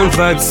else. Afrikan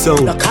Vybz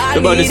sound.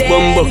 The body's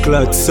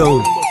bumbuckler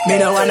sound. Me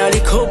no want no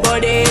little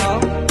body.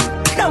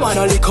 No want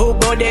no little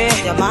body.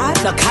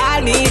 No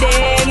call me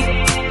then.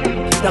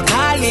 No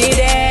call me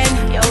then.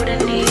 Yo, the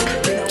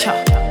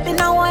Nick. Been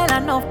a while,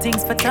 enough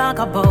things for talk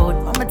about.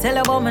 I'ma tell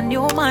you about my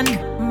new man.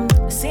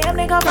 Same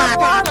nigga from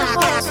Walker.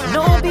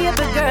 No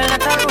baby girl,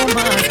 not a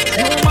romance.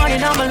 New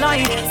money on my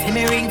life. See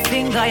me ring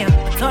finger,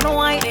 yeah. Turn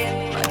white.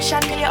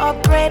 Shot me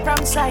upgrade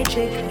from side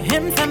chick.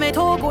 Him say me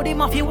too good,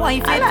 him off your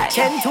wife. I like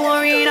 10 to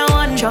arena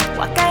one truck.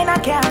 What kind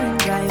of car him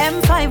drive?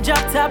 M5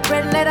 drop top,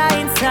 red leather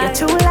inside.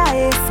 You're too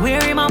light.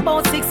 Swear him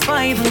about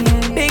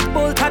 6'5". Big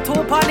bull tattoo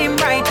on him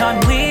right on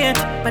way.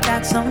 But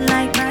that's something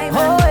like my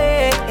man. Oh,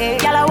 hey.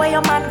 Yalla, where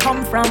your man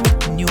come from?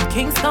 New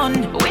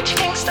Kingston. Which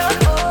Kingston?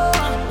 Oh.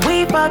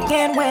 We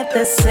fucking with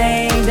the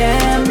same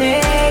damn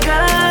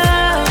nigga.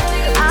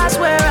 I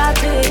swear I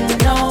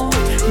didn't know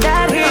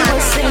that he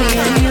was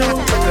seeing you.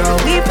 Girl,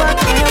 we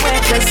fucking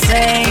with the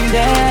same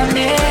damn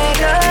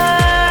nigga.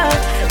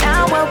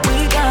 Now what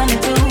we gonna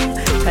do?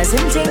 Cause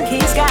him think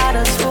he's got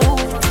us fooled.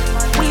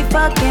 We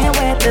fucking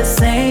with the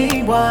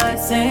same what,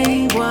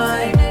 same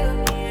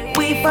what.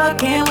 We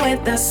fucking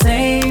with the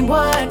same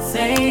what,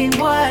 same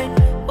what.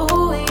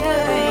 Ooh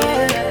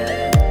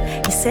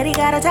yeah. He said he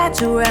got a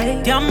tattoo,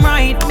 right? Damn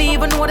right, me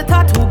even know the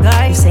tattoo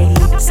guy. You say he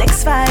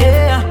 6'5",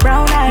 yeah.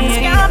 Brown eyes.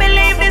 Can't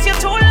believe this, you're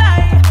too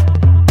light.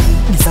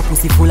 This a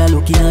pussy full of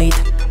lucky night.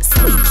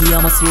 Squeaky,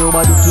 I'm a zero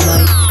bad lucky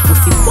night.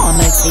 Pussy warm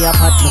like say a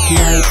hot lucky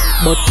night.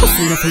 But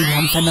pussy no feel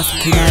warm and a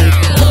sucky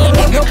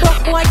night. Your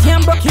broke boy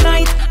can't broke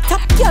night.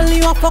 Top girl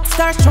you a fuck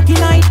star strucky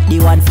night. The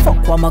one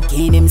fuck one more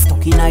gain him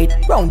stucky night.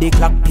 Round the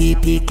clock,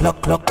 PP,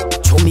 clock, clock.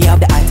 Show me have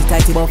the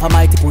tighty buff a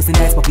mighty pussy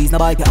nice. But please no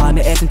bite on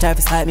the ass and try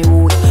to slide me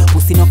wood.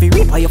 Pussy no fi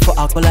rip how you for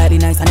ask for like the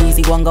nice and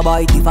easy. One go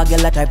bite if a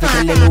girl a try to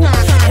tell them no.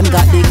 Them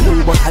got the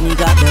glue but me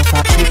got the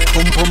factory.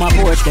 Pump on my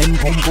porch, then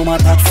pump on my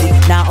taxi.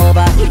 Now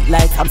overheat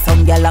like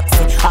Samsung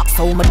Galaxy. Ask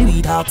how me do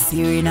it, ask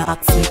here in a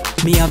taxi.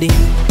 Me have the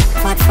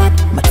fat,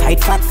 my tight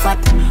fat.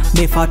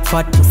 Me fat,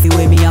 pussy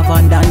where me have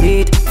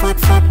underneath. Fat,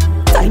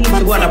 tiny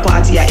fat. You wanna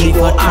party at you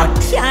go hot.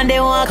 Can't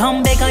they walk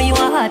come back and you a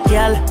hot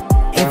girl.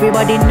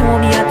 Everybody know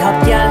me a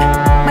top girl.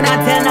 Man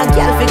I tell no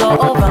girl fi go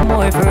over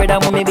more further.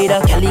 When me be the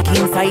Cali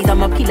king size,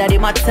 I'm a killer, they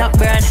my top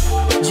burn.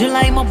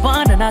 July my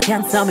bond and I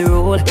can't stop me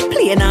roll.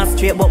 Playing not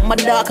straight but my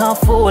dog can't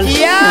fall.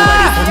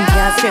 Yeah. Nobody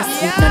can stress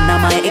me. None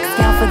of my ex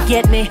can't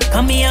forget me.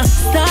 Come here,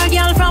 star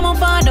girl from a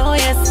band, oh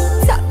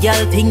yes. Top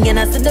girl thinking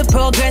I see the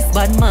progress,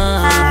 but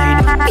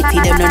mine pity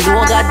them no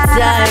know God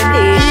time.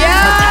 Yeah.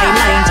 My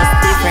timeline just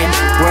different.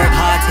 Work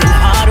hard till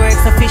hard work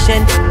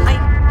sufficient.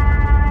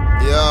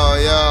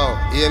 Yo,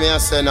 hear me a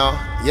say now.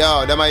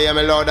 Yo, them I hear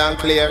me loud and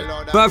clear.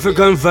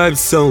 Afrikan Vybz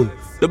sound.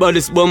 The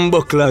body's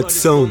bumbuckler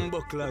sound.